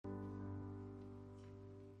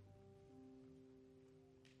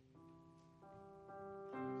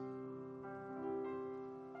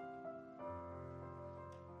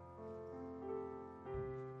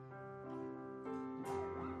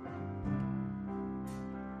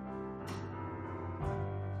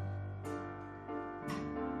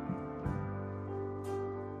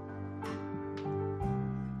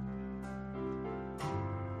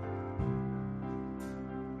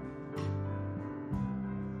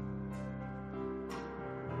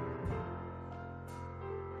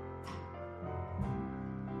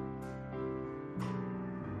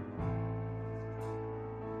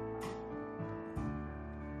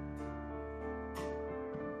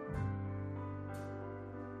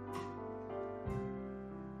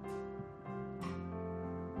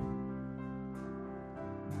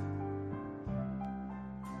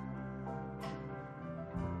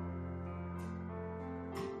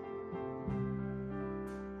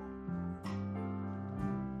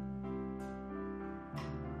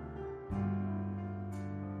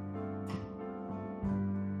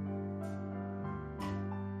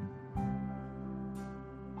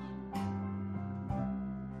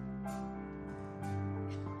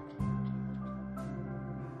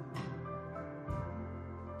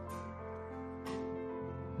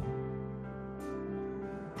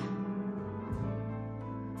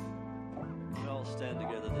stand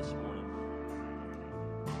together this morning.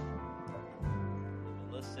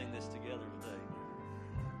 And let's sing this together today.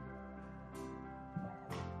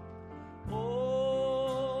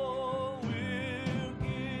 Oh, we'll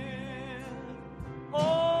give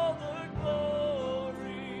all the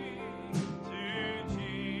glory to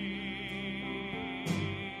Jesus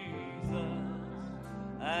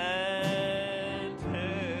and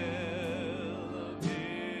tell of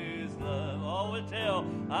His love. Oh, we'll tell.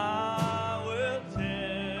 I will tell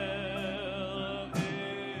of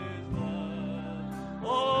His love.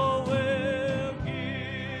 Oh, we'll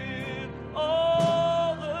give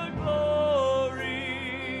all the glory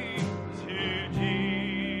to Jesus,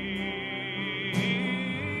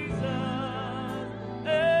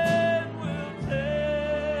 and we'll tell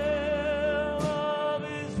of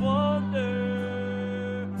His wonderful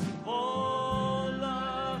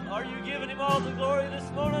love. Are you giving Him all the glory this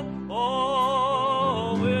morning?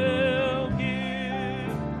 Oh, we'll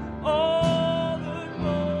give all the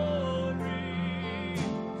glory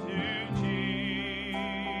to Jesus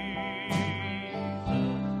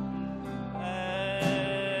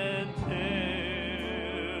and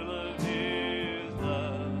tell of His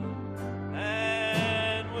love,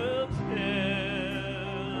 and we'll tell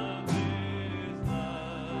of His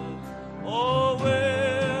love. Oh,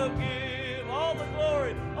 we'll give all the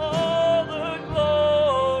glory, all the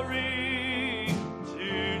glory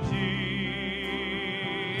to Jesus,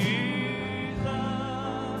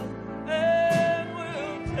 and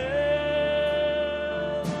we'll tell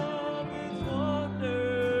of His wonderful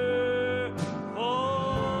love.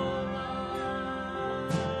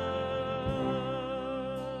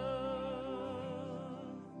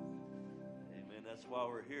 Amen. That's why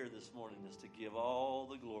we're here this morning, is to give all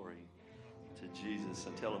the glory to Jesus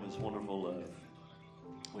and tell Him His wonderful love.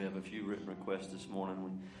 We have a few written requests this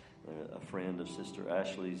morning. A friend of Sister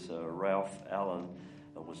Ashley's, Ralph Allen,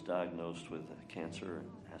 was diagnosed with cancer and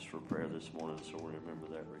asked for prayer this morning, so we'll remember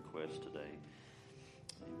that request today.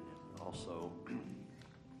 Amen. Also,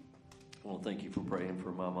 I want to thank you for praying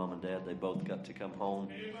for my mom and dad. They both got to come home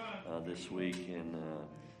this week, and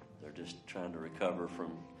they're just trying to recover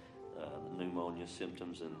from the pneumonia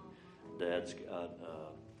symptoms, and Dad's got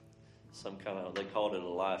some kind of, they called it a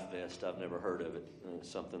life vest. I've never heard of it. It's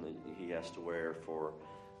something that he has to wear for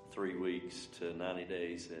 3 weeks to 90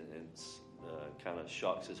 days, and it's kind of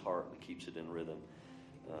shocks his heart and keeps it in rhythm.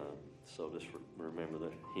 So just remember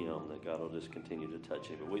that God will just continue to touch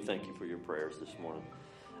him. But we thank you for your prayers this morning.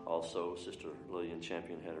 Also, Sister Lillian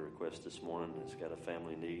Champion had a request this morning. It's got a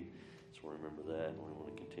family need, so remember that. And we want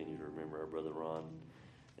to continue to remember our brother Ron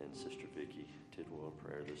and Sister Vicky Tidwell in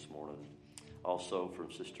prayer this morning. Also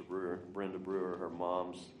from Sister Brenda Brewer, her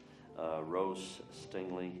mom's Rose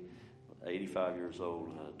Stingley, 85 years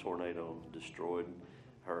old. A tornado destroyed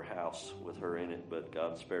her house with her in it, but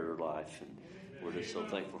God spared her life. And we're just so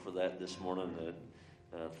thankful for that this morning, that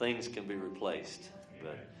things can be replaced,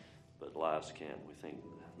 but lives can't. We thank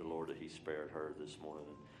the Lord that He spared her this morning.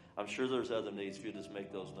 And I'm sure there's other needs. If you just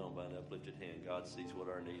make those known by an uplifted hand, God sees what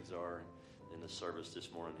our needs are in the service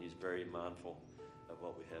this morning. He's very mindful of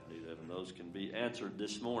what we have need of, and those can be answered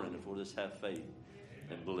this morning if we'll just have faith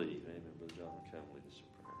and believe. Amen. Brother John, come lead us in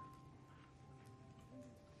prayer.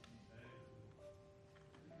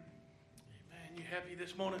 Amen. You happy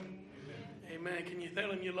this morning? Amen. Can you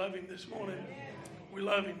tell Him you love Him this morning? We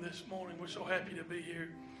love Him this morning. We're so happy to be here.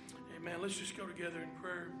 Amen. Let's just go together in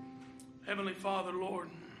prayer. Heavenly Father, Lord,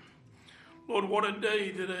 what a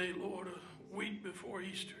day today, Lord, a week before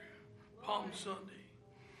Easter, Palm Sunday.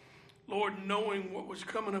 Lord, knowing what was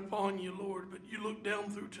coming upon you, Lord, but you looked down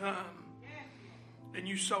through time and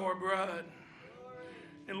you saw our bride.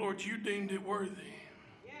 And Lord, you deemed it worthy.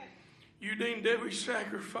 You deemed every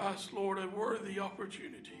sacrifice, Lord, a worthy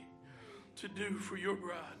opportunity to do for your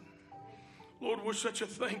bride. Lord, we're such a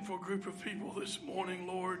thankful group of people this morning,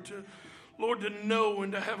 Lord, to know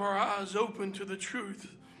and to have our eyes open to the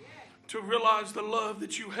truth, to realize the love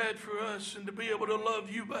that you had for us and to be able to love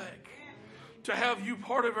you back. To have you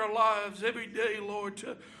part of our lives every day, Lord.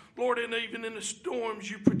 Lord, and even in the storms,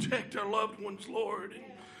 you protect our loved ones, Lord. And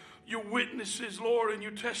your witnesses, Lord, and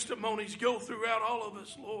your testimonies go throughout all of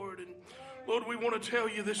us, Lord. And Lord, we want to tell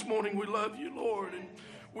you this morning we love you, Lord. And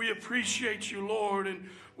we appreciate you, Lord. And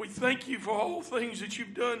we thank you for all things that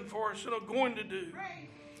you've done for us and are going to do.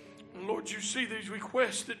 And Lord, you see these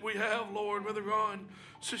requests that we have, Lord, Brother Ron,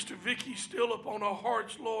 Sister Vicky, still upon our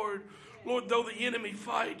hearts, Lord. Lord, though the enemy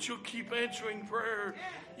fights, you'll keep answering prayer.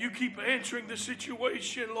 You keep answering the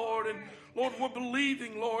situation, Lord. And Lord, we're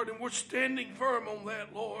believing, Lord, and we're standing firm on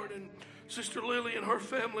that, Lord. And Sister Lily and her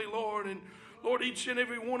family, Lord. And Lord, each and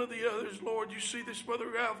every one of the others, Lord. You see this Brother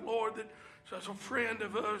Ralph, Lord, that's a friend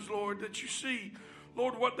of ours, Lord, that you see,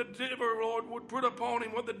 Lord, what the devil, Lord, would put upon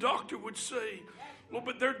him, what the doctor would say. Lord,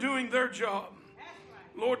 but they're doing their job.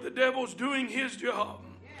 Lord, the devil's doing his job.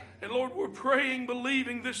 And Lord, we're praying,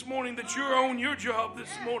 believing this morning that you're on your job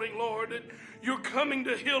this morning, Lord. That you're coming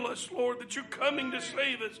to heal us, Lord. That you're coming to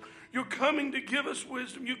save us. You're coming to give us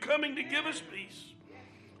wisdom. You're coming to give us peace.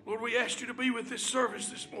 Lord, we ask you to be with this service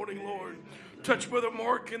this morning, Lord. Touch Brother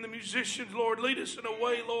Mark and the musicians, Lord. Lead us in a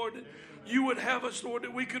way, Lord, that you would have us, Lord,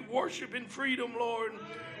 that we could worship in freedom, Lord.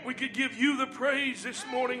 We could give you the praise this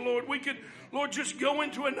morning, Lord. We could, Lord, just go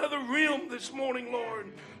into another realm this morning,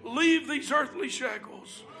 Lord. Leave these earthly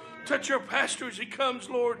shackles. Touch our pastor as he comes,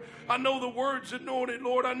 Lord. I know the word's anointed,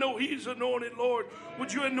 Lord. I know he's anointed, Lord.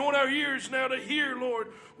 Would you anoint our ears now to hear,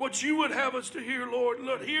 Lord, what you would have us to hear, Lord.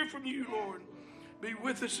 Let hear from you, Lord. Be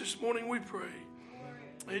with us this morning, we pray.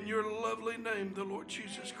 In your lovely name, the Lord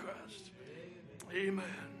Jesus Christ. Amen.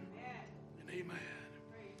 And amen.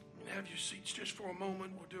 Have your seats just for a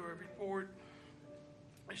moment. We'll do our report.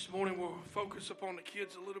 This morning we'll focus upon the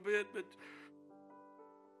kids a little bit, but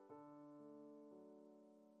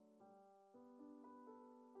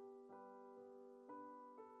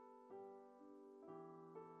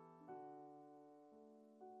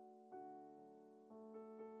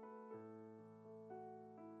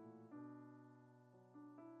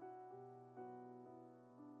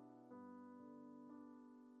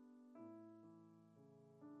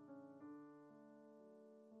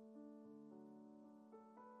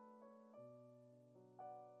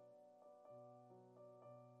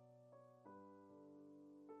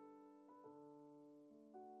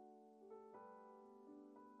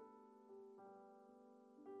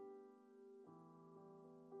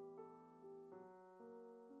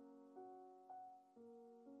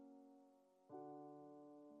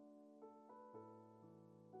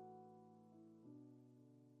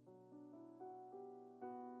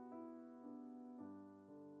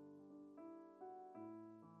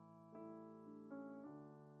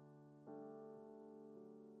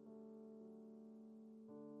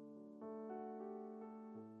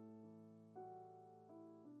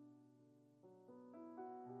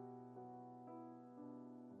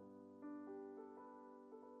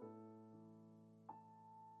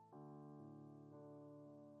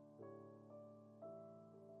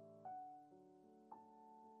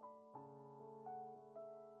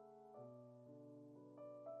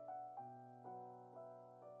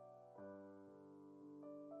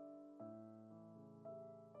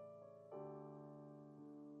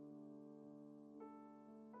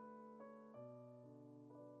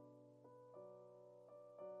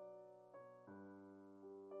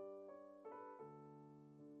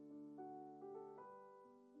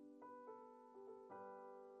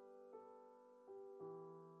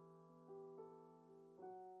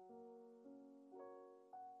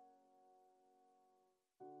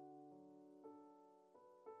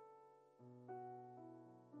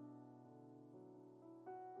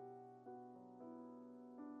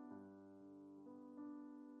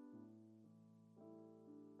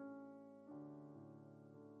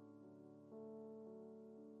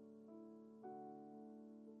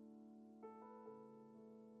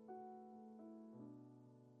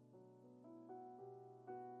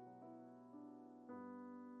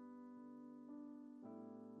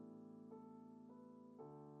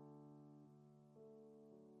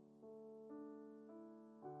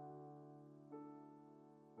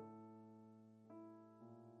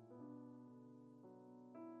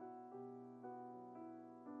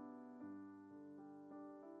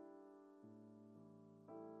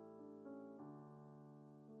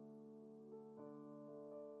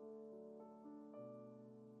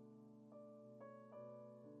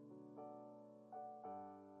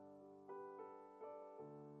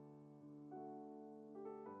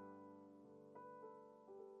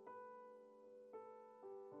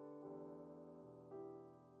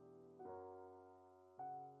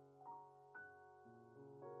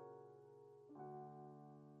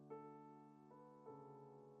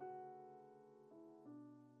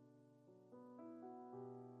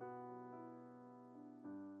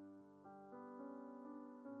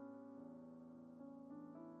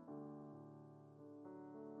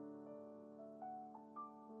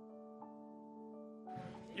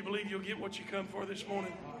you believe you'll get what you come for this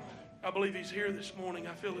morning? I believe he's here this morning.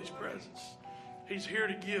 I feel his presence. He's here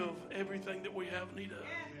to give everything that we have need of.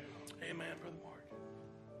 Amen, Brother Mark.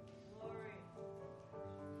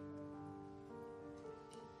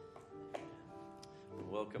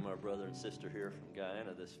 Welcome our brother and sister here from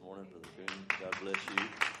Guyana this morning, Brother Coon. God bless you.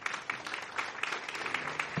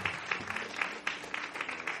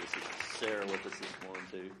 Sister Sarah with us this morning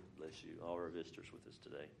too. Bless you. All our visitors with us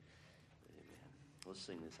today. Amen. Let's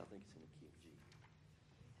sing this. I think it's in the key of G.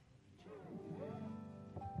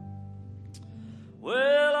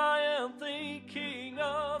 Well, I am thinking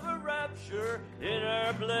of a rapture in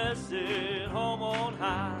our blessed home on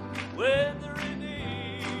high, when the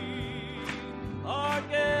redeemed are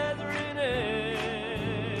gathering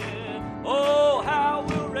in. Oh, how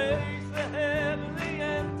we'll raise the heavenly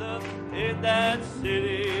anthem in that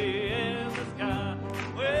city in the sky,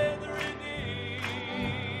 when the redeemed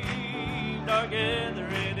are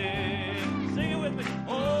gathering in. Sing it with me.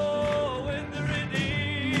 Oh, when the redeemed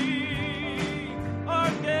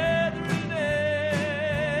are gathering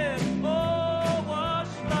in. Oh,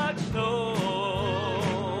 washed like snow,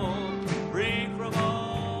 free from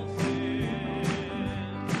all sin.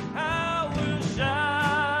 How we'll shout,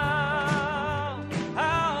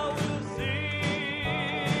 how we'll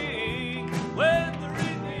sing, when the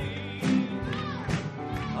redeemed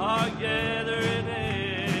are gathering in.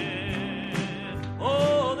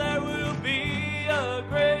 Oh, there will be a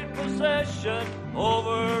great procession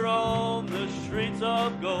over on the streets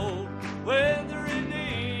of gold, when the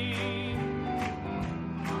redeemed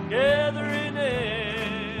are gathering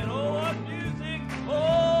in. Oh, what music,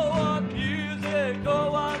 go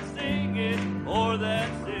on singing, or that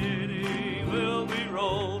city will be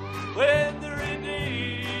rolled, when the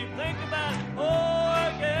redeemed, think about it,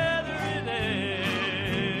 are gathering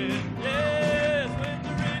in. Yes, when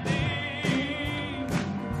the redeemed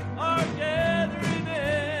are gathering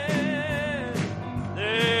in.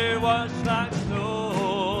 They're washed like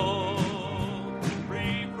snow,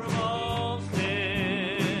 free from all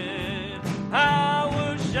sin. I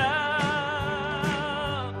will shout,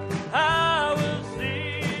 I will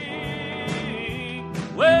sing,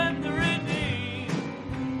 when the redeemed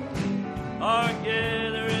are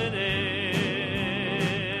gathering in.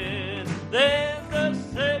 Then the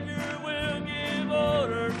Savior will give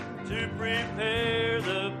order to prepare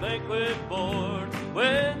the banquet board,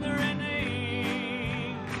 when the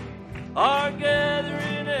redeemed are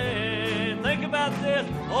gathering in. Think about this.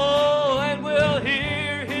 Oh, and we'll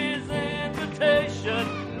hear His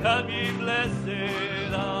invitation, come ye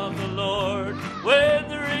blessed of the Lord, when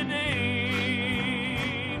the redeemed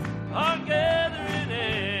are gathering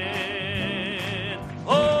in.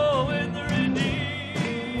 Oh, when the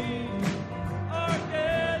redeemed are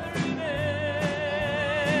gathering in.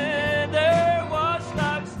 They're washed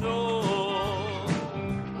like snow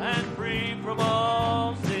and free from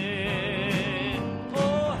all sin.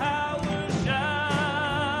 Oh, how we'll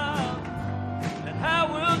shout and how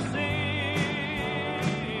we'll sing,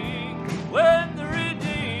 when the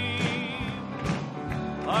redeemed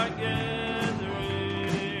are gathering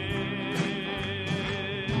in.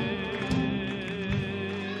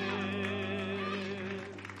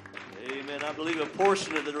 Amen. I believe a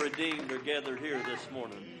portion of the redeemed are gathered here this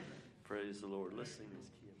morning. Praise the Lord. Let's sing this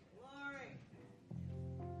key.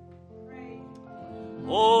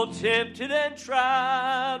 Oh, tempted and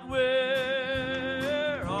tried,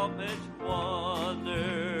 we're all men to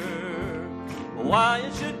wonder why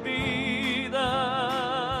it should be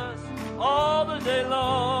thus all the day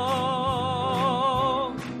long,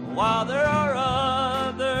 while there are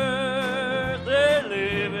others, they're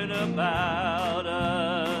living about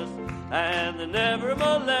us, and they're never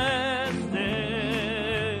molested,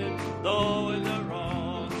 though in the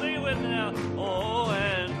wrong. Sing it with me now. Oh,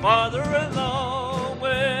 and farther along,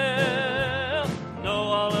 well, know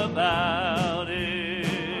all about it,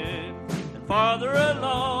 and farther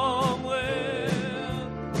along,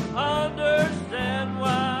 well, understand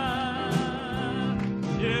why.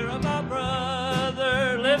 Cheer up, my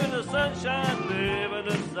brother, live in the sunshine, live in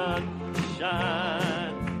the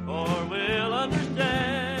sunshine, for we'll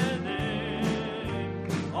understand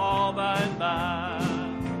it all by and by.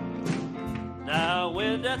 Now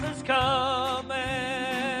when death has come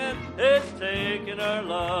and it's taken our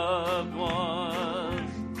loved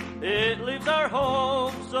ones, it leaves our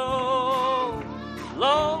home so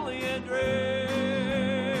lonely and drear.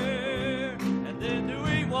 And then do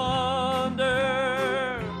we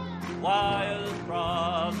wonder why others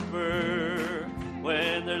prosper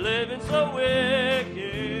when they're living so wicked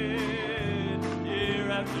year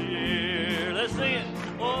after year? Let's sing it.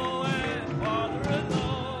 Oh, and farther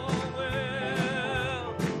along,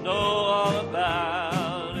 well, know all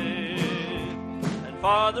about it, and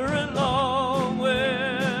farther along,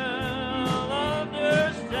 well,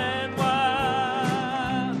 understand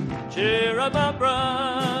why. Cheer up, my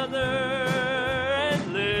brother,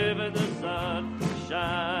 and live in the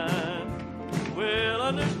sunshine. We'll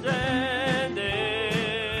understand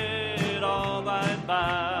it all by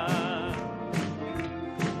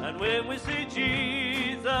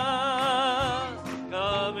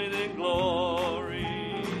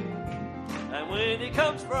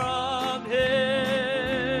comes from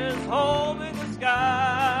his home in the sky.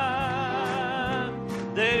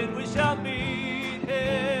 Then we shall meet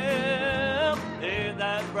him in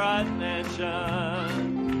that bright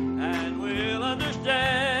mansion, and we'll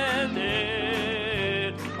understand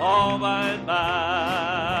it all by and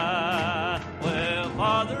by. Well,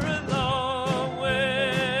 Father alone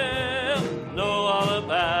will know all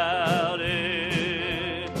about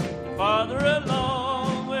it. Father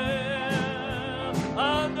alone will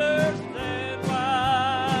understand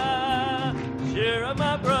why. Cheer up,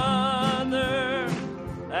 my brother,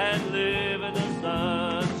 and live in the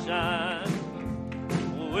sunshine.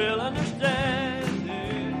 We'll understand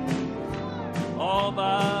it all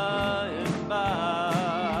by and by.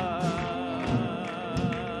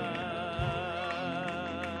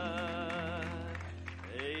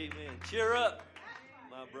 Amen. Cheer up,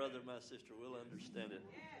 my brother, my sister. We'll understand it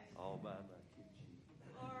all by and by.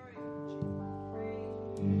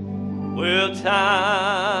 Well,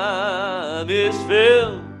 time is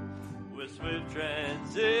filled with swift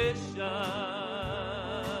transition.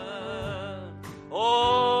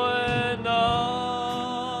 Oh, and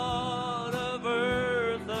all of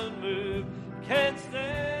earth unmoved can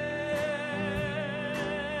stand.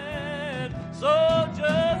 So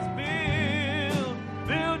just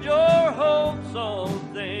build your hopes on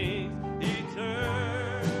things eternal,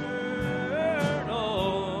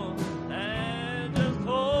 and just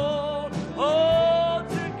hold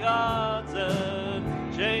to God's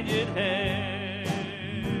unchanging hand.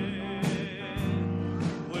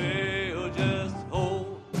 We'll just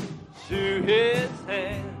hold to His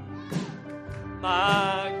hand,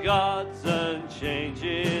 my God's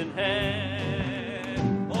unchanging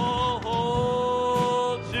hand. Oh,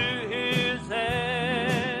 hold to His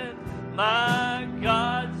hand, my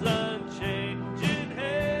God's unchanging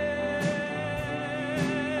hand.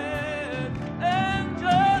 And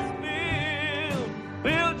just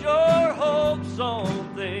build your hopes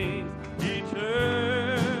on things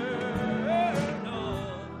eternal,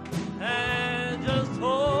 and just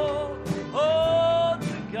hold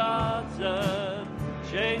to God's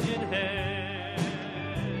unchanging hand,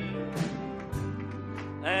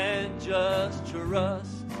 and just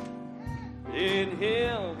trust in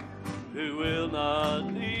Him who will not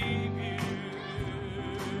leave you.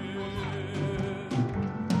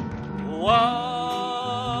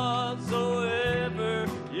 Whatsoever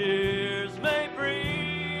years may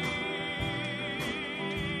bring,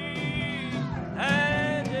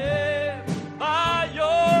 and if by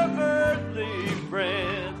your earthly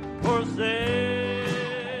friends forsaken,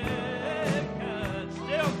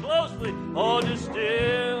 still closely, oh, just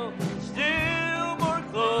still more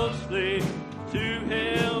closely to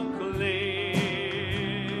Him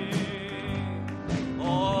cling.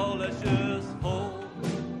 Oh, let's just hold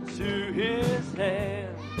to His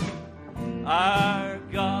hand, our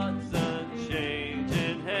God's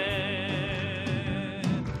unchanging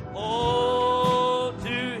hand. Oh,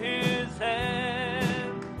 to His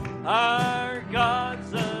hand, our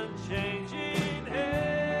God's unchanging hand.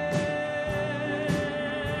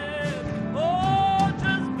 Oh,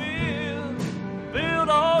 just build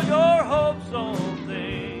all your hopes on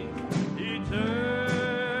things eternal.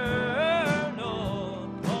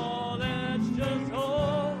 Oh, let's just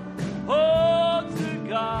hold to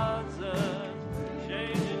God's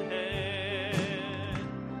unchanging hand,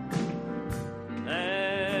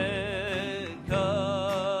 and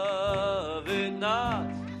covet not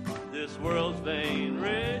this world's vain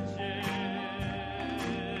riches,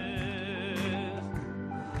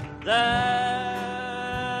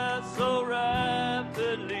 that so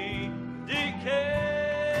rapidly decay,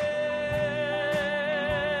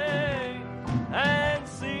 and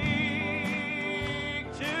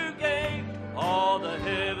seek to gain all the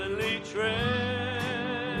heavenly treasures.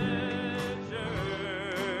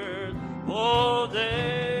 Oh,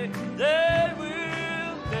 they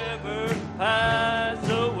will never pass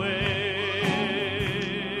away.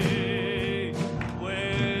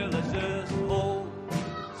 Well, let's just hold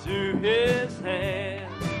to His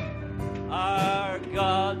hand, our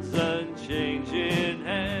God's unchanging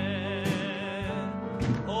hand.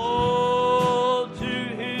 Hold to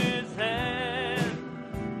His hand,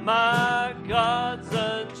 my God's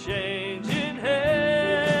unchanging hand.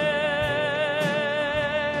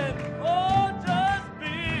 Oh, just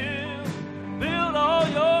build all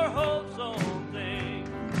your hopes on things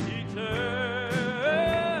eternal,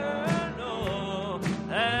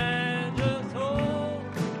 and just hold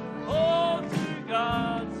to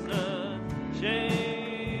God's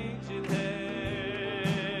unchanging hand.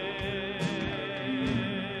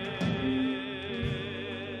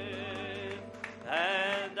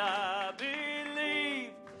 And I believe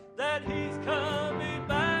that he's coming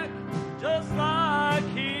back just like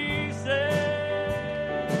he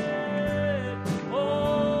said.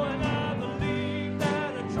 Oh, and I believe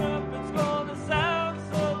that a trumpet's gonna sound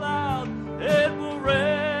so loud it will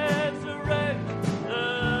resurrect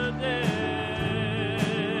the dead.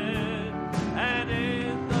 And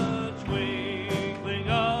in the twinkling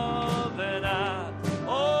of an eye,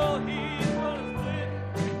 oh, he's gonna split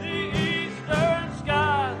the eastern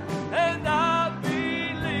sky. And I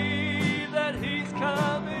believe that he's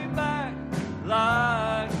coming back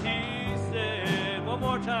like he said. One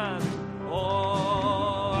more time.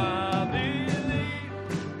 Oh, I believe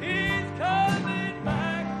he's coming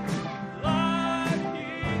back like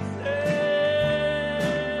he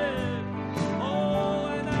said. Oh,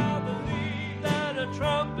 and I believe that a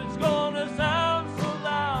trumpet's gonna sound so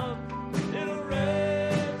loud it'll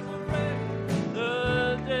resurrect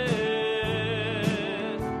the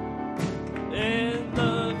dead. In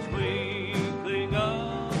the twinkling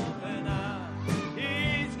of an eye,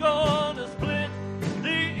 he's gonna split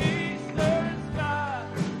the eastern sky.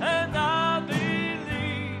 And I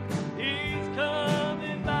believe he's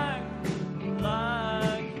coming back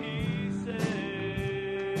like he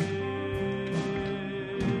said.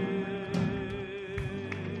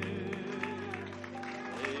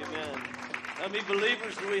 Amen. How many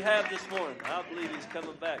believers do we have this morning? I believe he's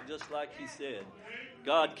coming back just like he said.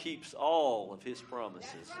 God keeps all of his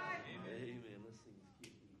promises. Amen. Let's sing.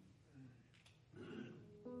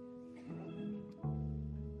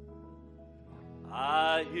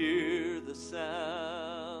 I hear the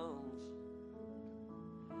sounds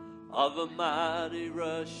of a mighty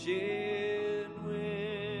rushing wind,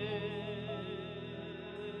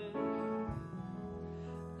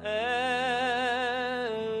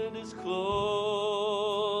 and it's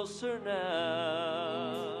closer now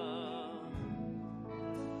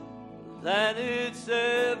than it's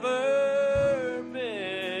ever been.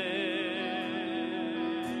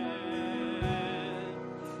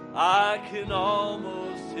 I can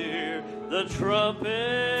almost hear the trumpet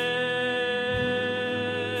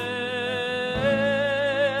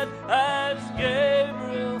as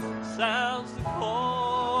Gabriel sounds the call.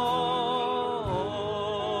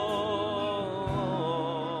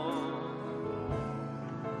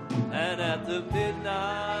 And at the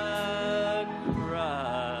midnight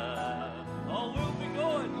cry, oh, we'll be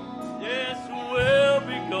going. Yes, we'll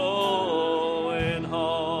be going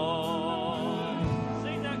home.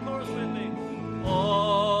 Sing that chorus with me.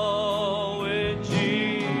 Oh, when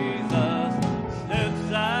Jesus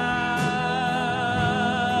steps out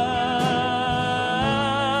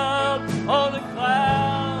on the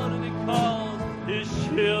cloud and he calls his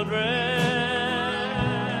children.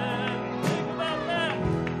 Think about that.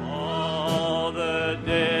 All the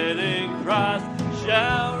dead in Christ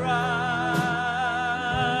shall rise,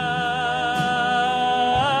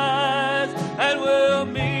 and we'll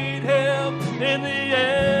meet him in the air.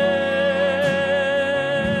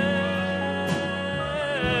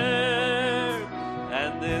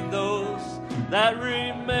 And then those that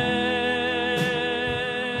remain,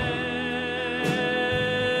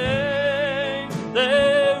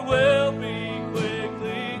 they will be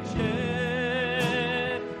quickly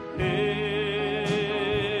changed.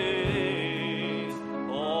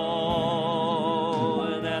 Oh,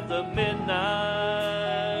 and at the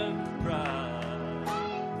midnight cry,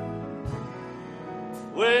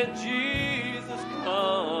 when Jesus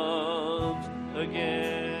comes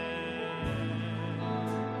again.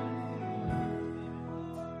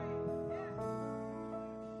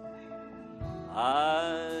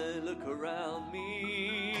 I look around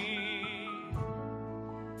me,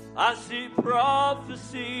 I see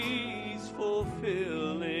prophecies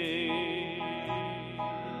fulfilling.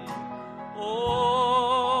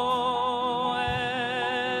 Oh,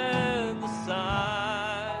 and the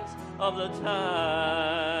signs of the time,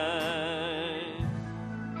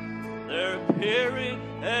 they're appearing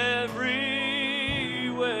everywhere.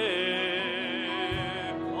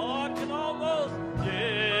 Oh,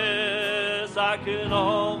 I can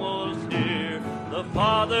almost hear the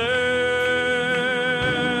Father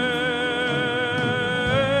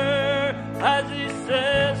as he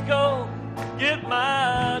says, go get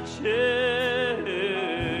my children.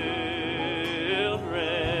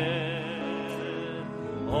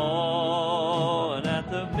 Oh, and at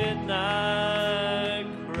the midnight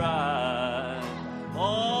cry,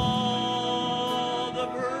 oh, the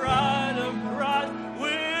bride of Christ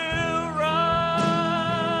will rise.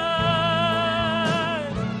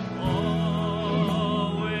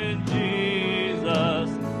 Oh, when Jesus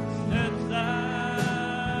steps out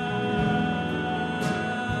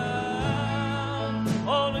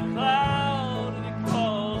on a cloud and he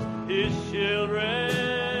calls his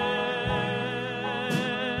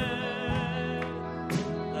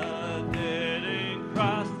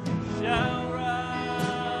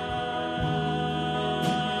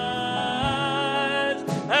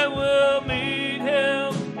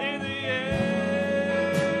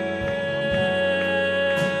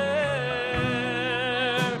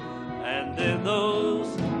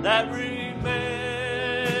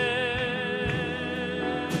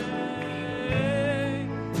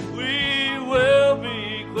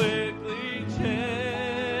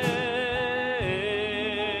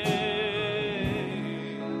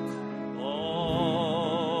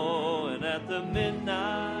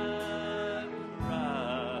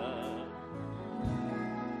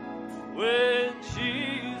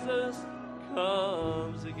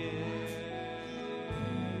comes again.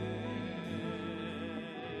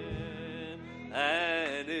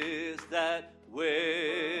 And is that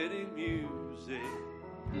wedding music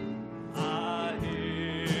I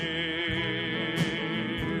hear?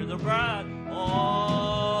 The bride,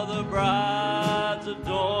 oh, the bride's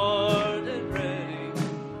adorned and ready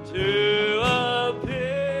to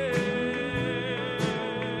appear.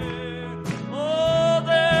 Oh,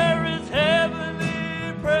 there is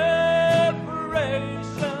heavenly preparation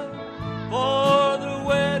for the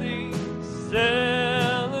wedding celebration.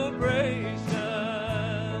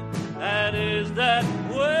 And is that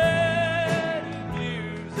wedding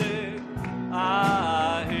music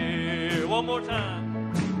I hear? One more time.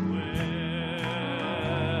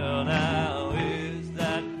 Well, now is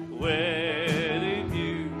that wedding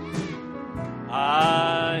music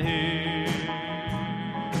I hear?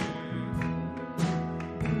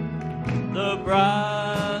 The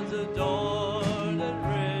bride's adorned and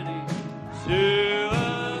ready to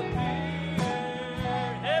appear.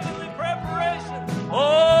 Heavenly preparation.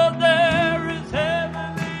 Oh, there is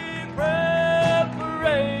heavenly preparation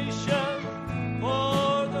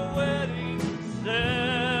for the wedding celebration.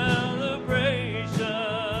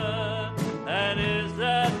 And is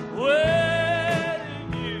that wedding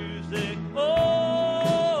music?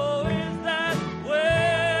 Oh, is that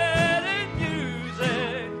wedding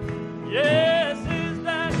music? Yes, is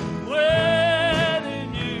that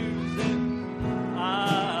wedding music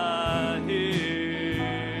I hear?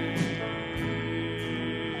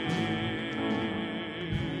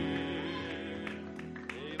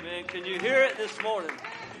 Amen. Can you hear it this morning?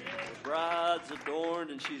 The bride's adorned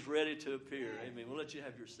and she's ready to appear. Amen. We'll let you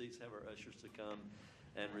have your seats, have our ushers to come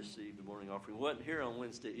and receive the morning offering. We wasn't here on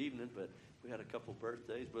Wednesday evening, but we had a couple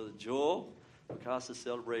birthdays. Brother Joel Picasso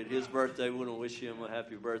celebrated his birthday. We want to wish him a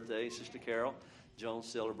happy birthday. Sister Carol Jones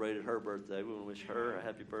celebrated her birthday. We want to wish her a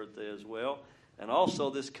happy birthday as well. And also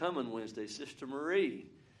this coming Wednesday, Sister Marie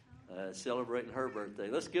celebrating her birthday.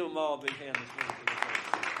 Let's give them all a big hand this morning for their birthday.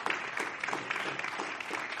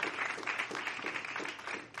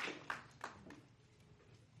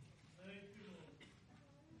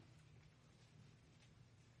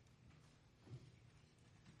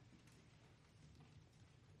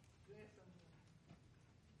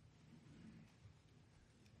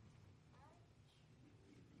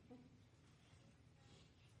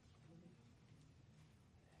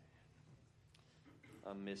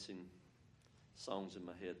 I'm missing songs in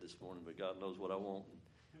my head this morning, but God knows what I want.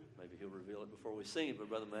 Maybe He'll reveal it before we sing it. But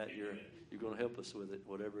Brother Matt, you're going to help us with it,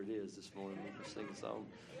 whatever it is this morning. We'll sing a song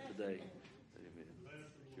today. Amen.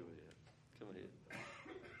 Go ahead. Come ahead.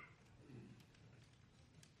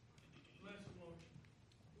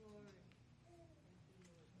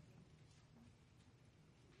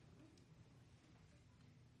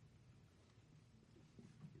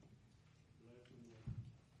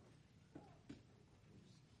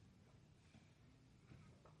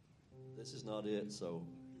 This is not it, so,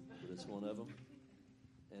 but it's one of them.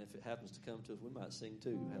 And if it happens to come to us, we might sing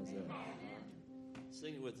too. How's that?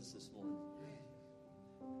 Sing it with us this morning.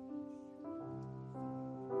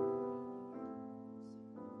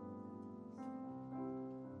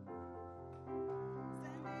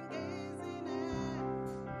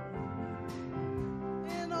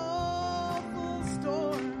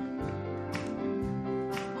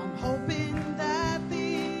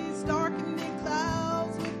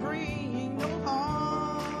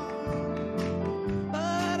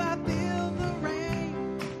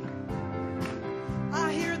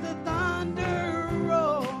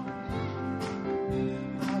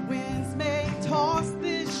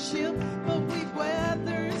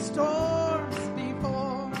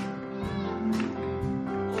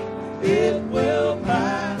 It will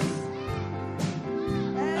pass,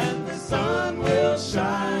 and the sun will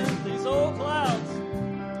shine. These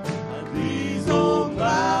old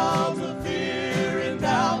clouds of fear and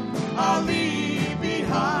doubt I'll leave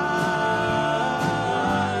behind.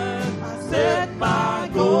 I set my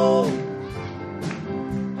goal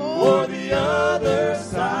for the other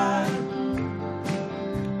side,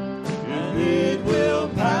 and it will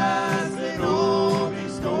pass, and all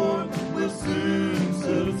these storms will soon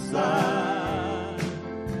subside.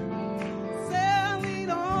 Sailing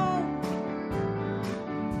on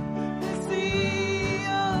the sea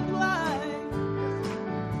of life,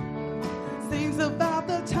 sings about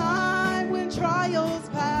the time when trials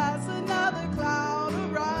pass, another cloud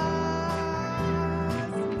arise.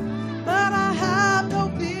 But I have no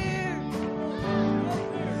fear,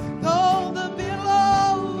 though the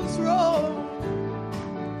billows roll.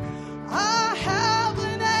 I have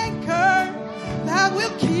an anchor that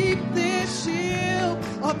will keep this ship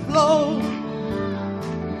afloat.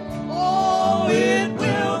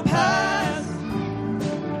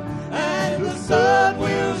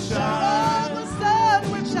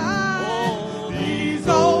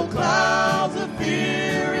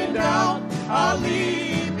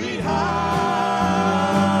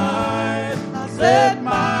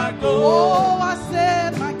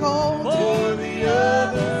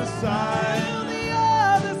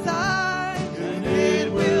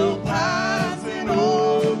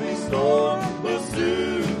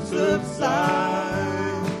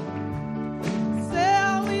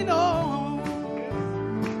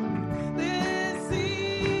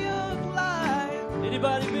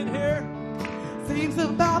 Anybody been here? Seems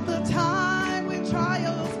about the time when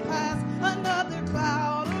trials pass, another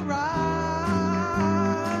cloud arise.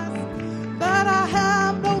 But I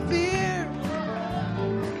have no fear,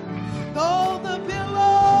 though the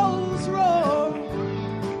billows roar.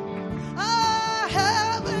 I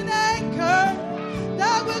have an anchor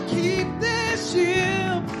that will keep this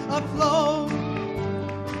ship afloat.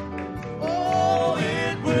 Oh,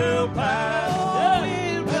 it will pass. Oh,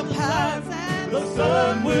 it will pass, and The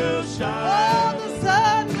sun will shine. oh, the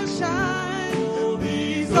sun will shine. Oh,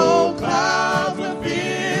 these Old clouds of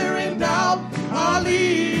fear and doubt I'll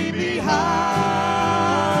leave behind.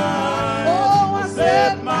 Oh, I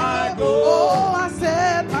set my goal. Oh, I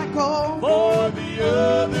set my goal for the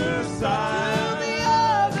other to side. the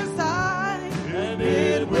other side. And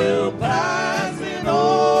it will pass in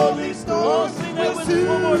all these storms. Sing that will with us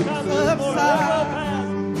one more soon time this morning.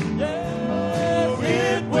 subside. Yes,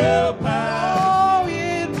 it will pass. Oh,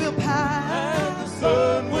 it will pass. And the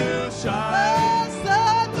sun will shine. The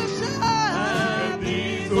sun will shine. And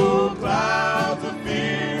these old clouds of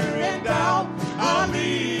fear and doubt I'll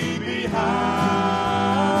leave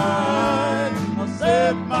behind. I'll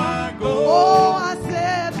set my goal Oh, I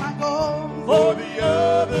set my goal for the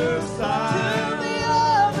other to side. the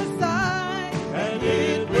other side. And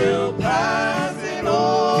it will pass and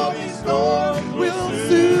all these storms Will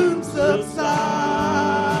soon subside.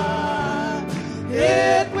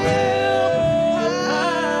 It will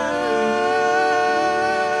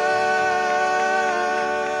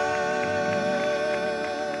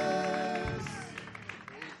pass.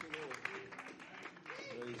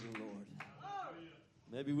 Praise the Lord.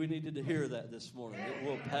 Maybe we needed to hear that this morning. It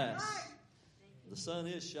will pass. The sun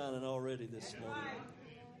is shining already this morning,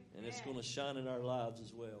 and it's going to shine in our lives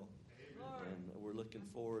as well. And we're looking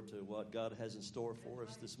forward to what God has in store for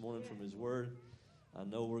us this morning from His Word. I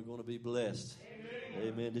know we're going to be blessed.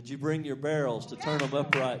 Amen. Did you bring your barrels to turn them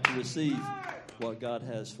upright to receive what God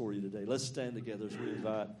has for you today? Let's stand together as we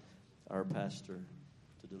invite our pastor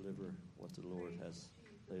to deliver what the Lord has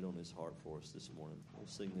laid on His heart for us this morning. We'll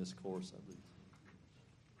sing this chorus, I believe.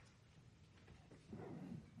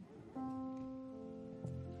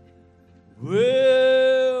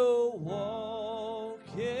 We'll walk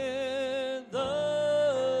in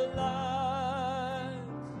the light,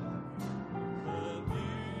 the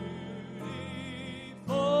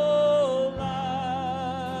beautiful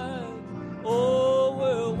light. Oh,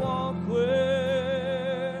 we'll walk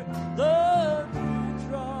where the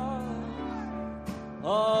dewdrops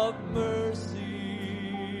of mercy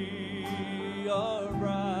are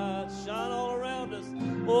bright. Shine all around us.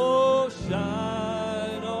 Oh,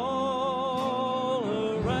 shine all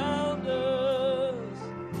around us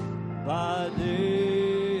by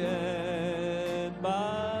day and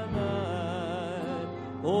by night.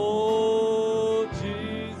 Oh,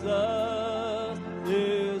 Jesus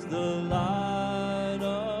is the light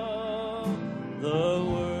of the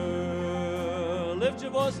world. Lift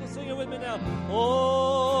your voice and sing it with me now.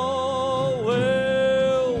 Oh,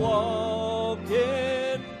 we'll walk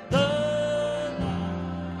in the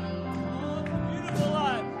beautiful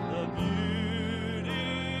light, the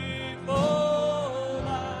beautiful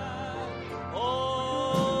light.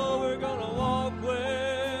 Oh, we're gonna walk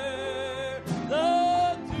where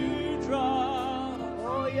the dewdrops,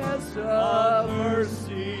 Oh, yes, of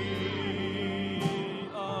mercy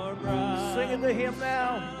are bright. Sing it to Him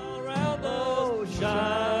now. Around Oh, us,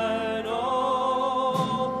 shine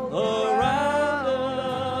all around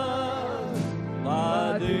us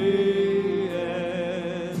by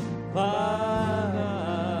day and by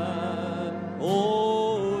night.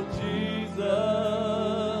 Oh,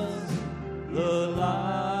 Jesus, the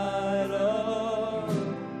light of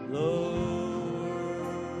the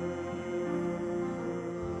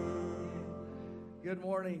world. Good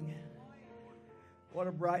morning. What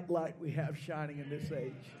a bright light we have shining in this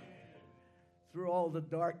age. Through all the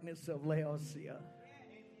darkness of Laodicea,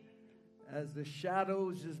 as the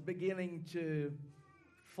shadows is beginning to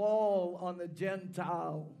fall on the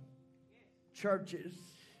Gentile churches,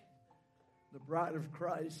 the bride of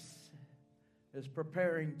Christ is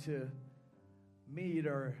preparing to meet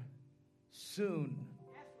her soon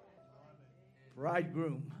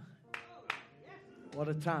bridegroom. What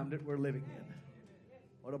a time that we're living in.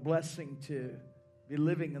 What a blessing to be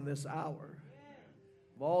living in this hour.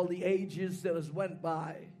 Of all the ages that has went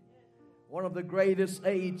by, one of the greatest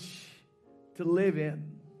age to live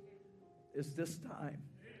in is this time.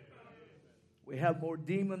 We have more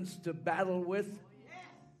demons to battle with,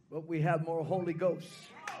 but we have more Holy Ghost.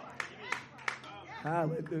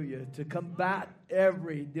 Hallelujah. To combat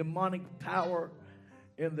every demonic power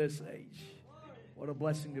in this age. What a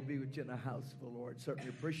blessing to be with you in the house of the Lord. Certainly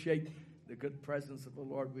appreciate the good presence of the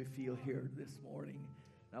Lord we feel here this morning.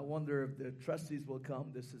 And I wonder if the trustees will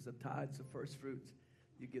come. This is the tithes of first fruits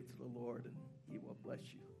you give to the Lord, and He will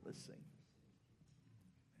bless you. Let's sing.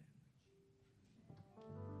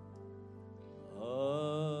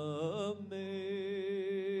 Amazing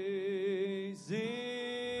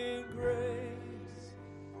grace,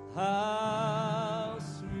 how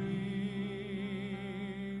sweet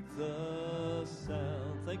the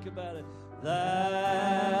sound. Think about it.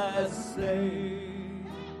 That saved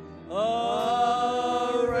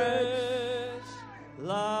a wretch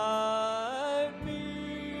like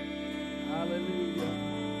me. Hallelujah.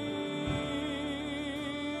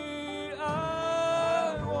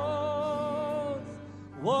 I was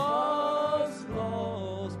lost,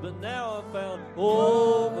 but now I'm found.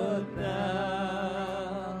 Oh, but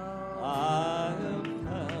now I am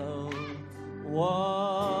found.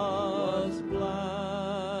 Was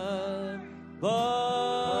blind,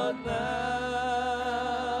 but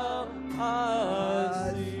now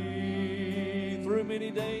I see. Through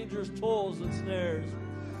many dangers, toils, and snares,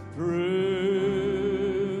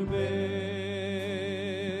 through many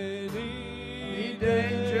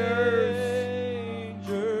dangers,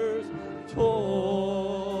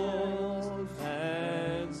 toils,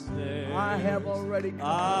 and snares, I have already come.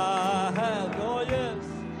 I have, oh yes,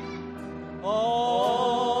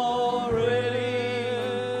 already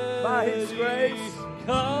by His grace.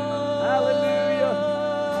 come. Hallelujah.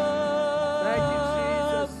 Thank you,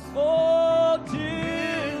 Jesus. For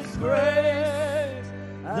 'tis grace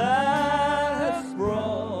that has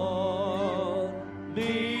brought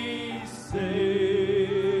me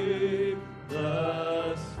safe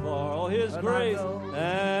thus far. Oh, His And I grace know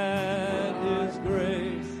and His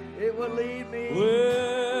grace It will lead me.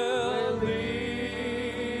 will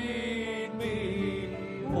lead me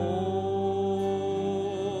home.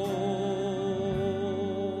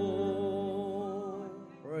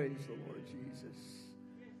 Praise the Lord Jesus.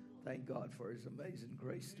 Thank God for His amazing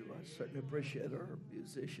grace to us. Certainly appreciate our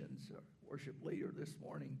musicians, our worship leader this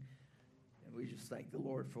morning. And we just thank the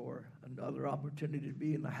Lord for another opportunity to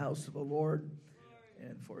be in the house of the Lord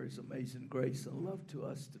and for His amazing grace and love to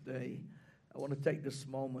us today. I want to take this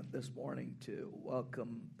moment this morning to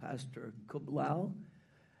welcome Pastor Kublau.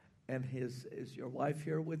 And is your wife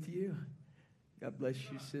here with you? God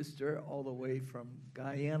bless you, sister, all the way from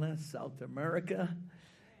Guyana, South America,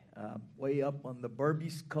 way up on the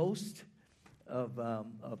Berbice coast of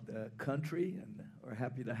the country, and we're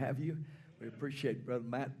happy to have you. We appreciate Brother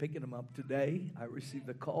Matt picking them up today. I received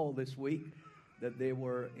a call this week that they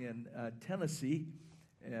were in Tennessee,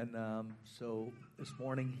 and so this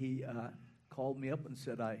morning he called me up and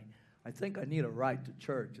said, I think I need a ride to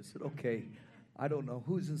church. I said, okay. I don't know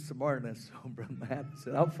who's in Smyrna. So Brother Matt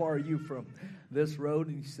said, how far are you from this road?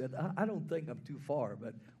 And he said, I don't think I'm too far,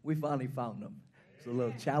 but we finally found them. It's a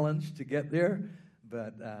little challenge to get there,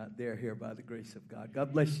 but they're here by the grace of God.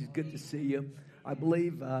 God bless you. Good to see you. I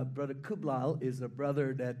believe Brother Kublau is a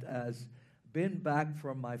brother that has been back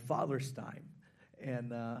from my father's time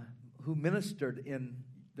and who ministered in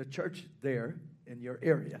the church there in your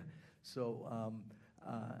area. So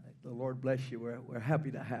the Lord bless you. We're happy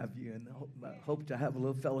to have you and hope to have a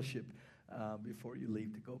little fellowship before you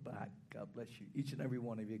leave to go back. God bless you, each and every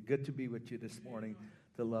one of you. Good to be with you this morning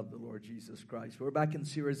to love the Lord Jesus Christ. We're back in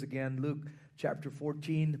series again, Luke chapter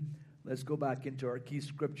 14. Let's go back into our key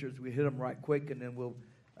scriptures. We hit them right quick, and then we'll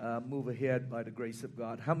move ahead by the grace of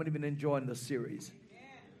God. How many have been enjoying the series?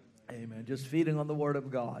 Amen. Just feeding on the Word of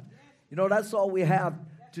God. You know, that's all we have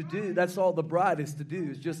to do. That's all the bride is to do,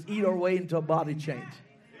 is just eat our way into a body change.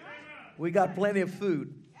 We got plenty of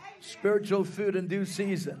food, spiritual food in due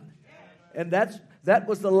season. And that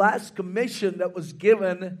was the last commission that was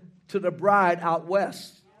given to the bride out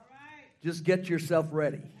west. Just get yourself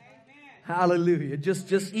ready. Hallelujah.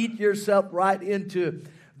 Just eat yourself right into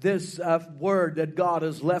this word that God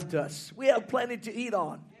has left us. We have plenty to eat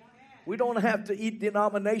on. We don't have to eat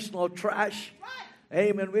denominational trash.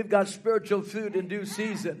 Amen. We've got spiritual food in due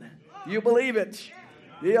season. Do you believe it?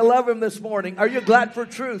 Do you love Him this morning? Are you glad for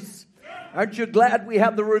truth? Aren't you glad we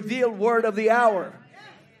have the revealed word of the hour?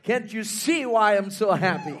 Can't you see why I'm so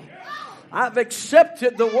happy? I've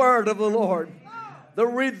accepted the word of the Lord. The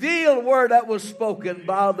revealed word that was spoken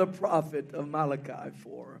by the prophet of Malachi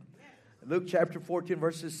 4. Luke chapter 14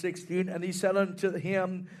 verses 16. And he said unto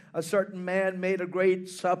him, a certain man made a great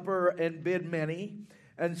supper and bid many,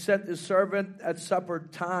 and sent his servant at supper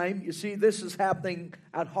time. You see, this is happening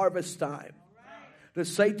at harvest time. To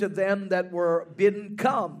say to them that were bidden,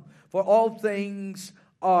 come, for all things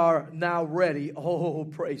are now ready. Oh,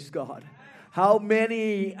 praise God. How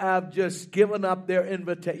many have just given up their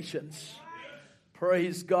invitations?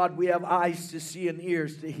 Praise God, we have eyes to see and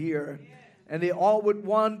ears to hear. And they all with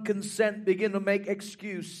one consent begin to make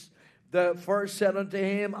excuse. The first said unto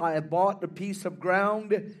him, I have bought a piece of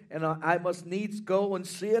ground, and I must needs go and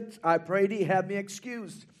see it. I pray thee, have me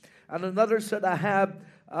excused. And another said, I have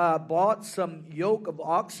bought some yoke of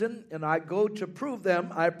oxen, and I go to prove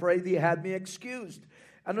them. I pray thee, have me excused.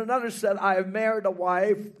 And another said, I have married a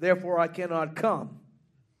wife, therefore I cannot come.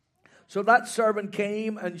 So that servant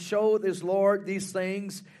came and showed his Lord these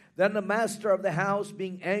things. Then the master of the house,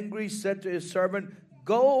 being angry, said to his servant,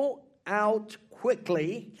 Go out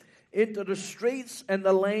quickly into the streets and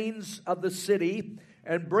the lanes of the city,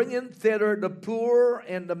 and bring in thither the poor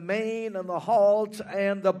and the maimed and the halt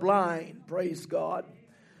and the blind. Praise God.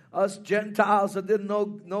 Us Gentiles that didn't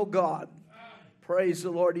know God. Praise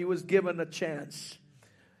the Lord. He was given a chance.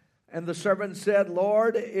 And the servant said,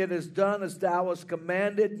 Lord, it is done as thou hast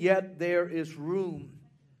commanded, yet there is room.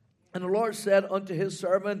 And the Lord said unto his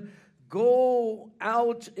servant, Go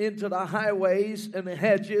out into the highways and the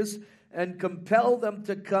hedges, and compel them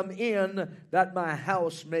to come in, that my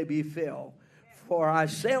house may be filled. For I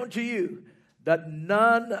say unto you, that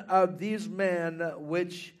none of these men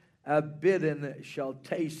which have bidden shall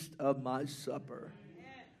taste of my supper.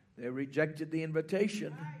 They rejected the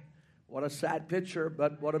invitation. What a sad picture,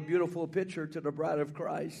 but what a beautiful picture to the bride of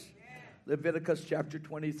Christ. Leviticus chapter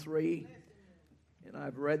 23. And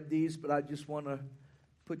I've read these, but I just want to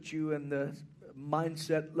put you in the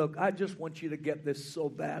mindset. Look, I just want you to get this so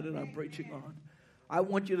bad that I'm preaching on. I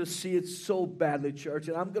want you to see it so badly, church.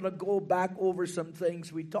 And I'm going to go back over some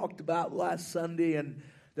things we talked about last Sunday, and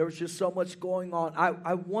there was just so much going on.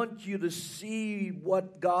 I want you to see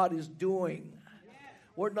what God is doing.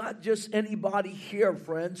 We're not just anybody here,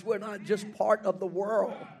 friends. We're not just part of the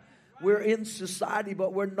world. We're in society,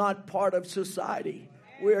 but we're not part of society.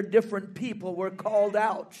 We're different people. We're called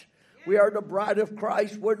out. We are the bride of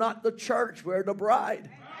Christ. We're not the church. We're the bride.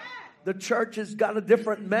 The church has got a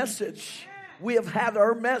different message. We have had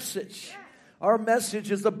our message. Our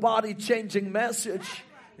message is a body-changing message.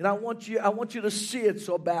 And I want you to see it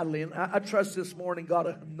so badly. And I trust this morning God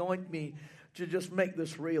anoint me to just make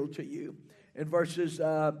this real to you. In verses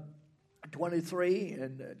 23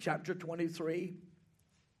 and chapter 23.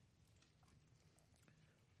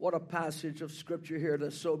 What a passage of scripture here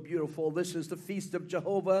that's so beautiful. This is the feast of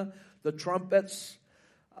Jehovah, the trumpets,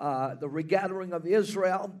 the regathering of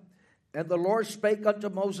Israel. And the Lord spake unto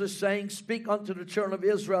Moses, saying, Speak unto the children of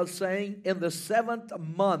Israel, saying, In the 7th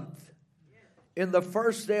month, in the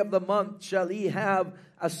first day of the month, shall ye have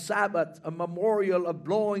a Sabbath, a memorial of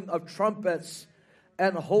blowing of trumpets,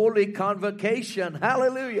 and holy convocation.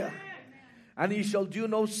 Hallelujah. And ye shall do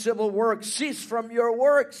no civil work. Cease from your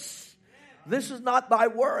works. This is not by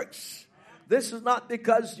works. This is not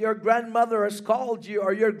because your grandmother has called you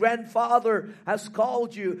or your grandfather has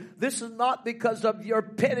called you. This is not because of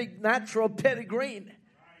your natural pedigree.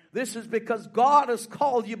 This is because God has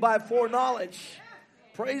called you by foreknowledge.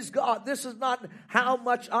 Praise God. This is not how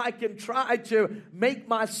much I can try to make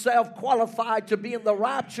myself qualified to be in the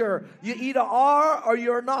rapture. You either are or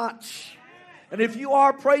you're not. And if you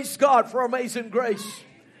are, praise God for amazing grace.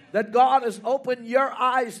 That God has opened your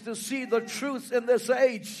eyes to see the truth in this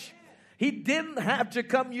age. He didn't have to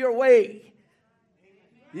come your way.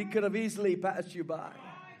 He could have easily passed you by.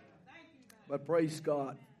 But praise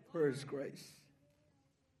God for His grace.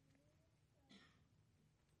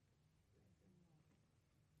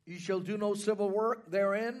 You shall do no civil work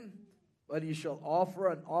therein, but you shall offer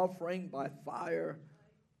an offering by fire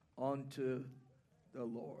unto the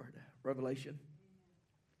Lord. Revelation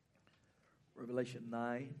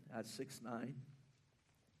 9, at 6-9.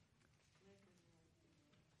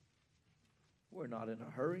 We're not in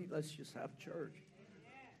a hurry. Let's just have church.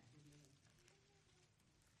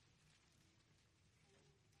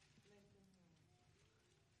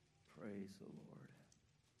 Praise the Lord.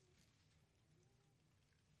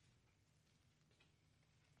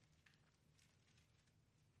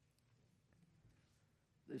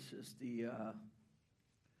 This is the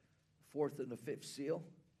fourth and the fifth seal.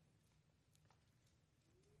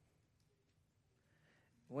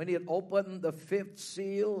 When he had opened the fifth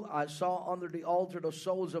seal, I saw under the altar the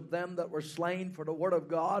souls of them that were slain for the word of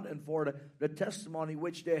God and for the testimony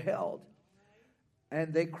which they held.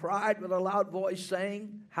 And they cried with a loud voice,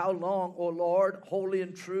 saying, How long, O Lord, holy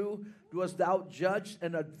and true, dost thou judge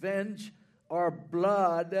and avenge our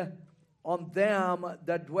blood on them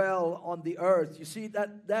that dwell on the earth? You see,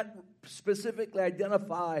 that specifically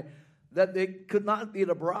identify that they could not be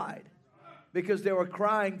the bride, because they were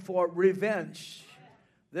crying for revenge.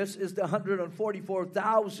 This is the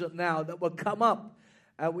 144,000 now that will come up.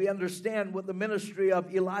 And we understand with the ministry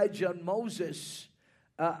of Elijah and Moses,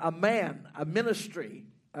 a ministry,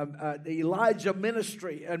 the Elijah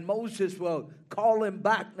ministry, and Moses will call him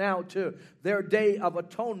back now to their day of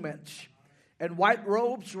atonement. And white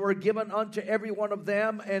robes were given unto every one of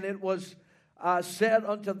them, and it was said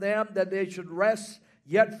unto them that they should rest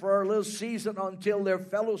yet for a little season until their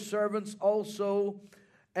fellow servants also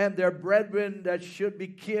and their brethren that should be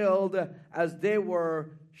killed as they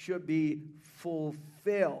were should be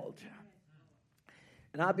fulfilled.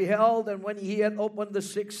 And I beheld, and when he had opened the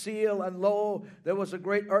sixth seal, and lo, there was a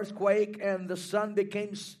great earthquake, and the sun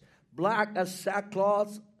became black as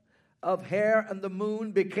sackcloth of hair, and the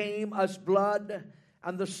moon became as blood,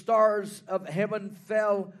 and the stars of heaven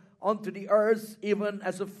fell unto the earth, even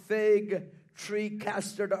as a fig tree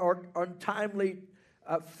casteth untimely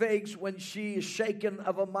figs when she is shaken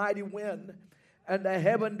of a mighty wind. And the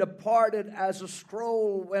heaven departed as a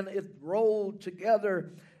scroll when it rolled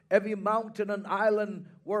together. Every mountain and island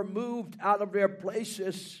were moved out of their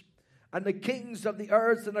places. And the kings of the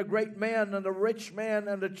earth, and the great man, and the rich man,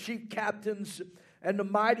 and the chief captains, and the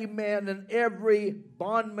mighty man, and every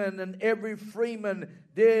bondman, and every freeman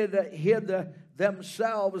did hid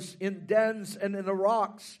themselves in dens and in the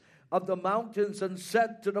rocks of the mountains, and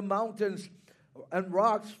said to the mountains and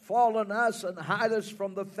rocks, fall on us, and hide us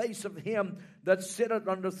from the face of him that sitteth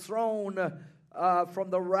on the throne, from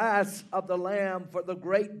the wrath of the Lamb. For the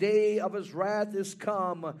great day of his wrath is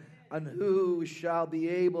come, and who shall be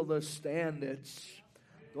able to stand it?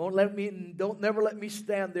 Don't never let me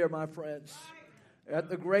stand there, my friends. At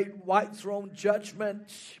the great white throne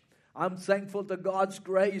judgment, I'm thankful to God's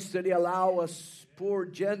grace that he allow us poor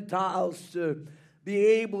Gentiles to be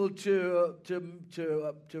able to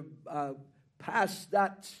pass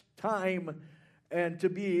that time and to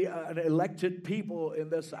be an elected people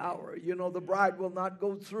in this hour. You know, the bride will not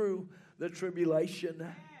go through the tribulation.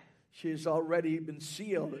 She's already been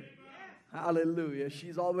sealed. Hallelujah.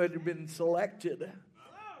 She's already been selected.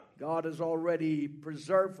 God has already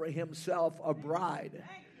preserved for himself a bride,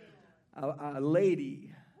 a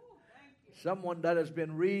lady, someone that has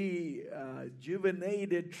been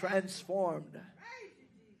rejuvenated, transformed,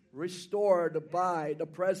 restored by the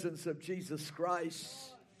presence of Jesus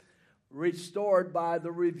Christ, restored by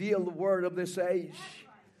the revealed word of this age,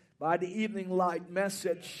 by the evening light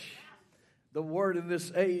message. The word in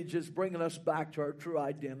this age is bringing us back to our true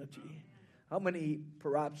identity. How many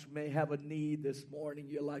perhaps may have a need this morning?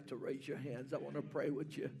 You'd like to raise your hands. I want to pray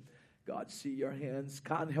with you. God, see your hands.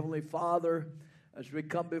 Kind Heavenly Father, as we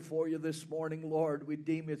come before you this morning, Lord, we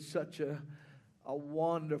deem it such a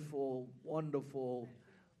wonderful, wonderful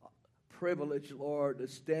privilege, Lord, to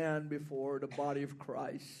stand before the body of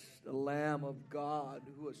Christ, the Lamb of God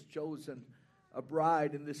who has chosen a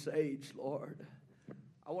bride in this age, Lord.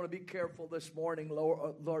 I want to be careful this morning,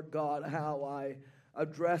 Lord God, how I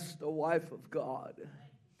address the wife of God.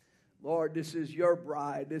 Lord, this is your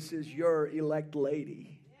bride. This is your elect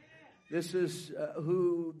lady. This is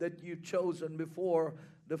who that you've chosen before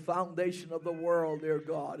the foundation of the world, dear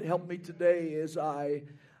God. Help me today as I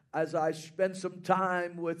spend some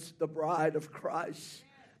time with the bride of Christ.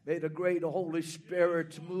 May the great Holy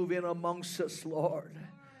Spirit move in amongst us, Lord.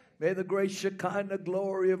 May the great Shekinah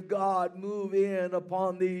glory of God move in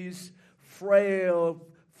upon these frail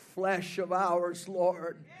flesh of ours,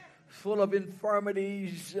 Lord, full of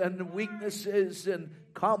infirmities and weaknesses and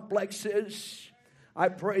complexes. I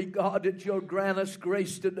pray, God, that you'll grant us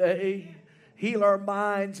grace today. Heal our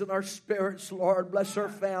minds and our spirits, Lord. Bless our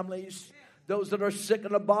families. Those that are sick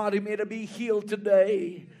in the body, may they be healed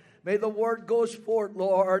today. May the word go forth,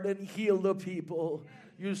 Lord, and heal the people.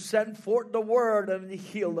 You send forth the word and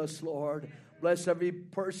heal us, Lord. Bless every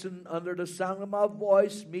person under the sound of my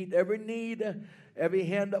voice. Meet every need, every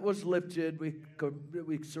hand that was lifted.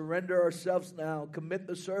 We surrender ourselves now. Commit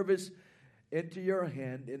the service into your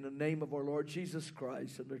hand in the name of our Lord Jesus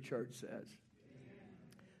Christ. And the church says,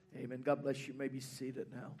 amen. God bless you. You may be seated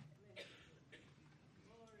now.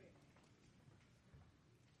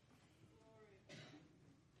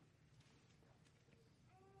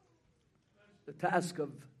 The task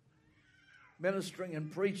of ministering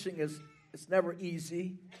and preaching it's never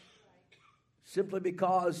easy, simply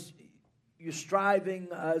because you're striving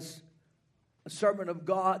as a servant of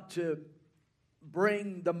God to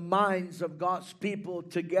bring the minds of God's people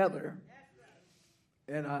together.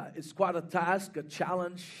 And it's quite a task, a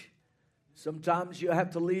challenge. Sometimes you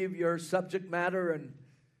have to leave your subject matter and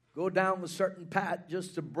go down a certain path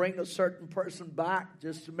just to bring a certain person back,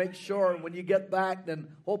 just to make sure when you get back, then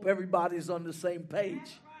hope everybody's on the same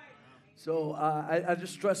page. So I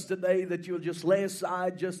just trust today that you'll just lay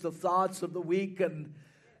aside just the thoughts of the week and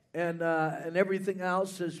everything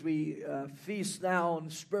else as we feast now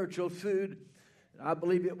on spiritual food. I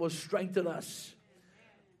believe it will strengthen us.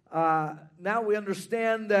 Now we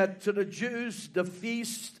understand that to the Jews, the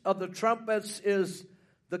Feast of the Trumpets is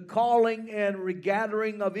the calling and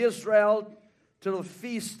regathering of Israel to the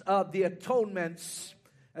Feast of the Atonements,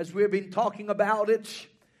 as we've been talking about it.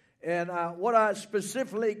 And what I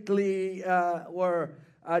specifically were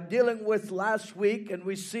dealing with last week, and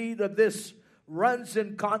we see that this runs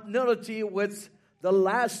in continuity with the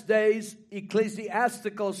last days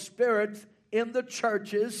ecclesiastical spirit in the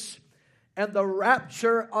churches and the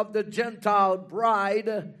rapture of the Gentile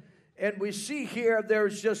bride. And we see here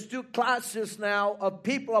there's just two classes now of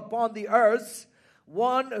people upon the earth.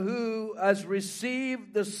 One who has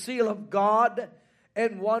received the seal of God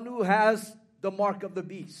and one who has the mark of the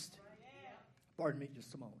beast. Pardon me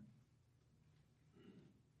just a moment.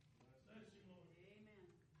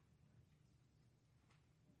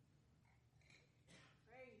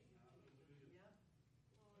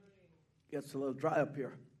 Gets a little dry up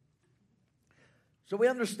here. So we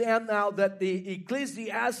understand now that the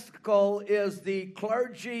ecclesiastical is the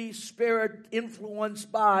clergy spirit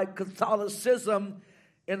influenced by Catholicism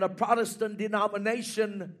in the Protestant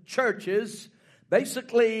denomination churches.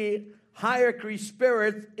 Basically, hierarchy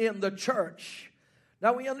spirit in the church.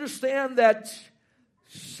 Now we understand that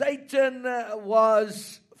Satan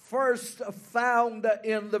was first found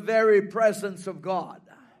in the very presence of God.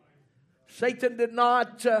 Satan did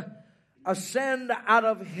not ascend out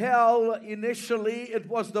of hell initially. It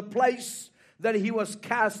was the place that he was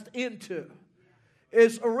cast into.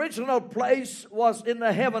 His original place was in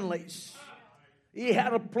the heavenlies. He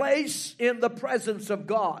had a place in the presence of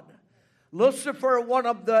God. Lucifer, one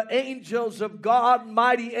of the angels of God,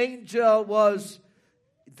 mighty angel, was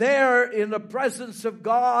there in the presence of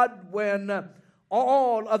God when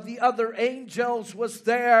all of the other angels was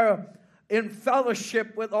there in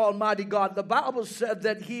fellowship with Almighty God. The Bible said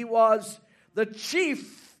that he was the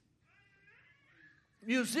chief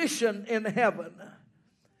musician in heaven.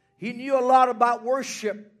 He knew a lot about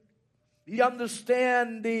worship. He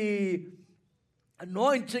understood the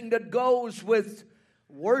anointing that goes with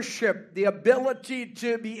worship, the ability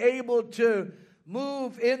to be able to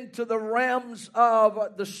move into the realms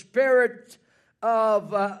of the spirit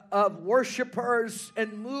of worshipers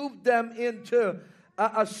and move them into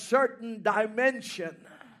a certain dimension.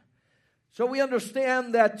 So we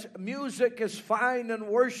understand that music is fine and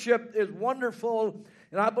worship is wonderful,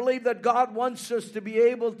 and I believe that God wants us to be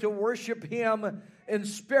able to worship Him in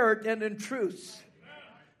spirit and in truth.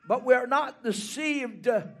 But we are not deceived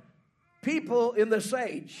people in this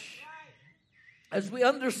age. As we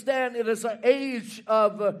understand, it is an age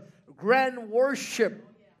of grand worship,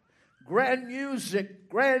 grand music,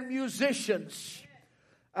 grand musicians,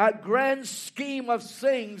 a grand scheme of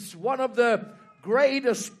things. One of the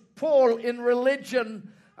greatest pull in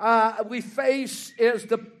religion we face is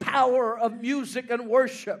the power of music and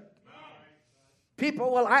worship.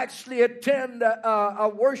 People will actually attend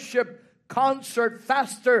a worship concert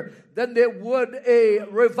faster than they would a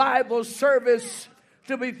revival service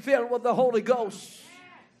to be filled with the Holy Ghost.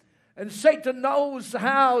 And Satan knows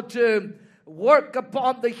how to work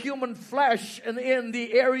upon the human flesh and in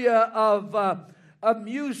the area of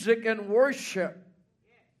music and worship.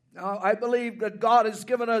 Now, I believe that God has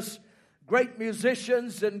given us great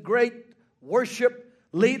musicians and great worship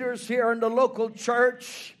leaders here in the local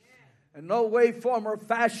church. In no way, form, or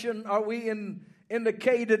fashion are we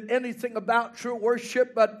indicated anything about true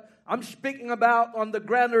worship, but I'm speaking about on the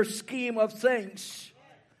grander scheme of things.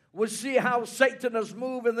 We see how Satan has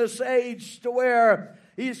moved in this age to where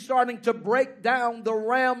he's starting to break down the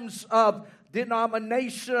realms of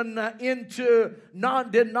denomination into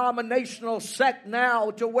non-denominational sect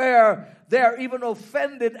now, to where they're even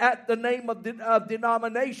offended at the name of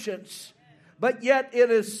denominations. But yet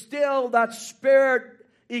it is still that spirit,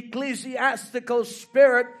 ecclesiastical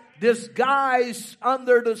spirit, disguised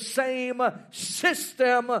under the same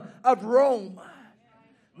system of Rome.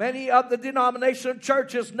 Many of the denominational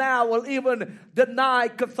churches now will even deny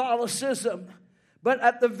Catholicism. But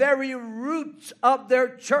at the very root of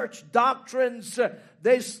their church doctrines,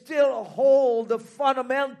 they still hold the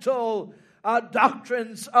fundamental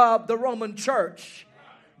doctrines of the Roman Church.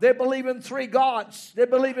 They believe in three gods. They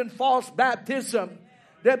believe in false baptism.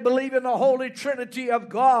 They believe in the Holy Trinity of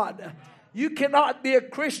God. You cannot be a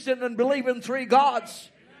Christian and believe in three gods.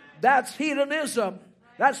 That's heathenism.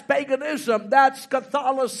 That's paganism. That's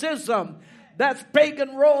Catholicism. That's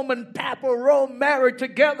pagan Rome and papal Rome married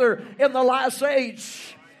together in the last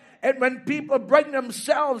age. And when people bring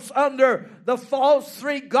themselves under the false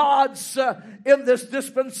three gods in this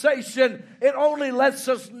dispensation, it only lets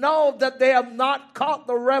us know that they have not caught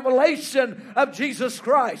the revelation of Jesus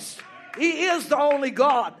Christ. He is the only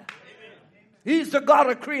God. He's the God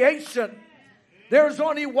of creation. There's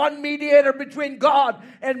only one mediator between God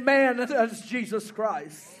and man, and that's Jesus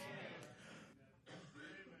Christ.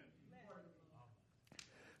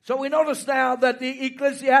 So we notice now that the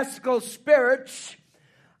ecclesiastical spirits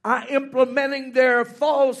are implementing their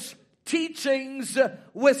false teachings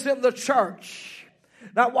within the church.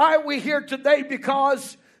 Now, why are we here today?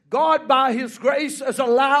 Because God, by His grace, has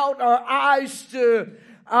allowed our eyes to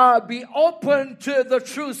be open to the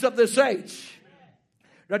truths of this age.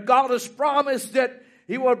 That God has promised that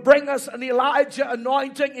He will bring us an Elijah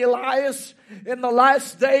anointing, Elias, in the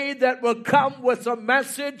last day that will come with a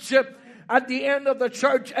message at the end of the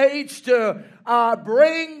church age to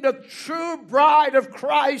bring the true bride of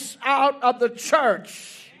Christ out of the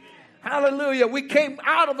church. Hallelujah. We came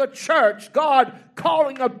out of the church. God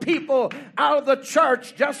calling a people out of the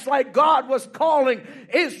church, just like God was calling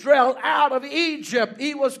Israel out of Egypt.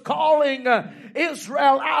 He was calling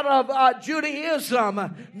Israel out of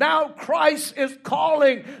Judaism. Now Christ is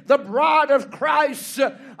calling the bride of Christ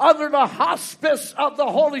under the hospice of the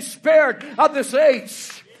Holy Spirit of this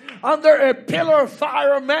age, under a pillar of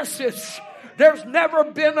fire message. There's never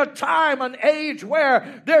been a time, an age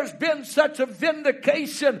where there's been such a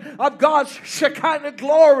vindication of God's Shekinah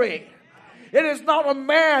glory. It is not a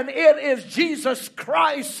man, it is Jesus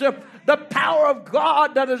Christ, the power of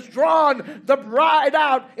God that has drawn the bride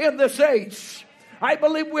out in this age. I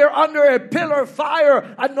believe we're under a pillar of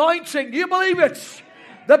fire anointing. Do you believe it?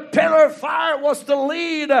 The pillar of fire was to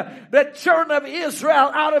lead the children of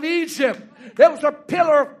Israel out of Egypt. There was a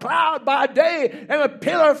pillar of cloud by day and a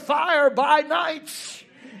pillar of fire by night.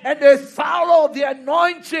 And they followed the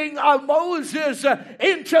anointing of Moses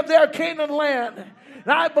into their Canaan land.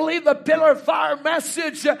 And I believe the pillar of fire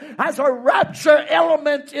message has a rapture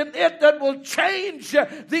element in it that will change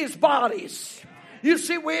these bodies. You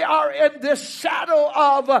see, we are in this shadow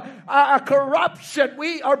of corruption.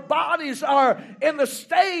 Our bodies are in the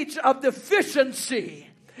stage of deficiency.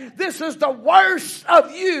 This is the worst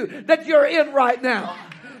of you that you're in right now.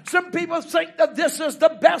 Some people think that this is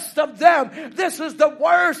the best of them. This is the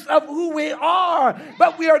worst of who we are.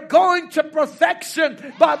 But we are going to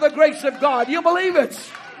perfection by the grace of God. You believe it?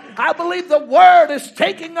 I believe the Word is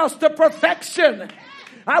taking us to perfection.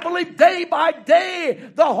 I believe day by day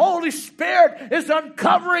the Holy Spirit is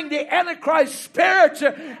uncovering the Antichrist spirit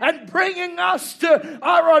and bringing us to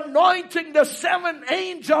our anointing, the seven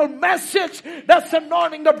angel message that's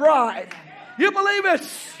anointing the bride. You believe it?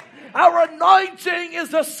 Our anointing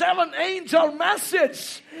is the seven angel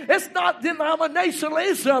message. It's not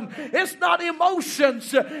denominationalism. It's not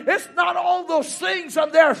emotions. It's not all those things,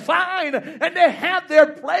 and they're fine and they have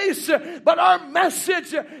their place. But our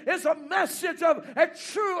message is a message of a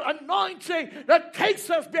true anointing that takes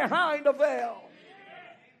us behind the veil.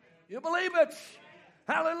 You believe it?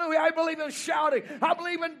 Hallelujah. I believe in shouting. I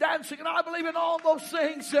believe in dancing. And I believe in all those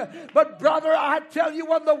things. But brother, I tell you,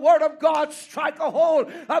 when the Word of God strikes a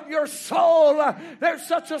hold of your soul, there's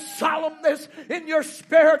such a solemnness in your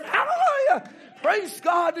spirit. Hallelujah. Praise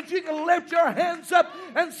God that you can lift your hands up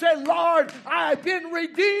and say, Lord, I've been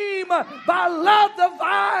redeemed by love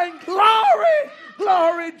divine. Glory,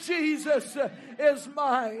 glory, Jesus is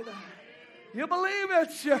mine. You believe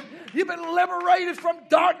it? You've been liberated from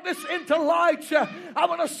darkness into light. I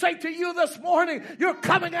want to say to you this morning, you're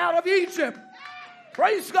coming out of Egypt.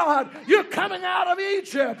 Praise God. You're coming out of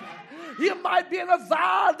Egypt. You might be in a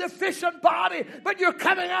vile, deficient body, but you're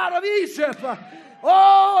coming out of Egypt.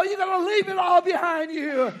 Oh, you're going to leave it all behind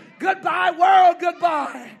you. Goodbye, world,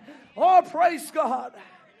 goodbye. Oh, praise God.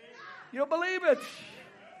 You believe it?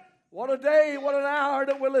 What a day, what an hour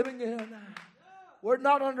that we're living in. We're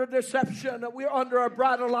not under deception. We're under a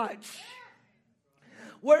brighter light.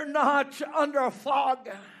 We're not under a fog.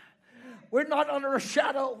 We're not under a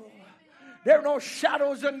shadow. There are no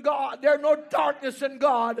shadows in God. There are no darkness in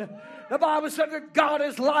God. The Bible said that God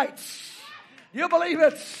is light. You believe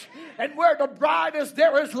it? And where the bride is,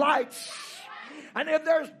 there is light. And if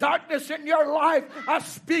there's darkness in your life, I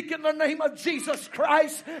speak in the name of Jesus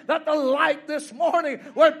Christ that the light this morning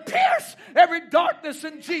will pierce every darkness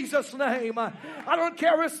in Jesus' name. I don't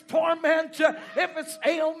care if it's torment, if it's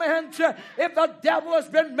ailment, if the devil has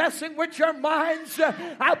been messing with your minds.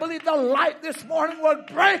 I believe the light this morning will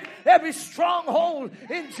break every stronghold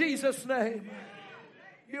in Jesus' name.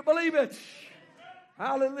 You believe it?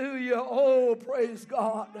 Hallelujah. Oh, praise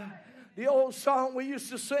God. The old song we used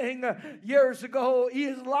to sing years ago, He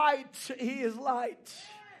is light, He is light.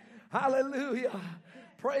 Hallelujah.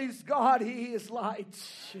 Praise God, He is light.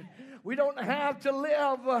 We don't have to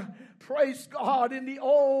live, praise God, in the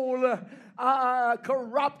old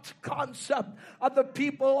corrupt concept of the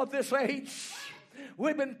people of this age.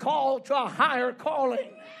 We've been called to a higher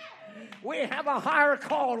calling. We have a higher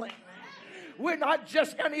calling. We're not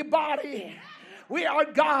just anybody. We are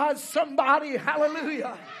God's somebody.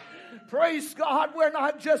 Hallelujah. Praise God.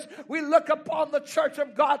 We look upon the church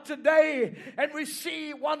of God today and we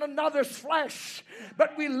see one another's flesh.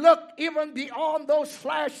 But we look even beyond those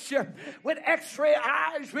flesh. With x-ray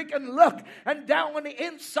eyes, we can look, and down on the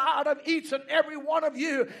inside of each and every one of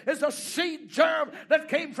you is a seed germ that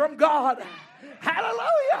came from God.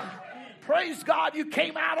 Hallelujah. Praise God, you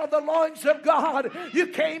came out of the loins of God. You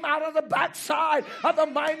came out of the backside of the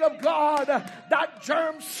mind of God. That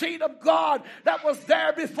germ seed of God that was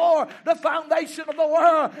there before the foundation of the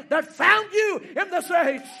world, that found you in this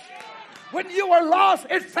age. When you were lost,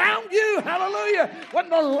 it found you. Hallelujah. When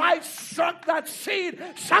the light struck that seed,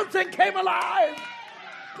 something came alive.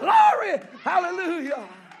 Glory. Hallelujah.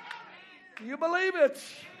 You believe it?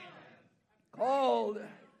 Called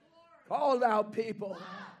out people.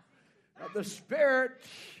 The spirit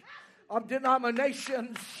of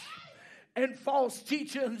denominations and false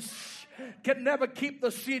teachings can never keep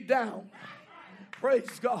the seed down.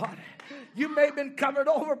 Praise God. You may have been covered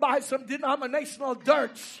over by some denominational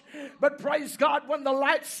dirt, but praise God, when the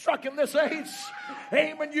light struck in this age,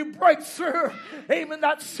 amen, you break through, amen,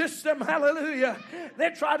 that system, hallelujah. They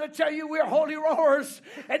try to tell you we're holy rollers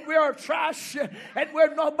and we are trash and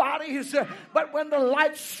we're nobodies, but when the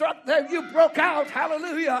light struck there, you broke out,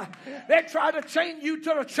 hallelujah. They try to chain you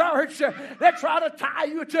to the church, they try to tie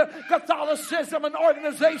you to Catholicism and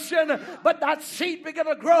organization, but that seed began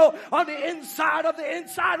to grow on the inside of the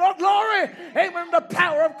inside. Oh, glory. Amen. The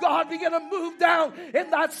power of God began to move down in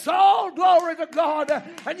that soul. Glory to God.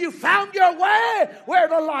 And you found your way where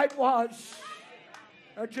the light was.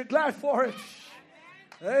 Aren't you glad for it?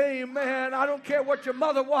 Amen. I don't care what your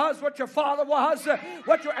mother was, what your father was,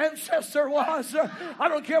 what your ancestor was. I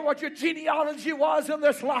don't care what your genealogy was in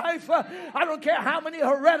this life. I don't care how many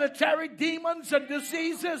hereditary demons and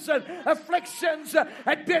diseases and afflictions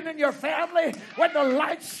had been in your family. When the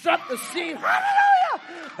light struck the seed, hallelujah,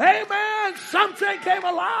 amen, something came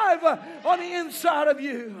alive on the inside of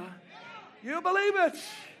you. You believe it?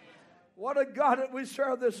 What a God that we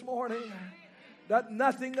serve this morning. That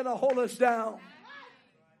nothing going to hold us down.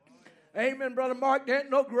 Amen, Brother Mark. There ain't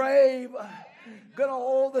no grave gonna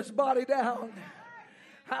hold this body down.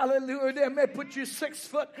 Hallelujah. They may put you 6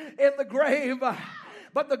 foot in the grave,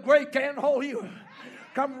 but the grave can't hold you.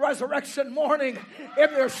 Come resurrection morning,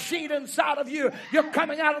 if there's seed inside of you, you're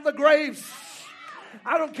coming out of the graves.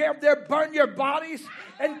 I don't care if they burn your bodies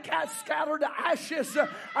and scatter the ashes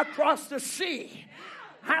across the sea.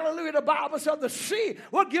 Hallelujah. The Bible said the sea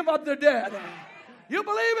will give up the dead. You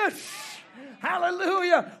believe it?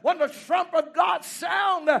 Hallelujah. When the trump of God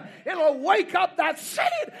sound, it'll wake up that seed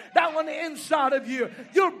down on the inside of you.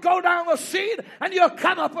 You'll go down a seed and you'll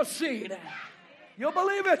come up a seed. You'll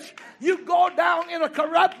believe it. You go down in a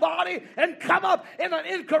corrupt body and come up in an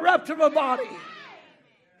incorruptible body.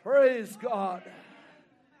 Praise God.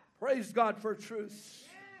 Praise God for truth.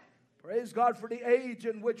 Praise God for the age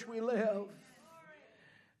in which we live.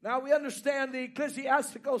 Now we understand the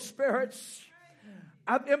ecclesiastical spirits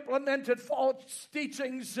have implemented false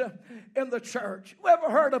teachings in the church. Who ever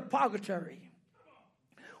heard of purgatory?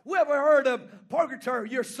 Who ever heard of purgatory?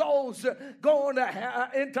 Your soul's going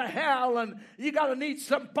into hell, and you got to need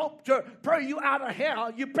some pope to pray you out of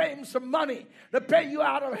hell. You pay him some money to pay you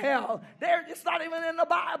out of hell. It's not even in the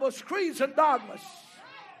Bible. It's creeds and dogmas.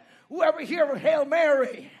 Whoever hear of Hail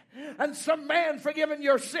Mary and some man forgiving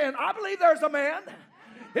your sin? I believe there's a man.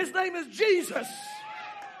 His name is Jesus.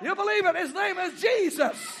 You believe it? His name is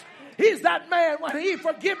Jesus. He's that man. When he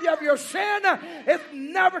forgives you of your sin, it's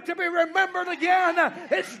never to be remembered again.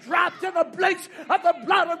 It's dropped in the place of the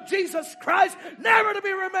blood of Jesus Christ, never to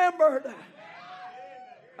be remembered.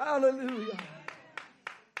 Hallelujah.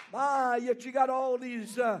 Yet you got all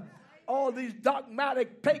these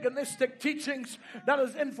dogmatic, paganistic teachings that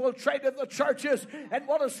has infiltrated the churches. And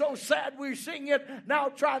what is so sad, we're seeing it now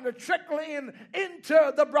trying to trickle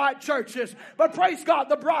into the bride churches. But praise God,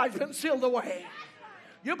 the bride's been sealed away.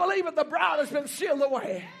 You believe it? The bride has been sealed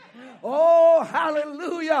away. Oh,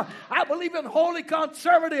 hallelujah. I believe in holy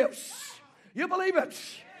conservatives. You believe it?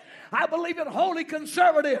 I believe in holy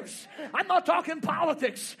conservatives. I'm not talking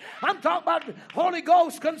politics. I'm talking about Holy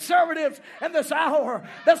Ghost conservatives in this hour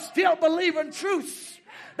that still believe in truth,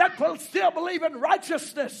 that will still believe in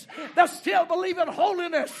righteousness, that still believe in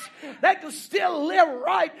holiness, that can still live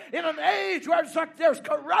right in an age where it's like there's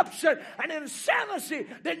corruption and insanity.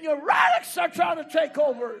 The neuratics are trying to take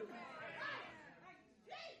over.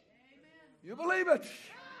 You believe it?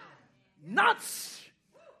 Nuts.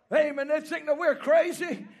 Amen. They think that we're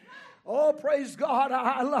crazy. Oh, praise God.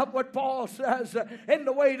 I love what Paul says in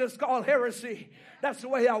the way that's called heresy. That's the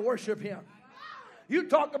way I worship him. You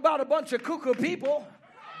talk about a bunch of cuckoo people.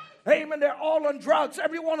 Amen. They're all on drugs,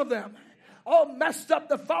 every one of them. All messed up.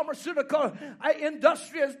 The pharmaceutical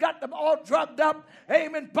industry has got them all drugged up.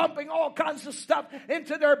 Amen. Pumping all kinds of stuff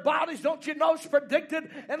into their bodies. Don't you know it's predicted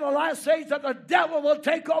in the last days that the devil will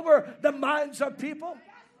take over the minds of people?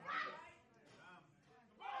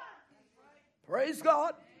 Praise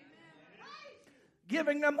God.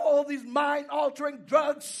 Giving them all these mind-altering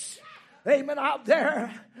drugs. Amen, out there.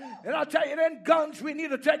 And I'll tell you, then guns we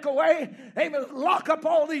need to take away. Amen, lock up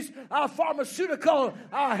all these pharmaceutical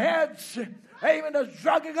heads. Amen, that's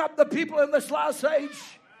drugging up the people in this last age.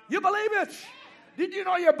 You believe it? Did you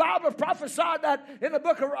know your Bible prophesied that in the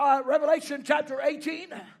book of Revelation chapter 18?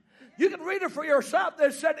 You can read it for yourself.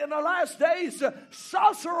 They said in the last days,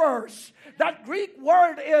 sorcerers. That Greek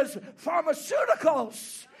word is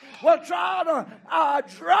pharmaceuticals. Will try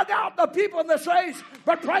to drug out the people in this age,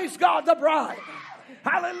 but praise God, the bride.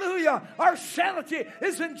 Hallelujah. Our sanity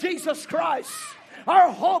is in Jesus Christ.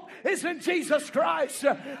 Our hope is in Jesus Christ.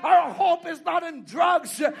 Our hope is not in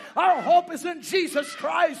drugs. Our hope is in Jesus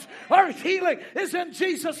Christ. Our healing is in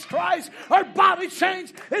Jesus Christ. Our body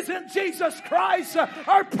change is in Jesus Christ.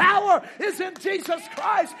 Our power is in Jesus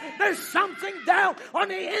Christ. There's something down on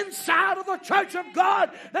the inside of the church of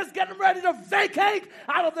God that's getting ready to vacate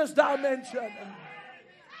out of this dimension.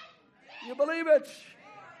 You believe it?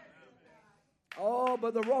 Oh,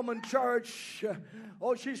 but the Roman church,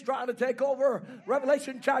 she's trying to take over.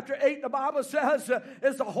 Revelation chapter 8, the Bible says,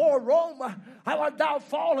 is the whore Rome. How art thou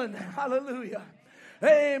fallen? Hallelujah.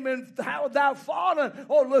 Amen. How art thou fallen?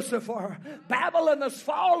 Oh, Lucifer. Babylon has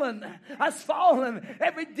fallen. Has fallen.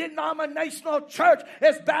 Every denominational church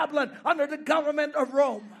is Babylon under the government of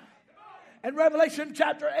Rome. And Revelation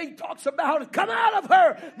chapter 8 talks about, come out of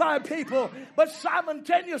her, my people. But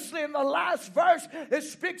simultaneously in the last verse, it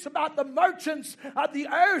speaks about the merchants of the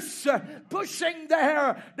earth pushing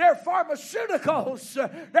their pharmaceuticals,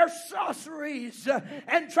 their sorceries,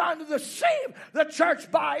 and trying to deceive the church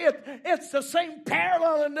by it. It's the same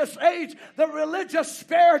parallel in this age. The religious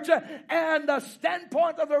spirit and the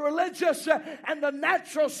standpoint of the religious and the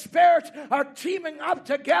natural spirit are teaming up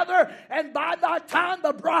together. And by that time,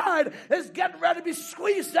 the bride is getting ready to be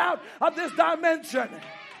squeezed out of this dimension.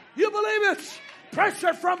 You believe it?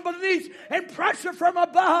 Pressure from beneath and pressure from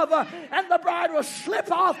above, and the bride will slip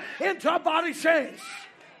off into a body change.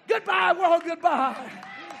 Goodbye, world, goodbye.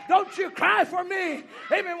 Don't you cry for me.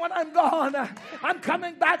 Amen. When I'm gone, I'm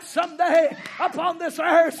coming back someday upon this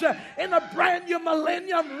earth in a brand new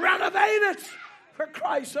millennium, renovated for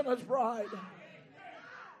Christ and his bride.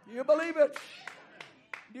 Do you believe it?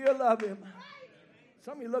 Do you love him?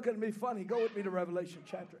 Some of you looking at me funny. Go with me to Revelation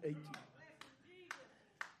chapter 18.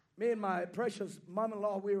 Me and my precious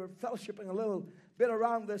mom-in-law, we were fellowshipping a little bit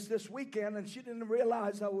around this weekend, and she didn't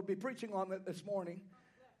realize I would be preaching on it this morning.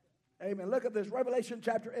 Amen. Look at this. Revelation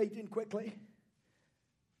chapter 18 quickly.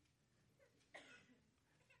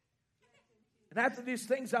 And after these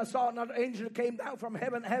things I saw another angel came down from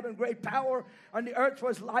heaven, having great power, and the earth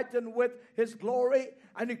was lightened with his glory.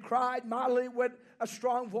 And he cried mightily with a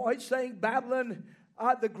strong voice, saying, Babylon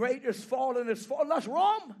the great is fallen. That's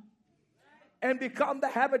Rome. And become the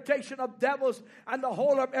habitation of devils, and the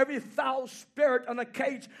whole of every foul spirit, and a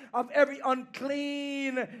cage of every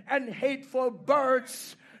unclean and hateful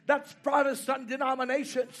birds. That's Protestant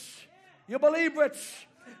denominations. You believe it?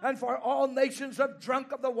 And for all nations have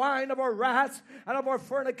drunk of the wine of our wrath and of our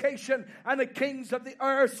fornication, and the kings of the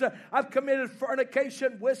earth have committed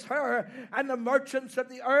fornication with her, and the merchants of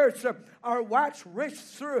the earth are waxed rich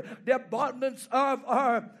through the abundance of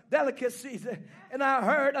our delicacies. And I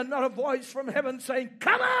heard another voice from heaven saying,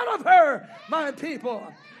 come out of her, my people,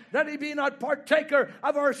 that he be not partaker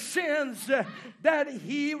of our sins, that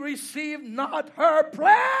he receive not her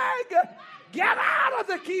plague. Get out of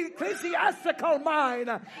the ecclesiastical mind.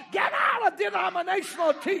 Get out of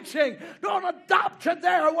denominational teaching. Don't adopt to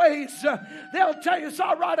their ways. They'll tell you it's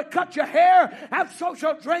all right to cut your hair, have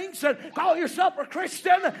social drinks, and call yourself a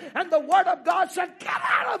Christian. And the Word of God said, get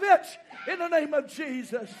out of it in the name of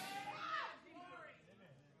Jesus.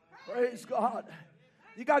 Praise God.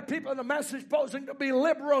 You got people in the message posing to be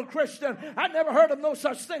liberal Christian. I never heard of no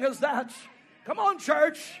such thing as that. Come on,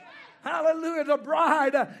 church. Hallelujah. The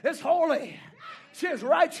bride is holy. She is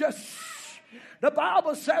righteous. The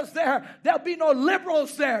Bible says there'll be no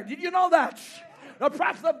liberals there. Did you know that? The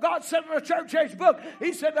prophet of God said in the church age book,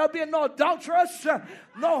 he said there'll be no adulterers,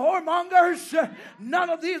 no whoremongers, none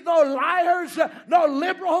of these, no liars, no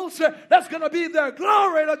liberals. That's going to be their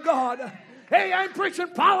glory to God. Hey, I ain't preaching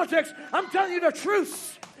politics. I'm telling you the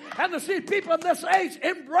truth. And to see people in this age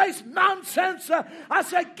embrace nonsense, I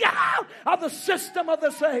say, get out of the system of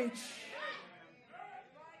this age.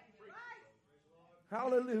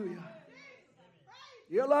 Hallelujah.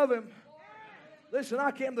 You love him. Listen,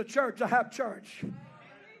 I came to church to have church.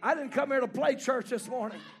 I didn't come here to play church this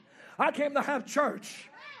morning. I came to have church.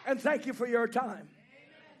 And thank you for your time.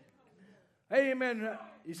 Amen.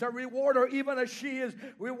 He said, reward her even as she is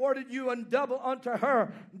rewarded you, and double unto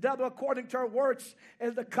her. Double according to her works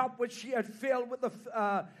is the cup which she had filled with the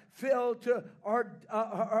filled to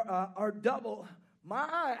our double.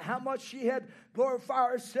 My, how much she had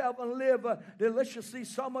glorified herself and lived deliciously.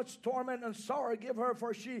 So much torment and sorrow give her,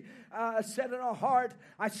 for she said in her heart,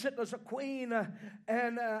 I sit as a queen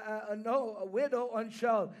and no a widow, and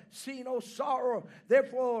shall see no sorrow.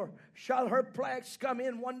 Therefore shall her plagues come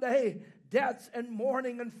in one day, death and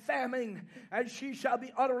mourning and famine, and she shall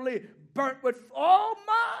be utterly burnt with. Oh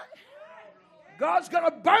my! God's going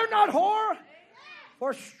to burn that whore.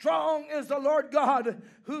 For strong is the Lord God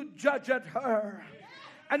who judgeth her.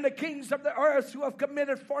 And the kings of the earth who have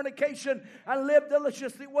committed fornication and lived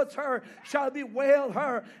deliciously with her shall bewail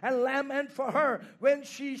her and lament for her when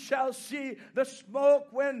she shall see the smoke,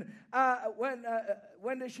 when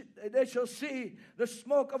they shall see the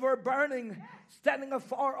smoke of her burning, standing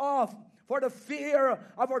afar off. For the fear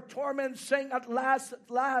of her torment, saying at last,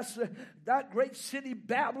 that great city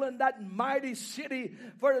Babylon, that mighty city,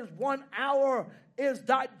 for this 1 hour is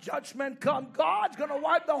that judgment come. God's going to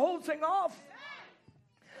wipe the whole thing off.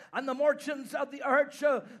 And the merchants of the earth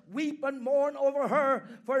shall weep and mourn over her,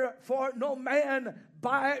 for no man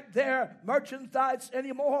buy their merchandise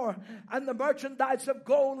anymore. And the merchandise of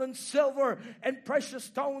gold and silver and precious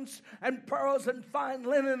stones and pearls and fine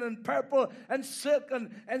linen and purple and silk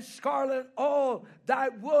and scarlet, all thy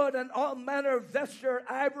wood and all manner of vesture,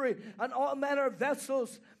 ivory and all manner of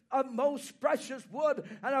vessels of most precious wood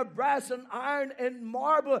and of brass and iron and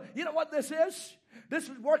marble. You know what this is? This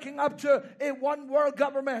is working up to a one world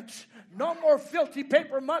government. No more filthy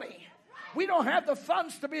paper money. We don't have the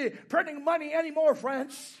funds to be printing money anymore,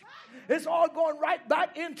 friends. It's all going right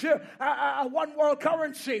back into a one world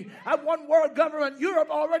currency, a one world government. Europe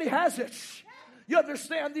already has it. You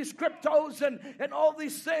understand these cryptos and all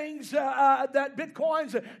these things, that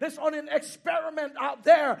Bitcoins, there's only an experiment out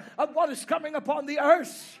there of what is coming upon the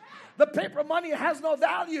earth. The paper money has no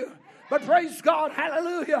value. But praise God,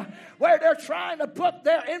 hallelujah, where they're trying to put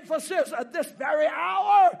their emphasis at this very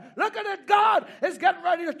hour. Look at it, God is getting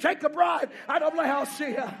ready to take a bride out of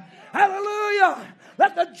Laodicea. Hallelujah.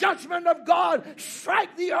 Let the judgment of God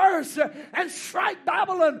strike the earth and strike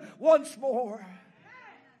Babylon once more.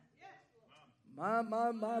 My.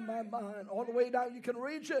 All the way down, you can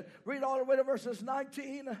read all the way to verses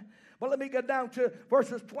 19. But let me get down to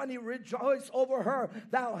verses 20. Rejoice over her,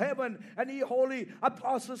 thou heaven, and ye holy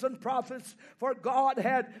apostles and prophets, for God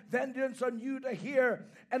had vengeance on you to hear.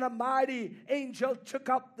 And a mighty angel took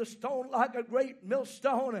up the stone like a great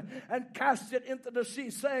millstone and cast it into the sea,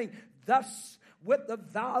 saying, thus with the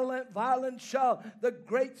violent shall the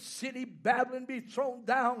great city Babylon be thrown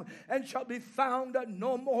down, and shall be found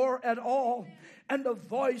no more at all. And the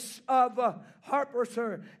voice of harpers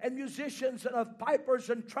and musicians and of pipers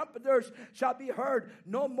and trumpeters shall be heard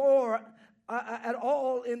no more at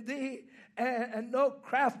all in thee, and no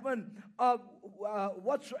craftsman of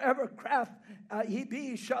whatsoever craft he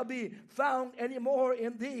be shall be found any more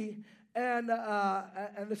in thee. And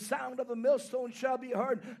the sound of a millstone shall be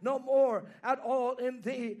heard no more at all in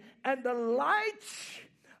thee. And the light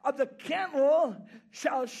of the candle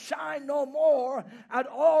shall shine no more at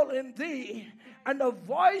all in thee. And the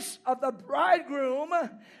voice of the bridegroom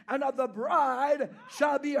and of the bride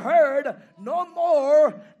shall be heard no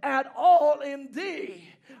more at all in thee.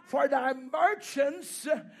 For thy merchants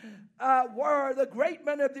were the great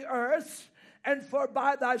men of the earth, and for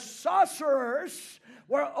by thy sorcerers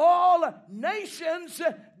were all nations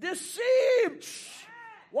deceived.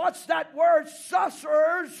 What's that word?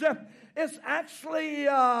 Sorcerers is actually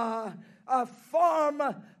a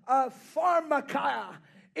pharmakia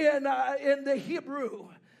in the Hebrew.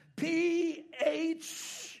 PHARMACEUTI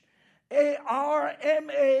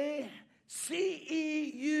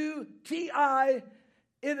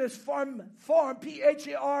It is formed,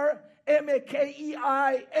 Pharmakeia,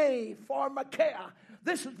 pharmakeia.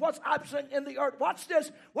 This is what's absent in the earth. Watch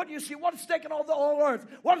this. What do you see? What is taking over the whole earth?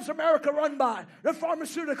 What is America run by? The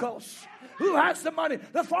pharmaceuticals. Who has the money?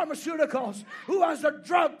 The pharmaceuticals. Who has the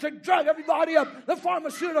drug to drug everybody up? The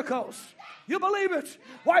pharmaceuticals. You believe it?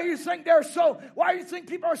 Why do you think why do you think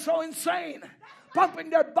people are so insane? Pumping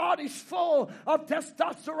their bodies full of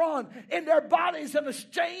testosterone in their bodies and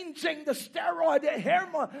exchanging the steroid, the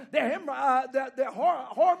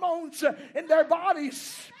hormones in their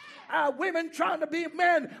bodies. Women trying to be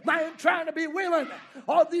men trying to be women.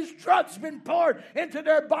 All these drugs been poured into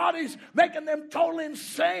their bodies, making them totally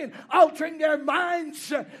insane, altering their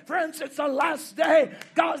minds. Friends, it's the last day.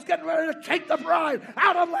 God's getting ready to take the bride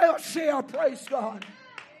out of Laodicea. Praise God.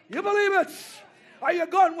 You believe it? Are you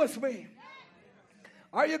going with me?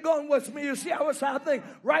 Are you going with me? You see how it's happening?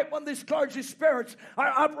 Right when these clergy spirits are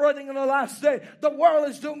operating in the last day, the world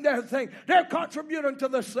is doing their thing. They're contributing to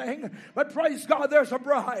this thing. But praise God, there's a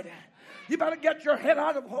bride. You better get your head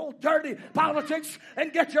out of whole dirty politics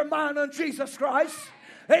and get your mind on Jesus Christ.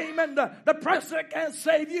 Amen. The president can't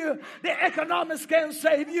save you. The economics can't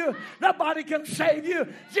save you. Nobody can save you.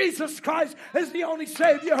 Jesus Christ is the only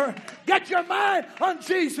Savior. Get your mind on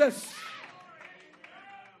Jesus.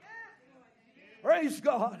 Praise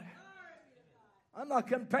God. I'm not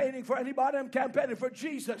campaigning for anybody. I'm campaigning for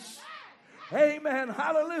Jesus. Amen.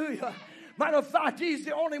 Hallelujah. Matter of fact, He's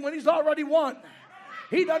the only one. He's already won.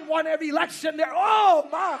 He done won every election there. Oh,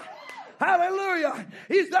 my. Hallelujah.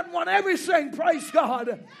 He's done won everything. Praise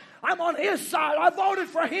God. I'm on His side. I voted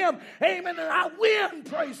for Him. Amen. And I win.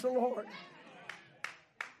 Praise the Lord.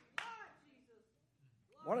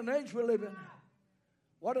 What an age we live in.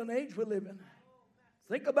 What an age we live in.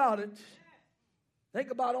 Think about it. Think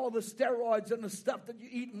about all the steroids and the stuff that you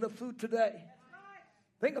eat in the food today.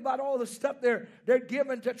 Think about all the stuff they're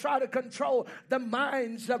given to try to control the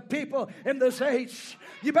minds of people in this age.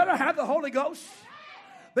 You better have the Holy Ghost.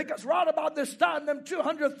 Because right about this time, them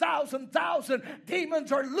 200,000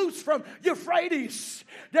 demons are loose from Euphrates.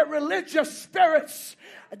 They're religious spirits,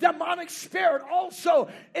 a demonic spirit also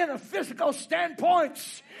in a physical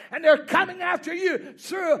standpoint. And they're coming after you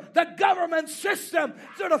through the government system,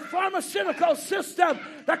 through the pharmaceutical system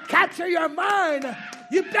to capture your mind.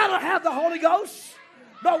 You better have the Holy Ghost.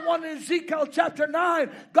 No one in Ezekiel chapter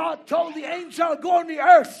 9, God told the angel, go on the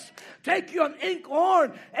earth, take you an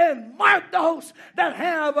inkhorn and mark those that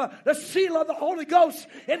have the seal of the Holy Ghost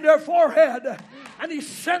in their forehead. And He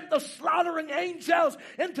sent the slaughtering angels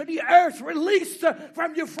into the earth, released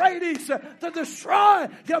from Euphrates to destroy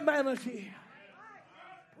humanity.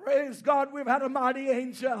 Praise God, we've had a mighty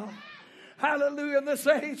angel. Hallelujah, in this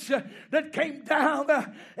age that came down,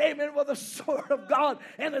 amen, with the sword of God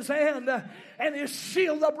in His hand, and He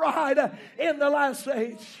sealed the bride in the last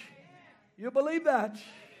age. You believe that?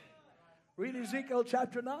 Read Ezekiel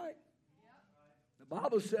chapter 9. The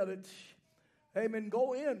Bible said it. Amen,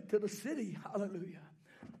 go into the city, hallelujah.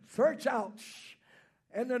 Search out,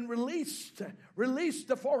 and then release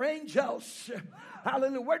the 4 angels.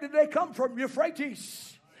 Hallelujah, where did they come from?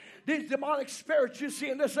 Euphrates. These demonic spirits you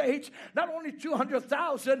see in this age, not only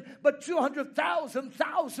 200,000, but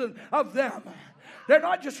 200,000 of them. They're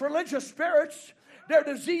not just religious spirits. They're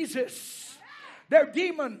diseases. They're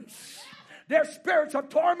demons. They're spirits of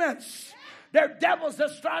torments. They're devils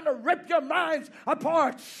that's trying to rip your minds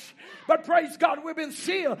apart. But praise God, we've been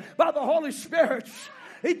sealed by the Holy Spirit.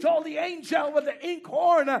 He told the angel with the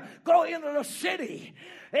inkhorn, go into the city.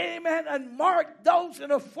 Amen. And mark those in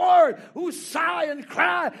the forward who sigh and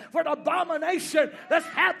cry for the abomination that's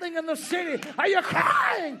happening in the city. Are you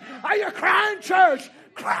crying? Are you crying, church?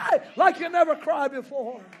 Cry like you never cried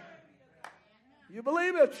before. You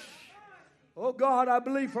believe it? Oh God, I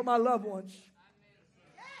believe for my loved ones.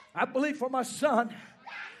 I believe for my son.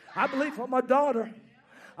 I believe for my daughter.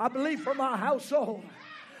 I believe for my household.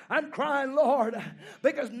 I'm crying, Lord,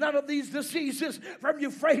 because none of these diseases from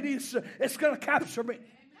Euphrates is going to capture me.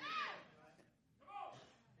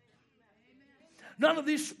 None of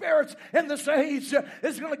these spirits in this age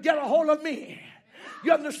is going to get a hold of me.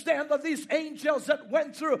 You understand that these angels that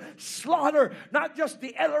went through slaughter, not just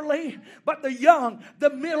the elderly, but the young,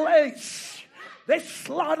 the middle-aged. They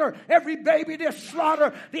slaughter every baby. They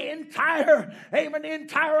slaughter the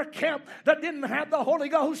entire camp that didn't have the Holy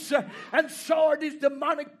Ghost. And so are these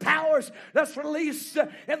demonic powers that's released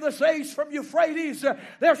in this age from Euphrates.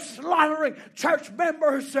 They're slaughtering church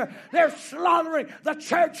members. They're slaughtering the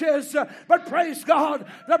churches. But praise God,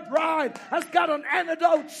 the bride has got an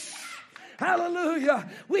antidote. Hallelujah.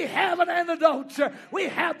 We have an antidote. We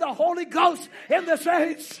have the Holy Ghost in this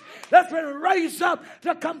age that's been raised up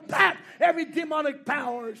to combat every demonic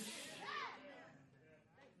powers.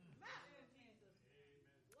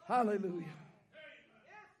 Hallelujah.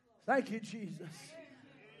 Thank you, Jesus.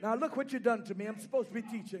 Now look what you've done to me. I'm supposed to be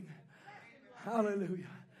teaching. Hallelujah.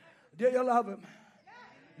 Do you love him?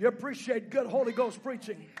 You appreciate good Holy Ghost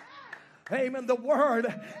preaching. Amen. The word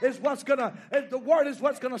is what's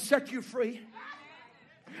gonna set you free.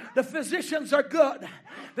 The physicians are good.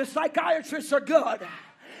 The psychiatrists are good.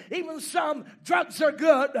 Even some drugs are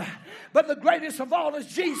good. But the greatest of all is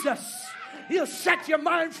Jesus. He'll set your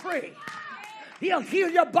mind free. He'll heal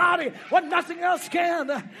your body when nothing else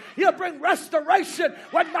can. He'll bring restoration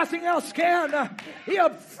when nothing else can.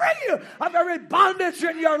 He'll free you of every bondage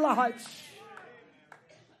in your lives.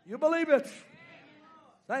 You believe it?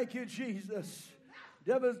 Thank you, Jesus.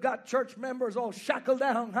 Devil's got church members all shackled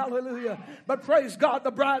down. Hallelujah. But praise God,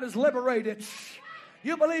 the bride is liberated.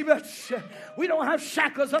 You believe it? We don't have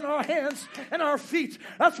shackles on our hands and our feet.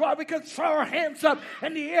 That's why we can throw our hands up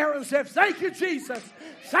in the air and say, thank you, Jesus.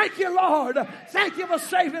 Thank you, Lord. Thank you for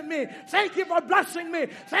saving me. Thank you for blessing me.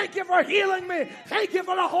 Thank you for healing me. Thank you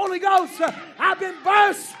for the Holy Ghost. I've been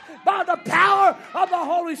blessed by the power of the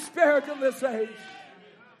Holy Spirit in this age.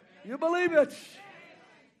 You believe it?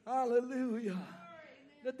 Hallelujah.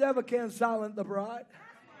 The devil can't silence the bride.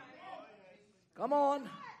 Come on.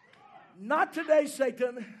 Not today,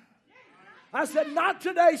 Satan. I said, not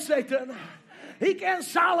today, Satan. He can't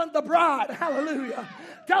silence the bride. Hallelujah.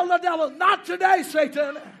 Tell the devil, not today,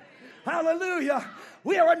 Satan. Hallelujah.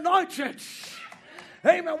 We are anointed.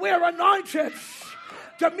 Amen. We are anointed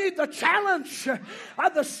to meet the challenge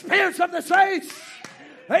of the spirits of this age.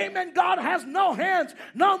 Amen. God has no hands,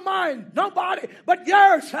 no mind, no body, but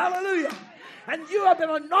yours. Hallelujah. And you have been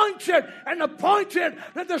anointed and appointed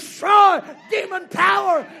to destroy demon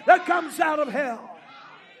power that comes out of hell.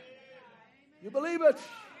 You believe it?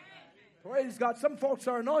 Praise God. Some folks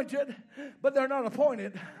are anointed, but they're not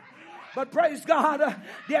appointed. But praise God,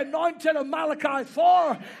 the anointing of Malachi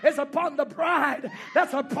 4 is upon the bride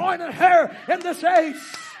that's appointed her in this age.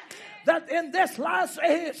 That in this last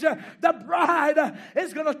age, the bride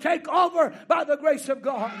is going to take over by the grace of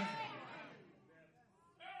God.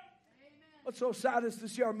 What's so sad is to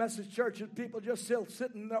see our message churches, people just still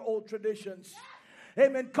sitting in their old traditions.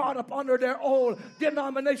 Amen. Caught up under their old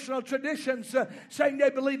denominational traditions, saying they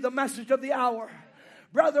believe the message of the hour.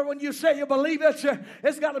 Brother, when you say you believe it,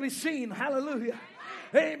 it's got to be seen. Hallelujah.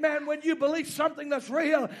 Amen. When you believe something that's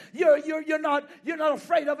real, you're not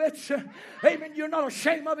afraid of it. Amen. You're not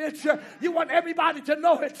ashamed of it. You want everybody to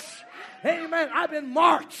know it. Amen. I've been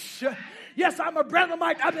marked. Yes, I'm a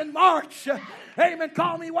Branhamite. I've been marked. Amen.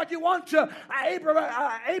 Call me what you want.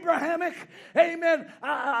 Abrahamic. Amen.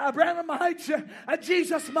 A Branhamite. A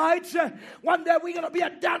Jesusmite. One day we're going to be a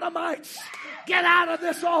dynamite. Get out of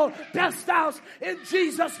this old pest house in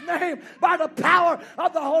Jesus' name by the power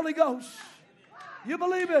of the Holy Ghost. You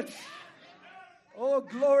believe it? Oh,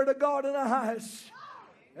 glory to God in the highest.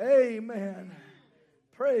 Amen.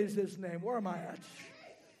 Praise his name. Where am I at?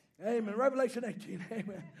 Amen. Revelation 18.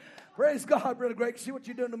 Amen. Praise God, Brother Greg. See what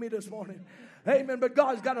you're doing to me this morning. Amen. But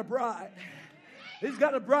God's got a bride. He's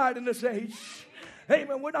got a bride in this age.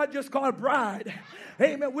 Amen. We're not just called bride.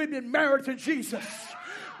 Amen. We've been married to Jesus.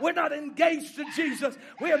 We're not engaged to Jesus.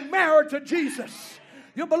 We are married to Jesus.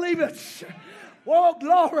 You believe it? Oh,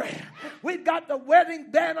 glory. We've got the wedding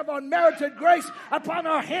band of unmerited grace upon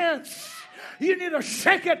our hands. You need to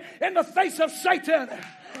shake it in the face of Satan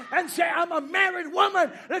and say, I'm a married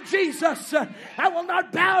woman to Jesus. I will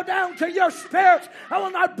not bow down to your spirits. I will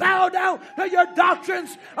not bow down to your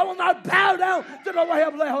doctrines. I will not bow down to the way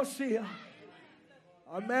of Laodicea.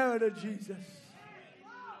 I'm married to Jesus.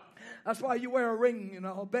 That's why you wear a ring,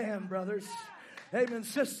 a band, brothers. Amen,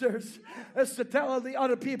 sisters. It's to tell the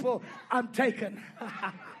other people, I'm taken.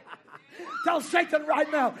 Tell Satan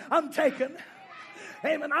right now, I'm taken.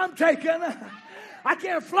 Amen, I'm taken. I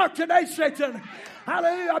can't flirt today, Satan.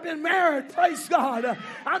 Hallelujah, I've been married. Praise God.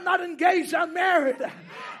 I'm not engaged, I'm married.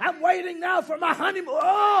 I'm waiting now for my honeymoon.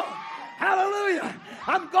 Oh, hallelujah.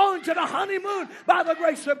 I'm going to the honeymoon by the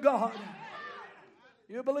grace of God.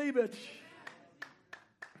 You believe it?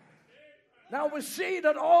 Now we see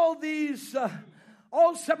that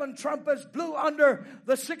all seven trumpets blew under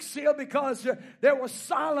the sixth seal because there was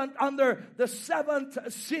silence under the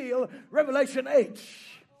seventh seal, Revelation 8.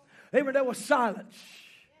 Amen. There was silence.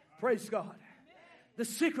 Praise God. The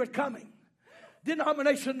secret coming.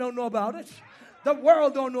 Denomination don't know about it. The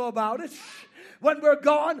world don't know about it. When we're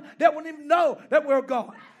gone, they won't even know that we're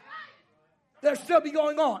gone. They'll still be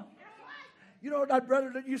going on. You know, that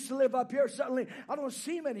brother that used to live up here, suddenly I don't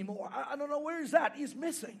see him anymore. I don't know where he's at. He's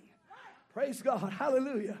missing. Praise God.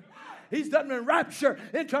 Hallelujah. He's done been raptured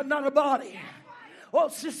into another body. Oh,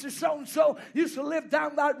 Sister so-and-so used to live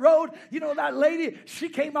down that road. You know, that lady, she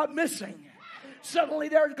came up missing. Suddenly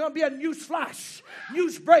there's going to be a news flash,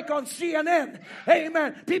 news break on CNN.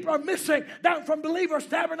 Amen. People are missing down from Believers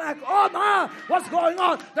Tabernacle. Oh my, what's going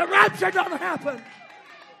on? The rapture doesn't happen.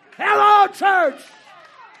 Hello, church.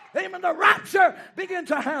 Amen. The rapture begin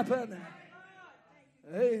to happen.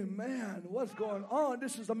 Amen. What's going on?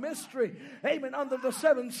 This is a mystery. Amen. Under the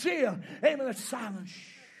seventh seal. Amen. It's silence.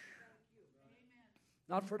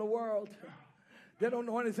 Not for the world. They don't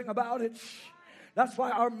know anything about it. That's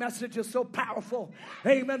why our message is so powerful.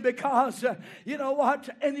 Amen. Because you know what?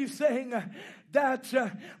 Anything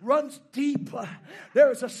that runs deep,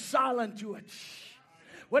 there is a silence to it.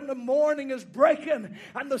 When the morning is breaking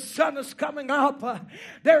and the sun is coming up,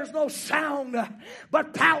 there's no sound,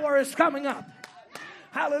 but power is coming up.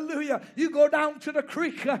 Hallelujah. You go down to the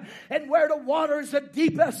creek and where the water is the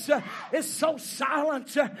deepest is so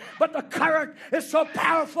silent, but the current is so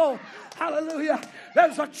powerful. Hallelujah.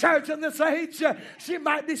 There's a church in this age. She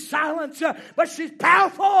might be silent, but she's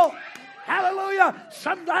powerful. Hallelujah.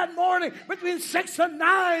 Sunday morning between 6 and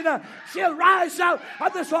 9, she'll rise out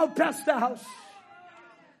of this old pest house.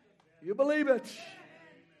 You believe it?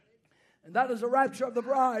 And that is the rapture of the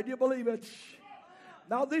bride. You believe it?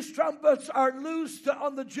 Now these trumpets are loosed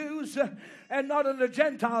on the Jews and not on the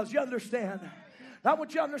Gentiles. You understand? Now,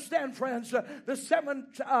 what you understand, friends,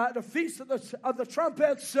 the feast of the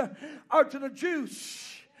trumpets are to the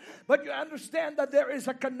Jews. But you understand that there is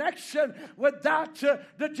a connection with that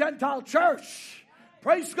the Gentile church.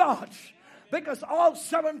 Praise God. Because all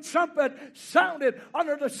 7 trumpets sounded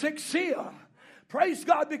under the 6th seal. Praise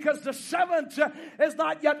God, because the 7th is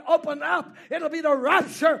not yet opened up. It'll be the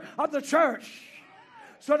rapture of the church.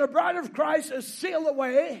 So the bride of Christ is sealed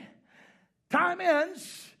away. Time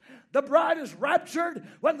ends. The bride is raptured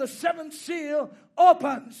when the 7th seal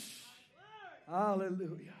opens.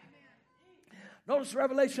 Hallelujah. Notice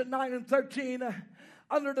Revelation 9 and 13.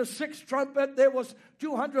 Under the 6th trumpet, there was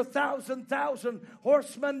 200,000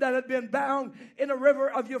 horsemen that had been bound in the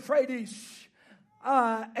river of Euphrates.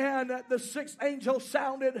 And the 6th angel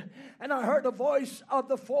sounded, and I heard the voice of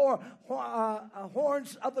the 4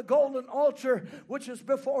 horns of the golden altar, which is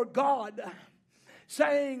before God,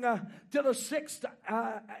 saying to the 6th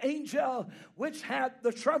angel, which had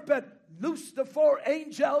the trumpet, loose the 4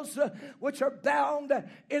 angels which are bound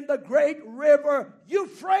in the great river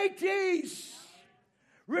Euphrates.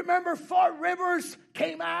 Remember, 4 rivers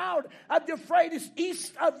came out of Euphrates,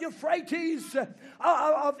 east of Euphrates,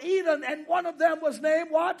 of Eden, and one of them was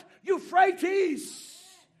named what? Euphrates.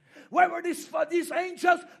 Where were these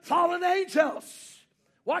angels? Fallen angels.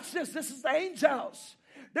 Watch this. This is the angels.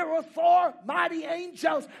 There were 4 mighty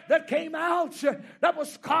angels that came out that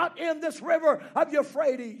was caught in this river of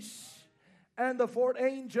Euphrates. And the 4th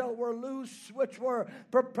angel were loose, which were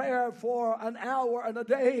prepared for an hour and a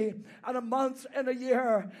day and a month and a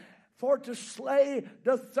year, for to slay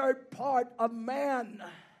the 3rd part of man.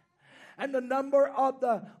 And the number of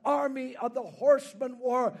the army of the horsemen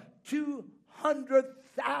were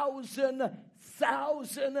 200,000.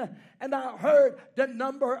 And I heard the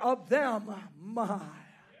number of them.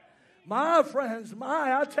 My friends,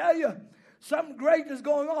 I tell you, something great is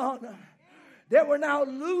going on. They were now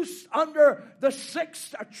loose under the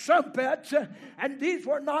 6th trumpet. And these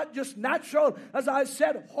were not just natural, as I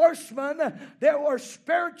said, horsemen. They were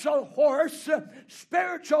spiritual horse,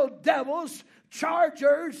 spiritual devils,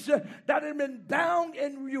 chargers that had been bound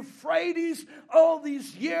in Euphrates all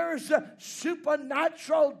these years.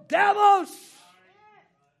 Supernatural devils.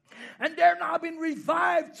 And they're now being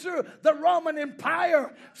revived through the Roman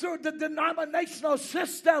Empire, through the denominational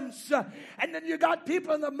systems. And then you got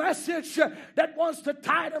people in the message that wants to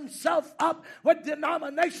tie themselves up with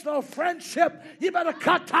denominational friendship. You better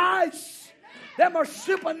cut ties. Them are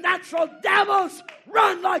supernatural devils.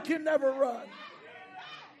 Run like you never run.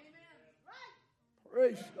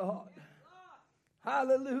 Praise God.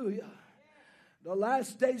 Hallelujah. The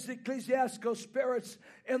last days, ecclesiastical spirits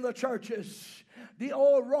in the churches. The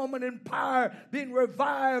old Roman Empire being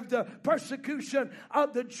revived, the persecution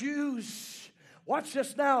of the Jews. Watch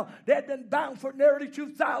this now. They had been bound for nearly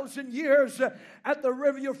 2,000 years at the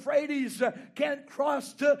river Euphrates. Can't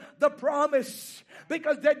cross to the promise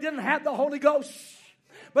because they didn't have the Holy Ghost.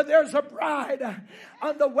 But there's a bride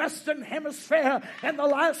on the Western Hemisphere in the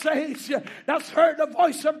last age that's heard the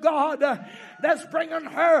voice of God, that's bringing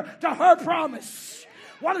her to her promise.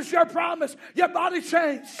 What is your promise? Your body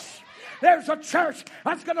change. There's a church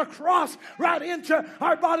that's going to cross right into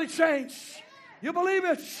our body change. You believe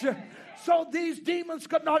it? So these demons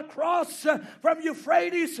could not cross from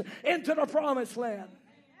Euphrates into the promised land.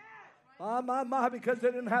 My, because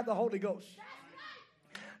they didn't have the Holy Ghost.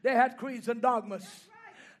 They had creeds and dogmas.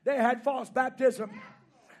 They had false baptism.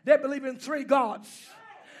 They believe in three gods.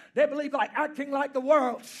 They believe like acting like the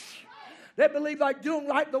world. They believe like doing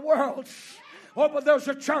like the world. Oh, but there's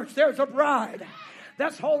a church, there's a bride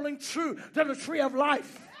that's holding true to the tree of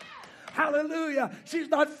life. Hallelujah. She's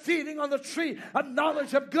not feeding on the tree of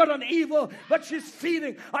knowledge of good and evil, but she's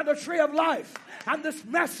feeding on the tree of life. And this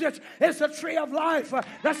message is the tree of life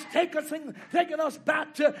that's taking us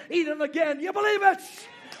back to Eden again. You believe it?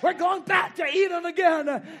 We're going back to Eden again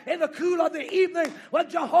in the cool of the evening when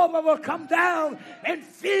Jehovah will come down and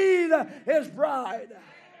feed his bride.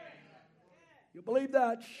 You believe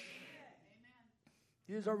that?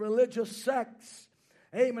 These are religious sects.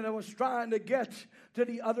 Amen. I was trying to get to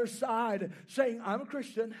the other side, saying, I'm a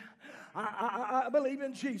Christian. I believe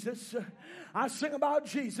in Jesus. I sing about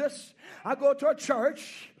Jesus. I go to a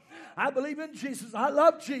church. I believe in Jesus. I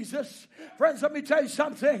love Jesus. Friends, let me tell you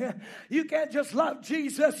something. You can't just love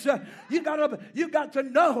Jesus. You got to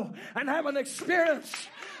know and have an experience.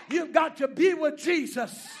 You've got to be with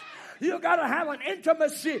Jesus. You've got to have an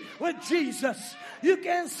intimacy with Jesus. You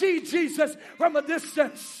can't see Jesus from a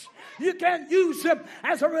distance. You can't use him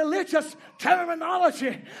as a religious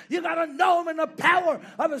terminology. You got to know him in the power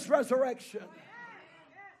of his resurrection.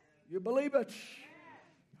 You believe it?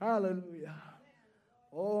 Hallelujah.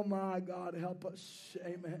 Oh my God, help us.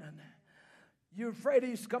 Amen.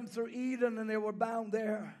 Euphrates come through Eden and they were bound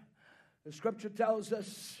there. The scripture tells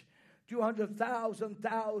us 200,000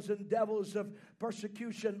 devils of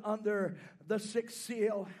persecution under the sixth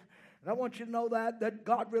seal. And I want you to know that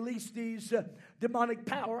God released these demonic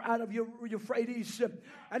power out of Euphrates,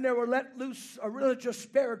 and they were let loose a religious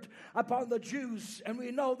spirit upon the Jews. And we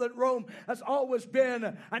know that Rome has always been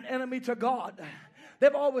an enemy to God.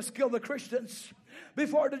 They've always killed the Christians.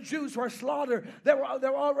 Before the Jews were slaughtered, they were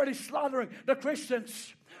already slaughtering the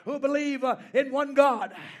Christians who believe in one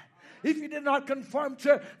God. If you did not conform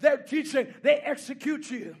to their teaching, they execute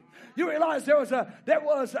you. You realize there was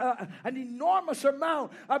an enormous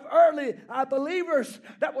amount of early believers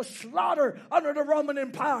that was slaughtered under the Roman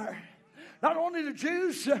Empire. Not only the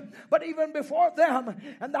Jews, but even before them.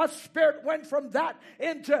 And that spirit went from that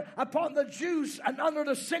into upon the Jews. And under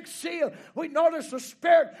the sixth seal, we notice the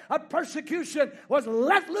spirit of persecution was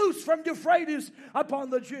let loose from Euphrates upon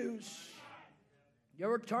the Jews. You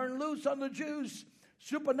ever turn loose on the Jews?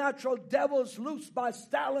 Supernatural devils loosed by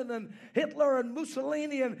Stalin and Hitler and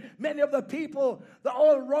Mussolini and many of the people, the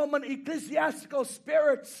old Roman ecclesiastical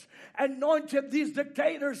spirits anointed these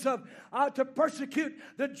dictators to persecute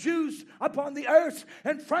the Jews upon the earth.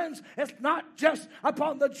 And friends, it's not just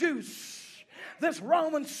upon the Jews. This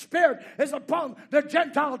Roman spirit is upon the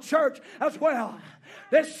Gentile church as well.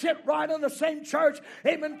 They sit right in the same church,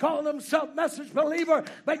 amen, calling themselves message believer,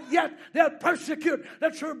 but yet they'll persecute the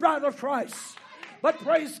true bride of Christ. But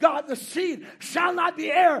praise God, the seed shall not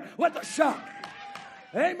be heir with the shock.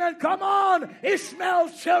 Amen. Come on.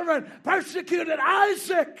 Ishmael's children persecuted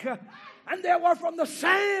Isaac, and they were from the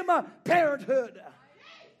same parenthood.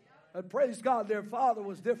 And praise God, their father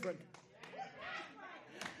was different.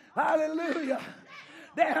 Hallelujah.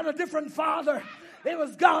 They had a different father. It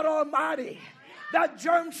was God Almighty. That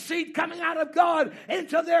germ seed coming out of God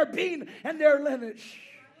into their being and their lineage.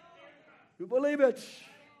 You believe it?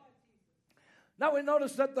 Now we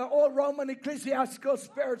notice that the old Roman ecclesiastical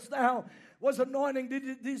spirits now was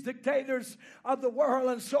anointing these dictators of the world,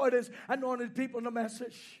 and so it is anointed people in the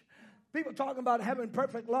message. People talking about having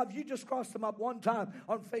perfect love. You just cross them up one time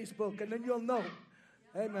on Facebook, and then you'll know,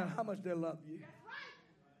 amen, how much they love you.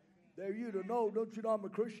 They're you to know, don't you know I'm a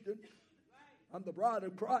Christian? I'm the bride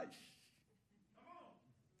of Christ.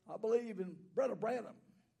 I believe in Brother Branham.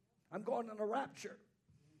 I'm going on a rapture.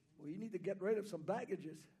 Well, you need to get rid of some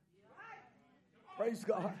baggages. Praise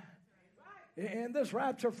God. And this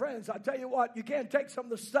rapture, friends, I tell you what, you can't take some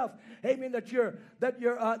of the stuff, amen, that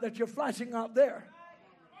you're flashing out there.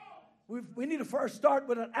 We need to first start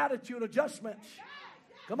with an attitude adjustment.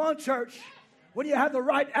 Come on, church. When you have the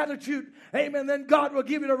right attitude, amen, then God will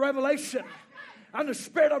give you the revelation. And the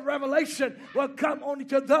spirit of revelation will come only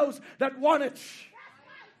to those that want it.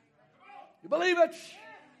 You believe it?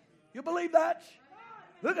 You believe that?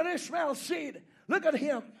 Look at Ishmael's seed. Look at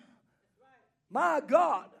him. My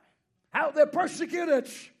God, how they persecuted,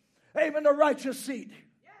 amen, the righteous seed.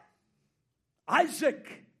 Isaac,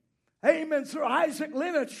 amen, through Isaac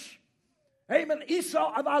lineage, amen,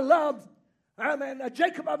 Esau have I loved, amen,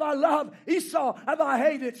 Jacob have I loved, Esau have I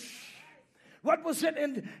hated. What was it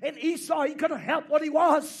in Esau? He couldn't help what he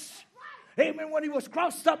was. Amen. When he was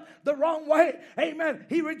crossed up the wrong way, amen,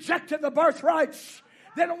 he rejected the birthrights.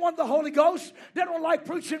 They don't want the Holy Ghost. They don't like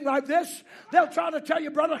preaching like this. They'll try to tell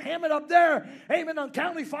you, Brother Hammond up there, amen, on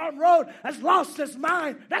County Farm Road has lost his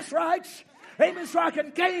mind. That's right. Amen. So I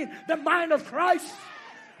can gain the mind of Christ.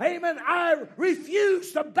 Amen. I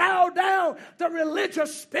refuse to bow down the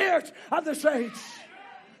religious spirits of the saints.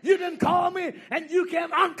 You didn't call me, and you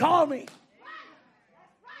can't uncall me.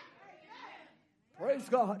 Praise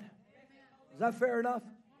God. Is that fair enough?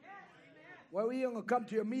 Well, we ain't going to come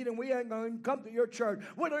to your meeting. We ain't going to come to your church.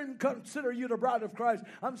 We don't even consider you the bride of Christ.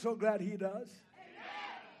 I'm so glad he does.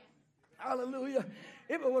 Hallelujah.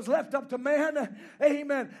 If it was left up to man,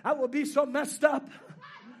 amen, I would be so messed up.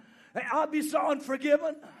 I'll be so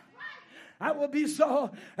unforgiven. I will be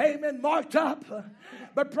so, amen, marked up.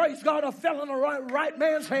 But praise God, I fell in the right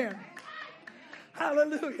man's hand.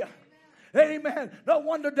 Hallelujah. Amen. No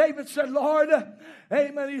wonder David said, Lord,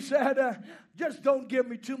 amen. He said, just don't give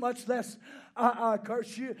me too much, less I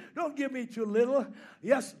curse you. Don't give me too little.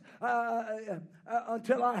 Yes,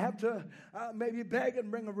 until I have to maybe beg and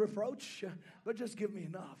bring a reproach. But just give me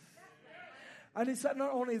enough. And he said,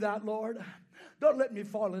 not only that, Lord, don't let me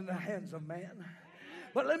fall in the hands of man,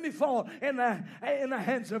 but let me fall in the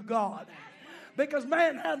hands of God. Because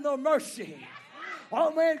man has no mercy.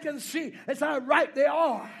 All man can see is how right they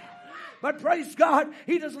are. But praise God,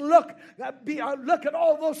 he doesn't look at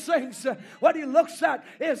all those things. What he looks at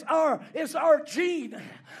is our gene,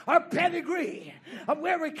 our pedigree, of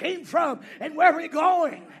where we came from and where we're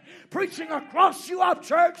going. Preaching across you up,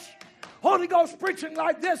 church. Holy Ghost preaching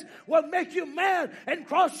like this will make you mad and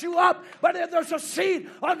cross you up. But if there's a seed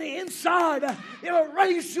on the inside, it'll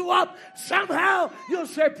raise you up. Somehow you'll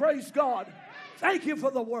say, praise God. Thank you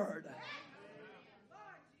for the word.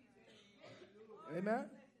 Amen.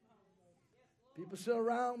 People sit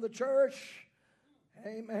around the church,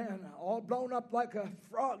 amen, all blown up like a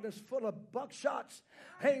frog that's full of buckshots.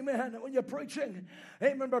 Amen. When you're preaching,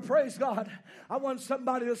 amen, but praise God, I want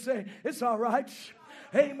somebody to say, it's all right.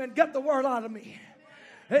 Amen. Get the word out of me.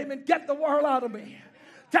 Amen. Get the word out of me.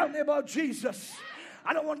 Tell me about Jesus.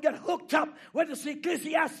 I don't want to get hooked up with this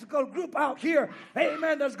ecclesiastical group out here,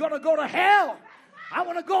 amen, that's going to go to hell. I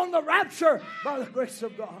want to go in the rapture by the grace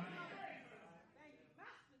of God.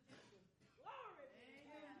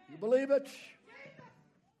 You believe it?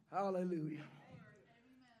 Hallelujah.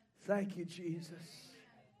 Thank you, Jesus.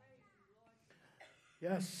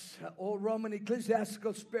 Yes, old Roman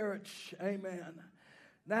ecclesiastical spirit, amen.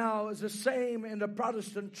 Now is the same in the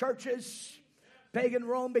Protestant churches. Pagan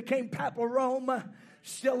Rome became papal Rome.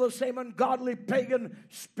 Still the same ungodly pagan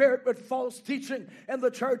spirit with false teaching in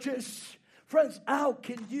the churches. Friends, how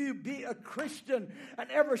can you be a Christian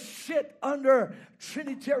and ever sit under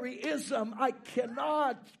Trinitarianism? I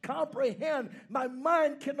cannot comprehend. My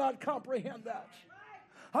mind cannot comprehend that.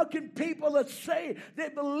 How can people that say they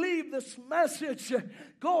believe this message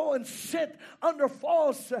go and sit under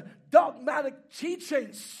false dogmatic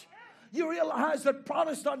teachings? You realize that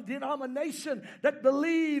Protestant denomination that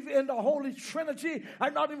believe in the Holy Trinity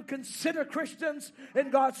are not even considered Christians in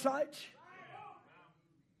God's sight?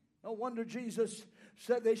 No wonder Jesus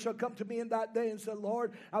said, they shall come to me in that day and say,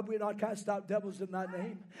 Lord, have we not cast out devils in thy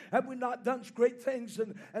name? Have we not done great things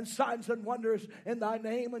and signs and wonders in thy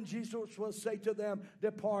name? And Jesus will say to them,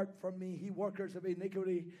 depart from me, ye workers of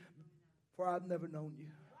iniquity, for I've never known you.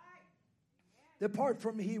 Depart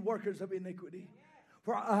from me, ye workers of iniquity,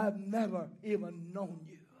 for I have never even known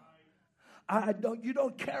you. You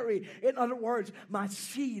don't carry, in other words, my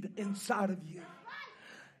seed inside of you.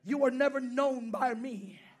 You were never known by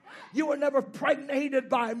me. You were never pregnated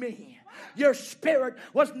by me. Your spirit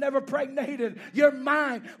was never pregnated. Your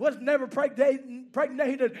mind was never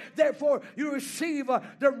pregnated. Therefore, you receive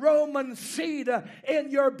the Roman seed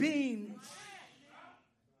in your beings.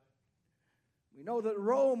 We know that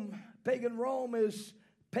pagan Rome is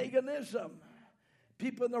paganism.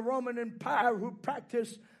 People in the Roman Empire who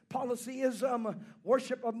practiced polytheism,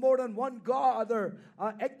 worship of more than one god, or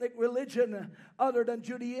ethnic religion other than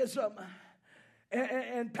Judaism.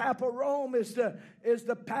 And Papal Rome is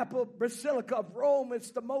the Papal Basilica of Rome.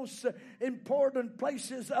 It's the most important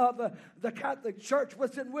places of the Catholic Church,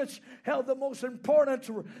 within which held the most important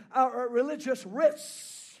religious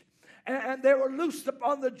rites. And they were loosed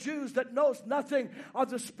upon the Jews that knows nothing of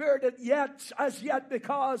the Spirit as yet,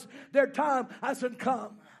 because their time hasn't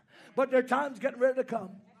come. But their time's getting ready to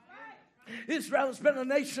come. Israel has been a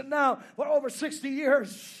nation now for over 60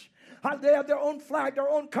 years. They have their own flag, their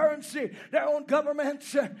own currency, their own government.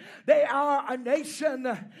 They are a nation.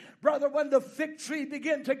 Brother, when the fig tree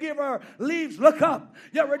begin to give her leaves, look up.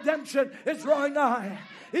 Your redemption is drawing nigh.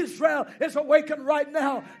 Israel is awakened right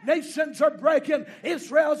now. Nations are breaking.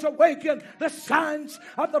 Israel's awakened. The signs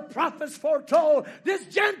of the prophets foretold. This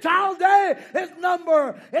Gentile day is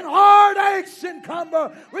numbered, and heartaches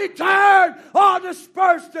encumber. Return, all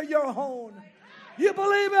dispersed to your home. You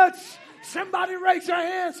believe it? Somebody raise your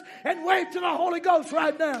hands and wave to the Holy Ghost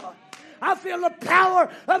right now. I feel the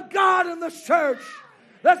power of God in this church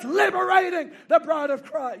that's liberating the bride of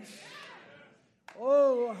Christ.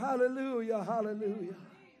 Oh, hallelujah, hallelujah.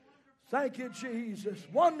 Thank you, Jesus.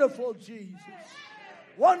 Wonderful Jesus.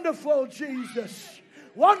 Wonderful Jesus.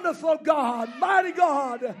 Wonderful God. Mighty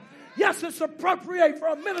God. Yes, it's appropriate for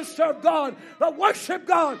a minister of God to worship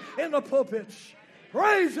God in the pulpits.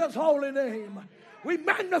 Praise His holy name. We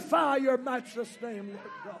magnify your matchless name,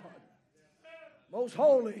 Lord God. Most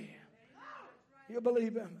holy. You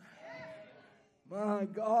believe Him? My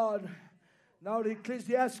God. Now the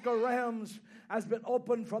ecclesiastical realms has been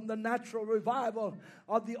opened from the natural revival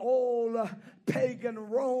of the old pagan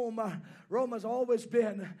Rome. Rome has always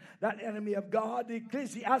been that enemy of God. The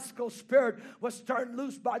ecclesiastical spirit was turned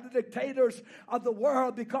loose by the dictators of the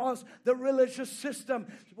world because the religious system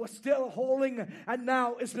was still holding, and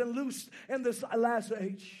now it's been loosed in this last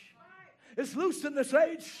age. It's loosed in this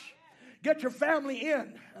age. Get your family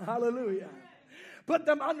in. Hallelujah. Put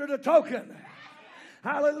them under the token.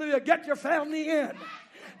 Hallelujah. Get your family in.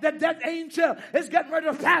 That death angel is getting ready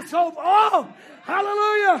to pass over. Oh,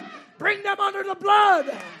 hallelujah. Bring them under the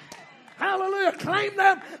blood. Hallelujah. Claim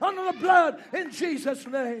them under the blood in Jesus'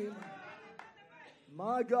 name.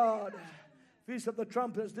 My God. Feast of the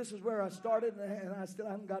Trumpets. This is where I started, and I still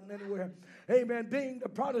haven't gotten anywhere. Amen. Being the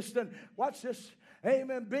Protestant. Watch this.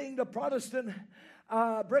 Amen. Being the Protestant.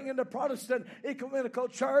 Bringing the Protestant ecumenical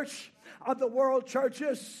church of the world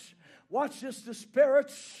churches. Watch this.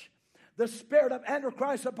 The spirit of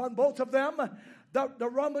Antichrist upon both of them, the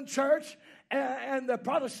Roman church and the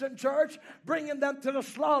Protestant church, bringing them to the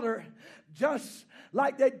slaughter, just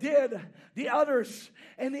like they did the others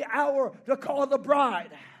in the hour to call the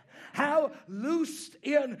bride. How loosed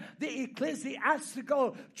in the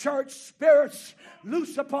ecclesiastical church spirits,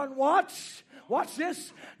 loose upon what? Watch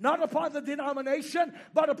this, not upon the denomination,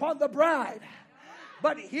 but upon the bride.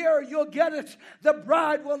 But here you'll get it. The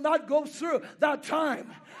bride will not go through that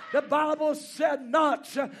time. The Bible said not.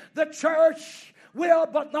 The church will,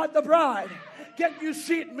 but not the bride. Can't you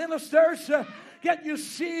see it, ministers? Can't you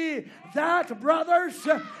see that, brothers?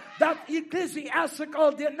 That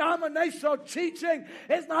ecclesiastical denominational teaching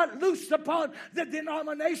is not loosed upon the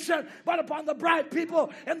denomination, but upon the bride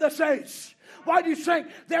people in the saints. Why do you think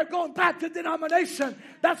they're going back to denomination?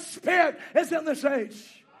 That spirit is in the saints.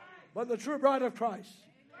 But the true bride of Christ.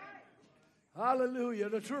 Hallelujah.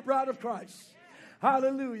 The true bride of Christ.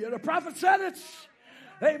 Hallelujah. The prophet said it.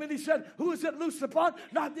 Amen. He said, who is it loosed upon?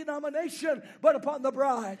 Not denomination, but upon the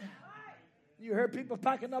bride. You hear people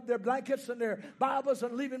packing up their blankets and their Bibles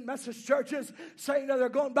and leaving message churches saying that they're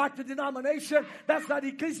going back to denomination. That's not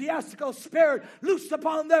ecclesiastical spirit loosed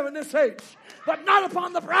upon them in this age, but not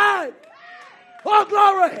upon the bride. Oh,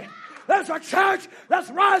 glory. There's a church that's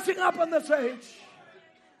rising up in this age.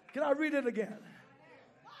 Can I read it again?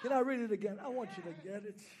 Can I read it again? I want you to get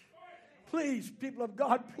it. Please, people of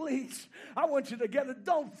God, please. I want you to get it.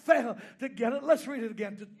 Don't fail to get it. Let's read it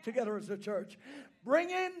again together as a church. Bring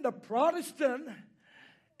in the Protestant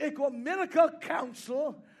ecumenical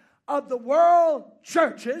council of the world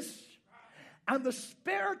churches and the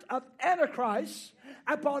spirit of Antichrist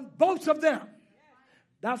upon both of them.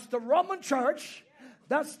 That's the Roman church.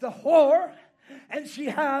 That's the whore. And she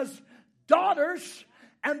has daughters,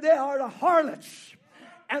 and they are the harlots.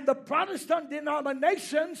 And the Protestant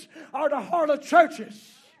denominations are the harlot churches.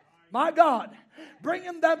 My God,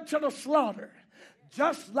 bringing them to the slaughter,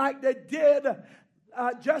 just like they did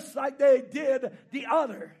the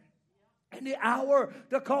other in the hour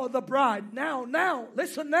to call the bride. Now,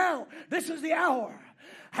 listen now. This is the hour.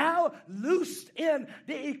 How loosed in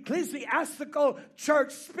the ecclesiastical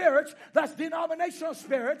church spirits, that's denominational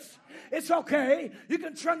spirits. It's okay. You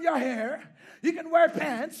can trim your hair. You can wear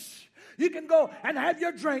pants. You can go and have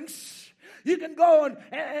your drinks. You can go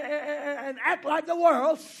and act like the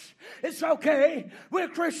world. It's okay. We're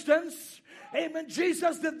Christians. Amen.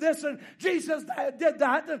 Jesus did this and Jesus did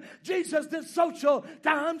that and Jesus did social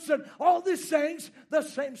times and all these things. The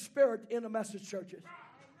same spirit in the message churches.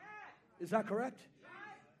 Is that correct?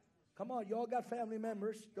 Come on, y'all got family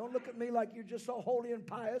members. Don't look at me like you're just so holy and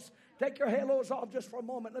pious. Take your halos off just for a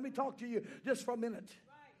moment. Let me talk to you just for a minute.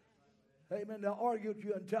 Amen. They'll argue with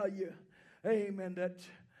you and tell you, amen, that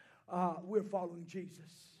we're following Jesus.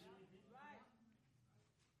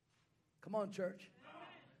 Come on, church.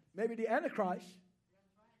 Maybe the Antichrist,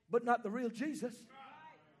 but not the real Jesus.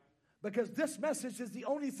 Because this message is the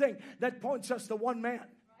only thing that points us to one man.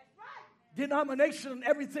 Denomination and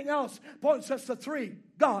everything else points us to three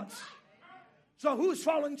gods. So who's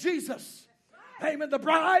following Jesus? Amen, the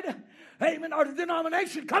bride, amen, or the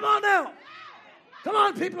denomination? Come on now. Come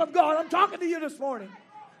on, people of God. I'm talking to you this morning.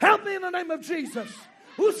 Help me in the name of Jesus.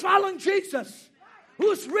 Who's following Jesus?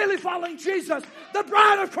 Who's really following Jesus? The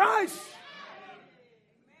bride of Christ.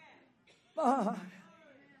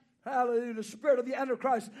 Hallelujah. The spirit of the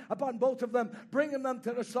Antichrist upon both of them, bringing them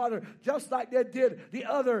to the slaughter, just like they did the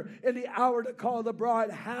other in the hour to call the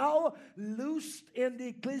bride. How? Loosed in the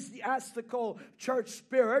ecclesiastical church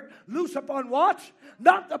spirit. Loose upon what?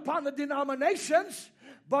 Not upon the denominations,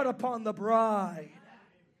 but upon the bride.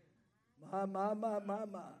 My.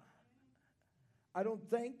 I don't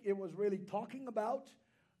think it was really talking about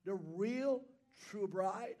the real true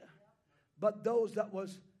bride, but those that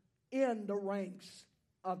was in the ranks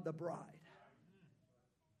of the bride.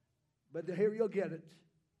 But here you'll get it.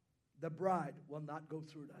 The bride will not go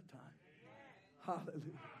through that time.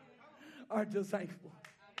 Hallelujah. Aren't you thankful?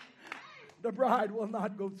 The bride will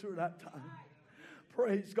not go through that time.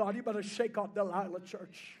 Praise God. You better shake off Delilah,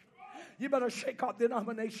 church. You better shake off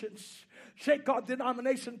denominations. Shake off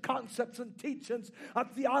denomination concepts and teachings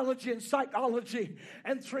of theology and psychology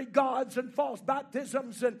and three gods and false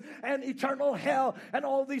baptisms and eternal hell and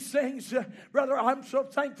all these things. Brother, I'm so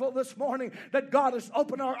thankful this morning that God has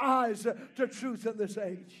opened our eyes to truth in this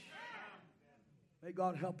age. May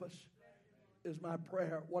God help us, is my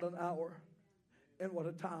prayer. What an hour and what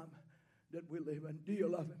a time that we live in. Do you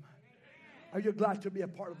love Him? Are you glad to be a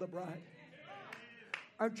part of the bride?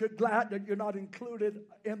 Aren't you glad that you're not included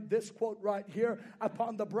in this quote right here,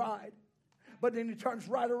 upon the bride? But then he turns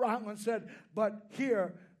right around and said, but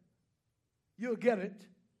here, you'll get it.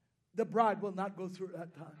 The bride will not go through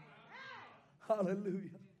that time.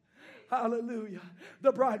 Hallelujah. Hallelujah.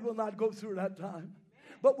 The bride will not go through that time.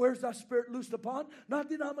 But where's that spirit loosed upon? Not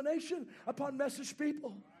denomination, upon message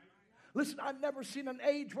people. Listen, I've never seen an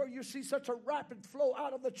age where you see such a rapid flow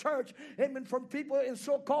out of the church, amen, from people in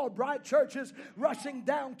so-called bride churches rushing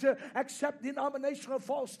down to accept denominational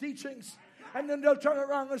false teachings. And then they'll turn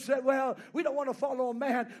around and say, well, we don't want to follow a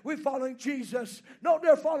man. We're following Jesus. No,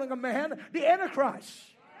 they're following a man, the Antichrist.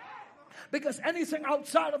 Because anything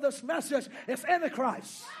outside of this message is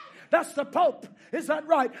Antichrist. That's the Pope. Is that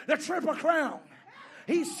right? The Triple Crown.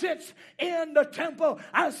 He sits in the temple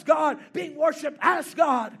as God, being worshipped as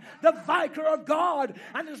God, the Vicar of God,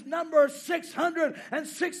 and his number is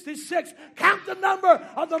 666. Count the number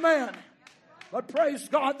of the man. But praise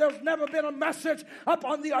God, there's never been a message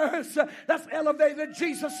upon the earth that's elevated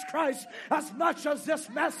Jesus Christ as much as this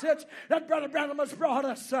message that Brother Branham has brought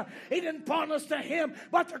us. He didn't point us to Him,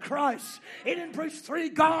 but to Christ. He didn't preach three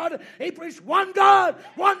God. He preached one God,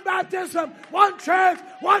 one baptism, one church,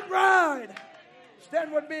 one bride.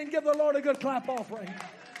 Stand with me and give the Lord a good clap offering.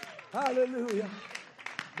 Hallelujah.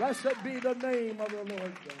 Blessed be the name of the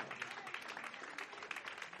Lord God.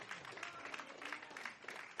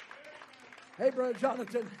 Hey, Brother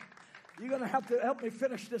Jonathan, you're going to have to help me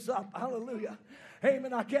finish this up. Hallelujah.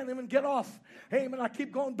 Amen. I can't even get off. Amen. I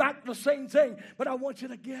keep going back to the same thing, but I want you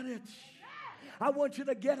to get it. I want you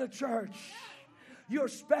to get it, church. You're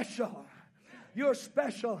special. You're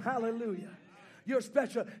special. Hallelujah. You're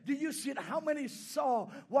special. Do you see it? How many saw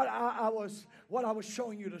what I was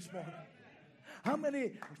showing you this morning? How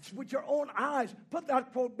many, with your own eyes, put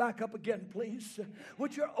that quote back up again, please.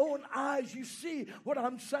 With your own eyes, you see what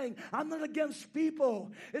I'm saying. I'm not against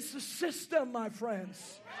people. It's the system, my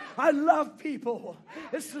friends. I love people.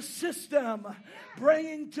 It's the system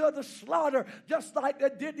bringing to the slaughter, just like they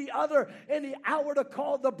did the other in the hour to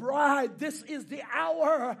call the bride. This is the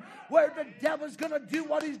hour where the devil's going to do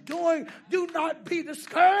what he's doing. Do not be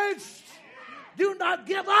discouraged. Do not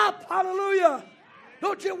give up. Hallelujah.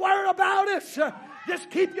 Don't you worry about it. Just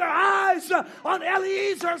keep your eyes on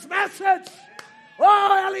Eliezer's message.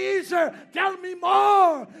 Oh, Eliezer, tell me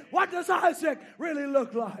more. What does Isaac really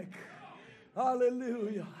look like?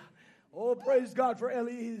 Hallelujah. Oh, praise God for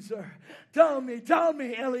Eliezer. Tell me,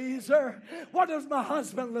 Eliezer, what does my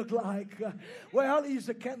husband look like? Well, he's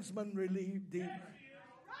a kinsman redeemer.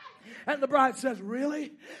 And the bride says,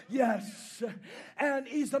 really? Yes. And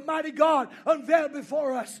he's the mighty God unveiled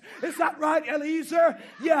before us. Is that right, Eliezer?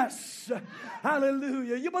 Yes.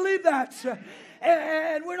 Hallelujah. You believe that?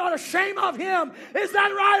 And we're not ashamed of him. Is that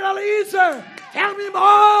right, Eliezer? Tell me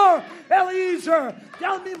more, Eliezer.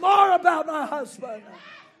 Tell me more about my husband.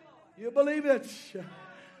 You believe it?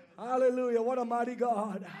 Hallelujah. What a mighty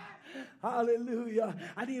God. Hallelujah.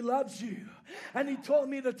 And He loves you. And He told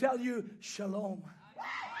me to tell you, shalom.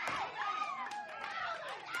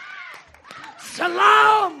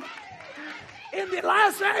 Shalom. In the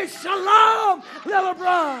last days, shalom, little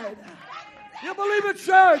bride. You believe it,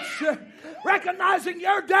 church? Recognizing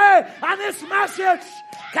your day and this message,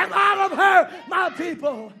 come out of her, my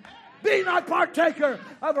people. Be not partaker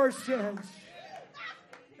of her sins.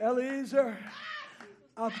 Eliezer,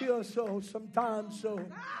 I feel sometimes so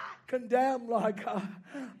condemned, like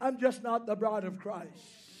I'm just not the bride of Christ.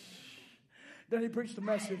 Then he preached the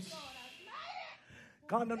message.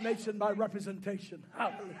 Condemnation by representation.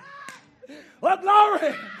 Hallelujah. Oh,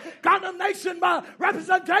 glory. Condemnation by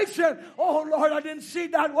representation. Oh, Lord, I didn't see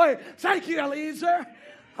it that way. Thank you, Eliezer.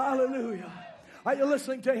 Hallelujah. Are you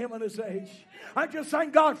listening to him on this age? I just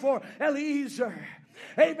thank God for Eliezer.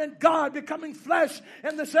 Amen. God becoming flesh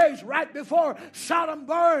in this age right before Sodom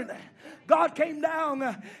burned. God came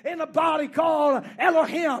down in a body called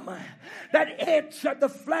Elohim that ate the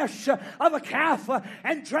flesh of a calf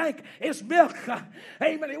and drank its milk.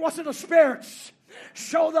 Amen. It wasn't a spirit.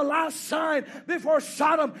 Show the last sign before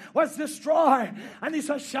Sodom was destroyed. And he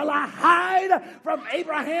said, shall I hide from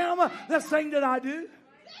Abraham this thing that I do?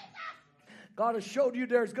 God has showed you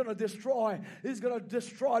there's going to destroy. He's going to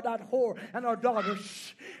destroy that whore and our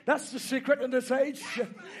daughters. That's the secret in this age.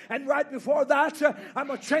 And right before that, I'm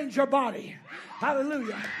going to change your body.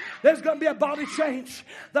 Hallelujah. There's going to be a body change.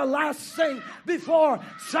 The last thing before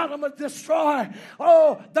Sodom was destroyed.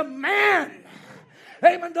 Oh, the man.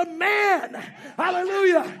 Amen. The man.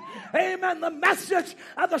 Hallelujah. Amen. The message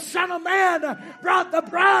of the Son of Man brought the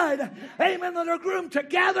bride. Amen. And her groom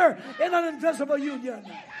together in an invisible union.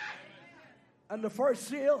 And the first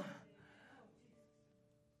seal,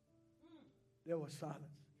 there was silence.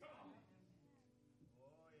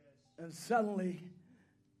 And suddenly,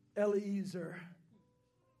 Eliezer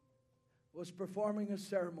was performing a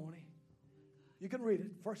ceremony. You can read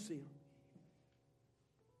it, first seal.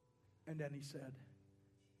 And then he said,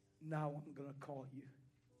 now I'm going to call you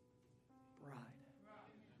bride.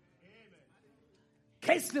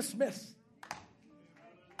 Case dismissed.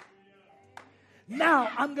 Now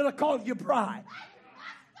I'm going to call you bride.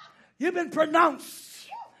 You've been pronounced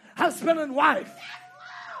husband and wife.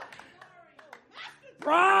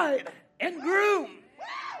 Bride and groom.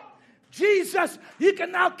 Jesus, you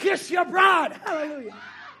can now kiss your bride. Hallelujah.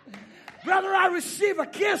 Brother, I receive a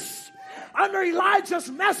kiss under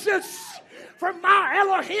Elijah's message from my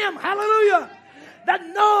Elohim. Hallelujah. That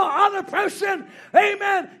no other person,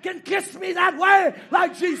 amen, can kiss me that way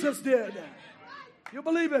like Jesus did. You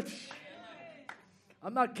believe it?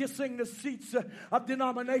 I'm not kissing the seats of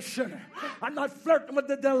denomination. I'm not flirting with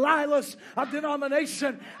the Delilahs of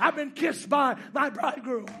denomination. I've been kissed by my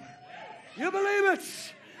bridegroom. You believe it?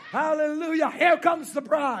 Hallelujah. Here comes the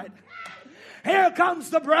bride. Here comes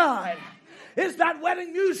the bride. Is that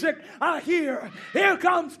wedding music I hear? Here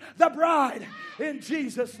comes the bride in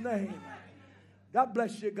Jesus' name. God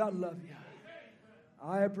bless you. God love you.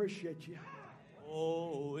 I appreciate you.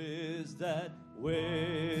 Oh, is that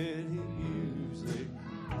wedding music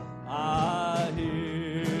I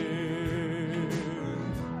hear?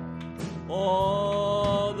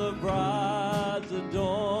 All the brides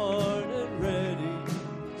adorned and ready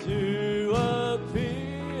to appear.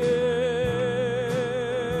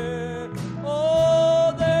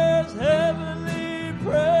 Oh, there's heavenly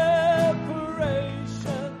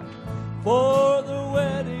preparation for the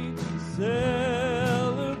wedding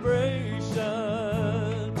celebration.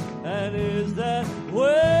 And is that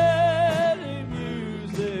wedding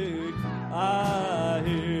music I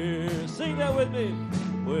hear? Sing that with me.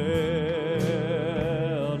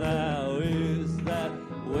 Well, now is that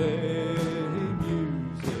wedding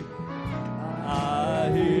music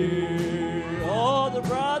I hear? All the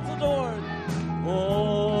brides adorned,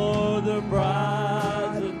 all the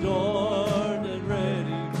brides adorned and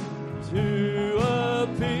ready to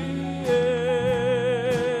appear.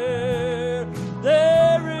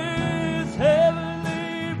 There is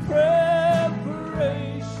heavenly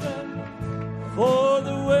preparation for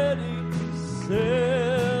the wedding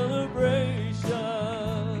celebration.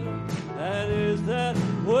 And is that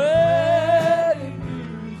wedding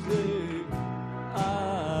music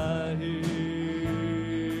I hear?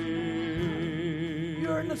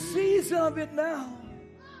 You're in the season of it now.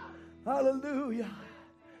 Hallelujah.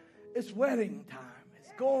 It's wedding time.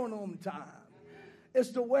 It's going home time.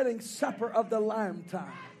 It's the wedding supper of the Lamb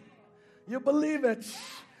time. You believe it?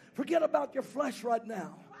 Forget about your flesh right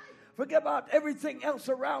now. Forget about everything else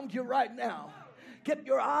around you right now. Get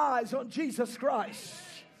your eyes on Jesus Christ.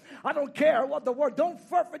 I don't care what the world. Don't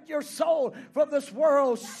forfeit your soul from this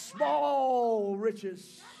world's small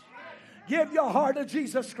riches. Give your heart to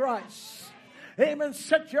Jesus Christ. Amen.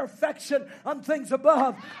 Set your affection on things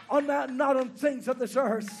above, on that, not on things of this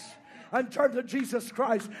earth. And turn to Jesus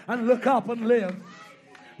Christ and look up and live.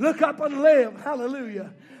 Look up and live.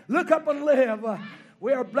 Hallelujah. Look up and live.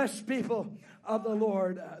 We are blessed people of the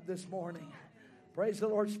Lord this morning. Praise the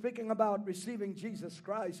Lord. Speaking about receiving Jesus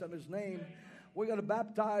Christ in His name, we're going to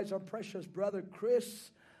baptize our precious brother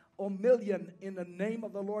Chris O'Million in the name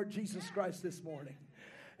of the Lord Jesus Christ this morning.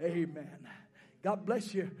 Amen. God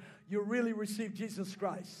bless you. You really received Jesus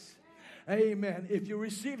Christ. Amen. If you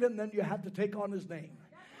receive Him, then you have to take on His name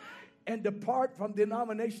and depart from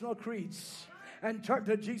denominational creeds and turn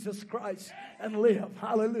to Jesus Christ and live.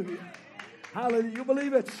 Hallelujah. Hallelujah. You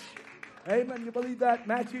believe it? Amen. You believe that?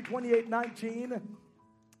 Matthew 28:19.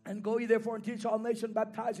 And go ye therefore and teach all nations,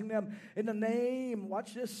 baptizing them in the name.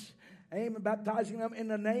 Watch this. Amen. Baptizing them in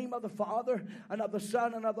the name of the Father and of the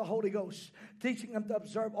Son and of the Holy Ghost, teaching them to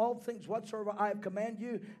observe all things whatsoever I have commanded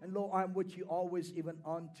you. And lo, I am with you always, even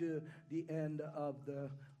unto the end of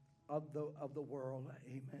the world.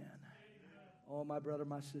 Amen. Oh, my brother,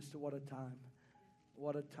 my sister, what a time.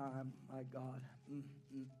 What a time, my God.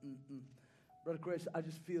 Brother Chris, I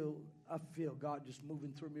feel God just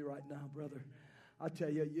moving through me right now, brother. I tell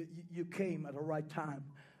you, you came at the right time.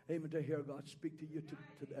 Amen. To hear God speak to you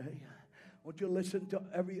today. Won't you listen to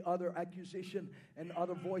every other accusation and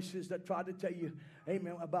other voices that try to tell you,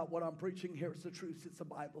 amen, about what I'm preaching here. It's the truth. It's the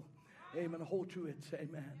Bible. Amen. Hold to it.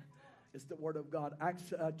 Amen. It's the Word of God.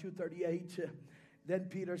 Acts 2:38. Then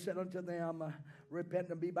Peter said unto them, repent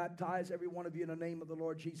and be baptized, every one of you, in the name of the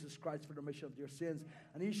Lord Jesus Christ for the remission of your sins.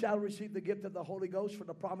 And ye shall receive the gift of the Holy Ghost, for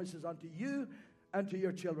the promises unto you and to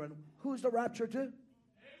your children. Who's the rapture to? Amen.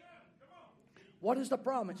 What is the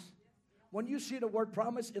promise? When you see the word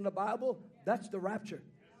promise in the Bible, that's the rapture.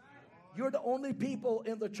 You're the only people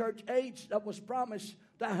in the church age that was promised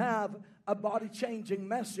to have a body-changing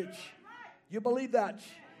message. You believe that?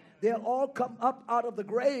 They'll all come up out of the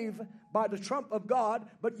grave by the trump of God,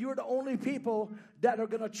 but you're the only people that are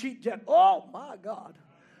going to cheat death. Oh, my God.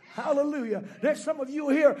 Hallelujah. There's some of you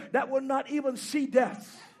here that will not even see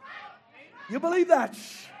death. You believe that?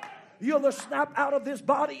 You'll snap out of this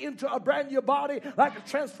body into a brand new body, like a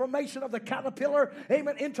transformation of the caterpillar,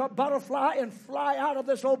 amen, into a butterfly and fly out of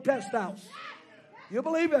this old pest house. You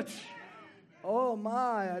believe it? Oh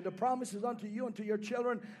my, the promises unto you and to your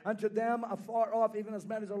children, and to them afar off, even as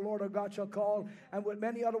many as the Lord our God shall call. And with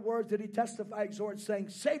many other words did he testify, exhort, saying,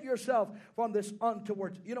 save yourself from this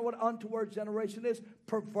untoward. You know what untoward generation is?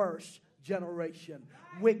 Perverse generation.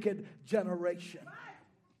 Wicked generation.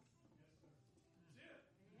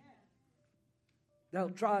 They'll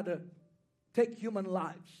try to take human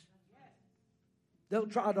lives. They'll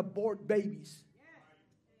try to abort babies.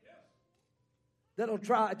 They'll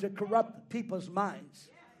try to corrupt people's minds.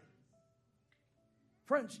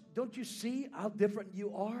 Friends, don't you see how different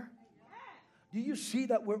you are? Do you see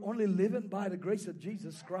that we're only living by the grace of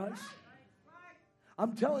Jesus Christ?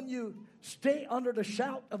 I'm telling you, stay under the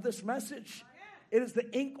shout of this message. It is the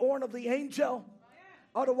inkhorn of the angel.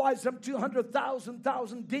 Otherwise, them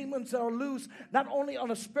 200,000 demons that are loose, not only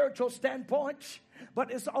on a spiritual standpoint,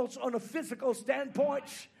 but it's also on a physical standpoint.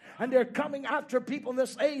 And they're coming after people in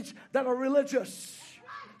this age that are religious.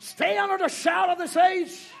 Stay under the shout of this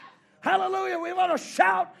age. Hallelujah. We want to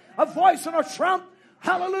shout a voice and a trump.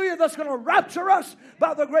 Hallelujah. That's going to rapture us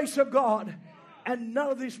by the grace of God. And none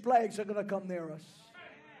of these plagues are going to come near us.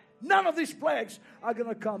 None of these plagues are going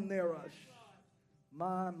to come near us.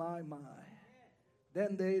 My.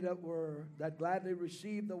 Then they that gladly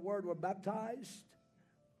received the word were baptized.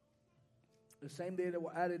 The same day that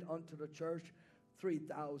were added unto the church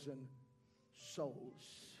 3,000 souls.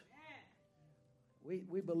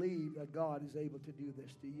 We believe that God is able to do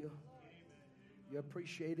this. Do you? You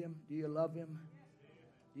appreciate Him? Do you love Him?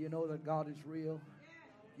 Do you know that God is real?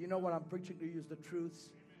 Do you know what I'm preaching to you is the truth?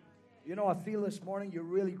 You know, I feel this morning you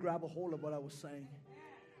really grab a hold of what I was saying.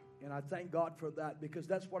 And I thank God for that, because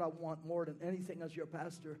that's what I want more than anything as your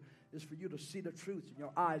pastor, is for you to see the truth and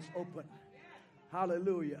your eyes open.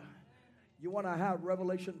 Hallelujah. You want to have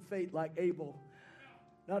revelation faith like Abel,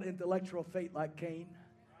 not intellectual faith like Cain.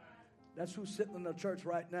 That's who's sitting in the church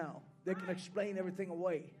right now. They can explain everything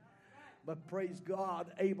away. But praise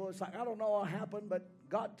God, Abel is like, I don't know what happened, but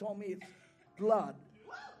God told me it's blood.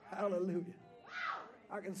 Hallelujah.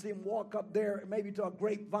 I can see him walk up there maybe to a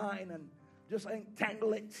grapevine and just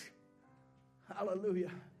entangle it.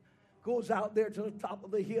 Hallelujah. Goes out there to the top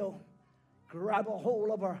of the hill, grab a hold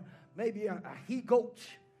of maybe a he goat,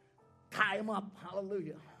 tie him up.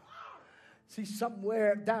 Hallelujah. See,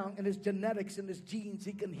 somewhere down in his genetics, in his genes,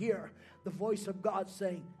 he can hear the voice of God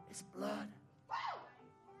saying, it's blood.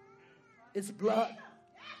 It's blood.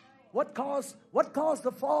 What caused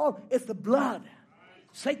the fall? It's the blood.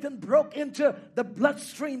 Satan broke into the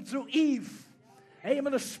bloodstream through Eve.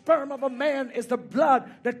 Amen. The sperm of a man is the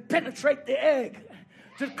blood that penetrates the egg.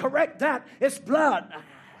 To correct that, it's blood.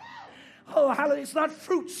 Oh, hallelujah. It's not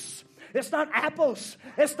fruits. It's not apples.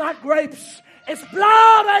 It's not grapes. It's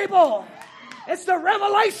blood, Abel. It's the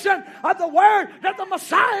revelation of the word that the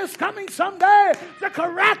Messiah is coming someday to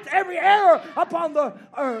correct every error upon the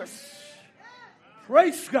earth.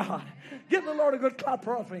 Praise God. Give the Lord a good clap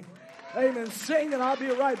offering. Amen. Sing and I'll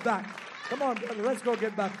be right back. Come on, brother. Let's go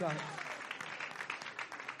get baptized.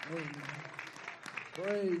 Amen.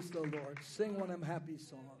 Praise the Lord. Sing one of them happy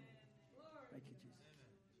songs. Thank you, Jesus.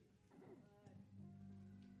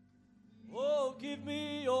 Oh, give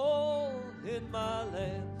me all in my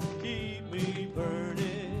lamp. Keep me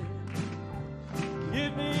burning.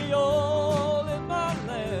 Give me all in my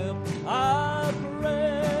lamp. I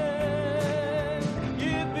pray.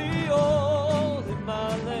 Give me all in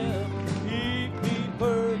my lamp. Keep me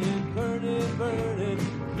burning, burning, burning.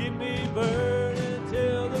 Keep me burning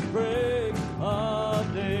till the break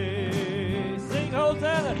of day. Sing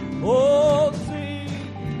Hosanna. Oh, sing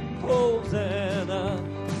Hosanna.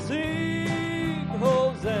 Sing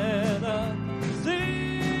Hosanna.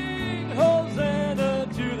 Sing Hosanna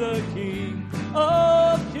to the King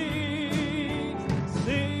of Kings.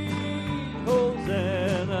 Sing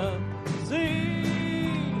Hosanna.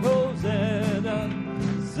 Sing Hosanna.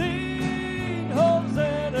 Sing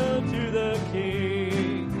Hosanna to the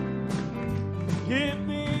King. Give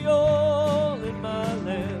me all in my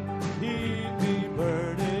lamp. Keep me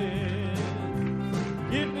burning.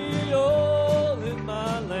 Give me all in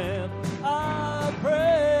my lamp. I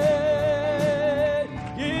pray.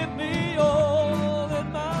 Give me all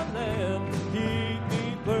in my lamp. Keep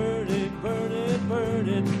me burning, burning,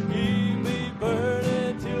 burning. Keep me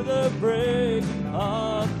burning till the break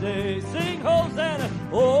of day. Sing Hosanna.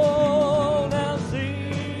 Oh, now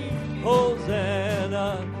sing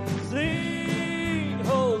Hosanna. Sing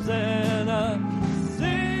Hosanna.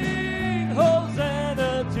 Sing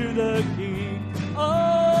Hosanna to the King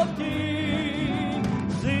of Kings.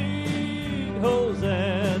 Sing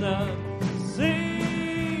Hosanna.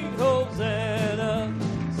 Sing Hosanna.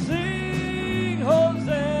 Sing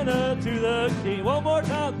Hosanna to the King. One more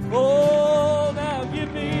time. Oh, now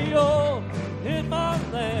give me all in my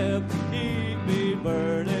lamp. Keep me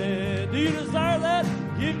burning. Do you desire that?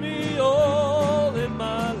 Give me all in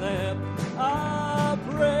my lamp. I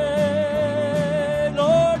pray.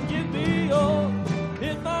 Lord, give me all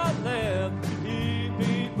in my lamp. Keep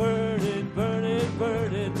me burning, burning,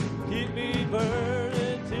 burning. Keep me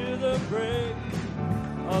burning till the break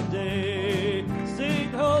of day. Sing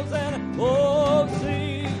Hosanna. Oh,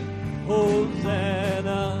 sing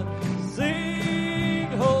Hosanna.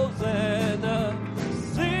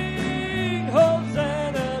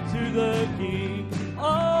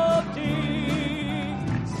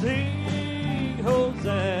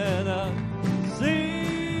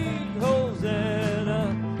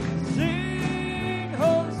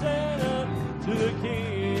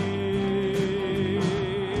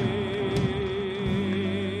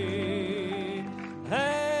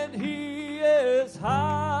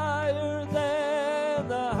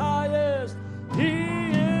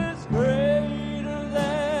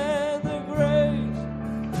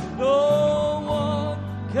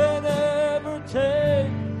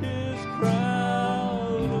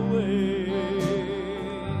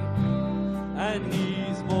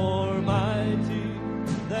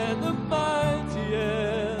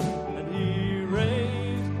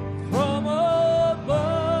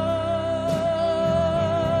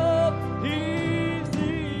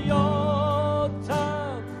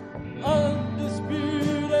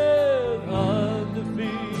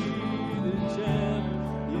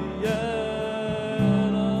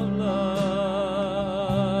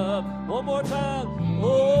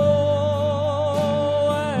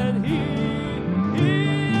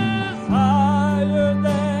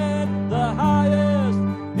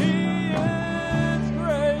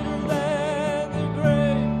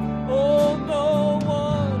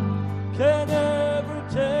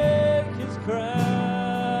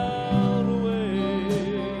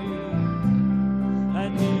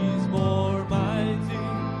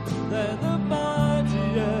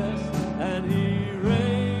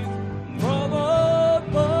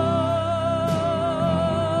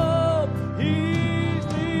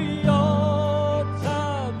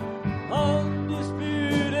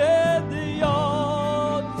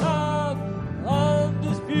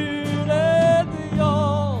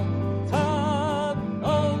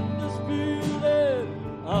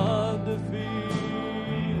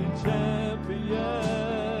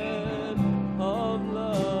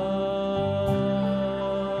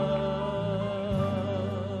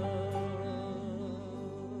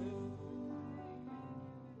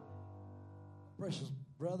 Precious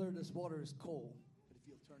brother, this water is cold. But if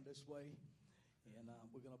you'll turn this way, and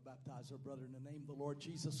we're going to baptize our brother in the name of the Lord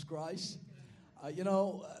Jesus Christ.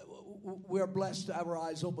 We're blessed to have our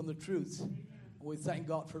eyes open to truth. We thank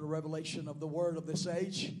God for the revelation of the word of this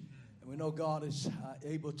age. And we know God is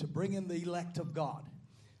able to bring in the elect of God.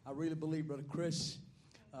 I really believe, Brother Chris,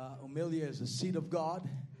 Amelia is a seed of God.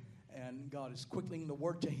 And God is quickening the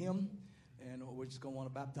word to him. And we're just going to want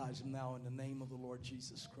to baptize him now in the name of the Lord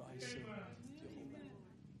Jesus Christ. So,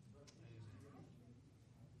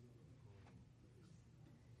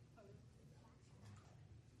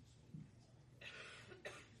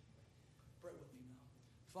 pray with me now.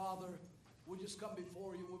 Father, we just come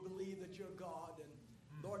before you. We believe that you're God. And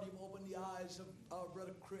Lord, you've opened the eyes of our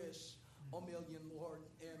brother Chris O'Million, Lord,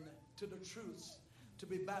 and to the truths, to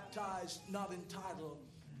be baptized, not in title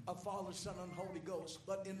of Father, Son, and Holy Ghost,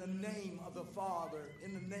 but in the name of the Father,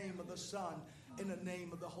 in the name of the Son, in the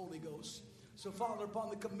name of the Holy Ghost. So, Father, upon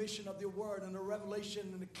the commission of your word and the revelation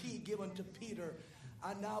and the key given to Peter,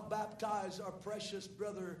 I now baptize our precious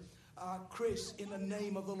brother Chris in the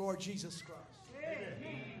name of the Lord Jesus Christ.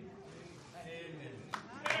 Amen.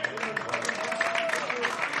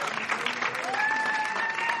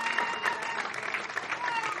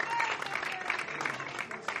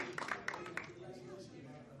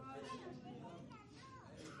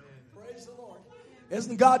 Praise the Lord.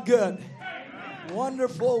 Isn't God good?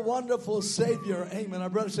 Wonderful, wonderful Savior. Amen. Our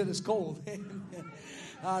brother said it's cold. Amen.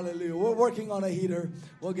 Hallelujah. We're working on a heater.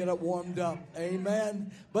 We'll get it warmed up.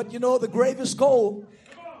 Amen. But you know, the grave is cold.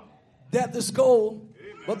 Death is cold.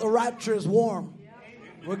 But the rapture is warm.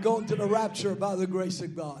 We're going to the rapture by the grace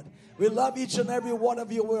of God. We love each and every one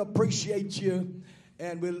of you. We appreciate you.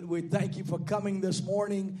 And we thank you for coming this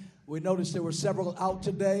morning. We noticed there were several out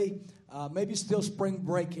today. Maybe still spring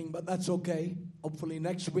breaking, but that's okay. Hopefully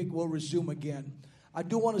next week we'll resume again. I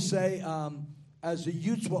do want to say, as the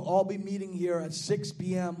youths will all be meeting here at 6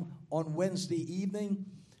 p.m. on Wednesday evening,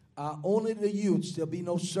 only the youths. There'll be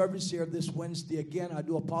no service here this Wednesday again. I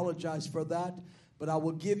do apologize for that. But I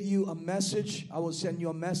will give you a message. I will send you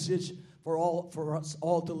a message for us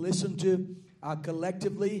all to listen to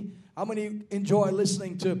collectively. How many enjoy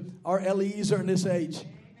listening to our Eliezer in this age?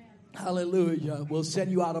 Hallelujah. We'll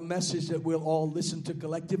send you out a message that we'll all listen to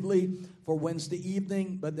collectively for Wednesday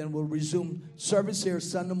evening, but then we'll resume service here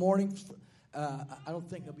Sunday morning. I don't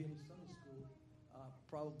think there'll be any Sunday school.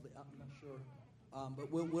 Probably, I'm not sure.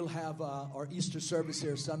 But we'll have our Easter service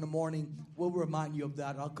here Sunday morning. We'll remind you of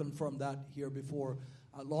that. I'll confirm that here before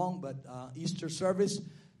long. But Easter service,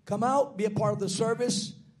 come out, be a part of the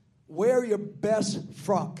service. Wear your best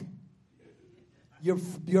frock,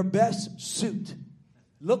 your best suit.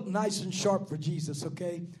 Look nice and sharp for Jesus,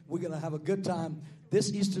 okay? We're going to have a good time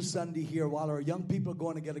this Easter Sunday here while our young people are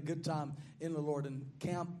going to get a good time in the Lord. And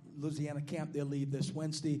camp, Louisiana camp, they'll leave this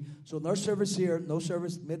Wednesday. So no service here, no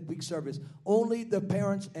service, midweek service. Only the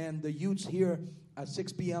parents and the youths here at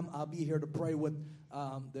 6 p.m. I'll be here to pray with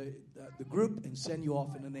the group and send you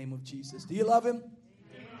off in the name of Jesus. Do you love him?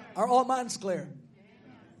 Amen. Are all minds clear? Amen.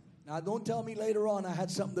 Now, don't tell me later on I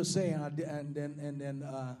had something to say and then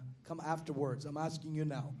come afterwards. I'm asking you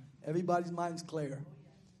now. Everybody's mind's clear.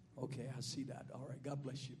 Okay, I see that. All right, God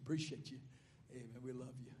bless you. Appreciate you. Amen. We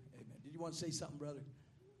love you. Amen. Did you want to say something, brother?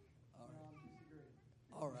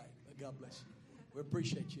 All right. God bless you. We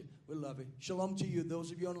appreciate you. We love you. Shalom to you,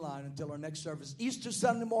 those of you online, until our next service. Easter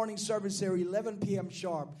Sunday morning service here, 11 p.m.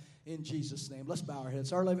 sharp, in Jesus' name. Let's bow our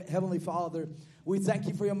heads. Our Heavenly Father, we thank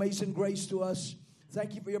you for your amazing grace to us.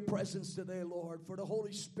 Thank you for your presence today, Lord, for the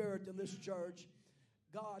Holy Spirit in this church.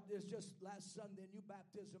 God, there's just last Sunday, new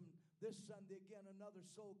baptism. This Sunday, again, another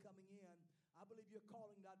soul coming in. I believe you're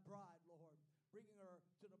calling that bride, Lord, bringing her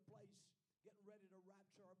to the place, getting ready to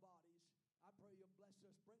rapture our bodies. I pray you bless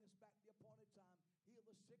us. Bring us back the appointed time. Heal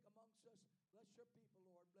the sick amongst us. Bless your people,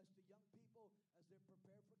 Lord. Bless the young people as they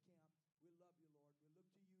prepare for camp. We love you, Lord.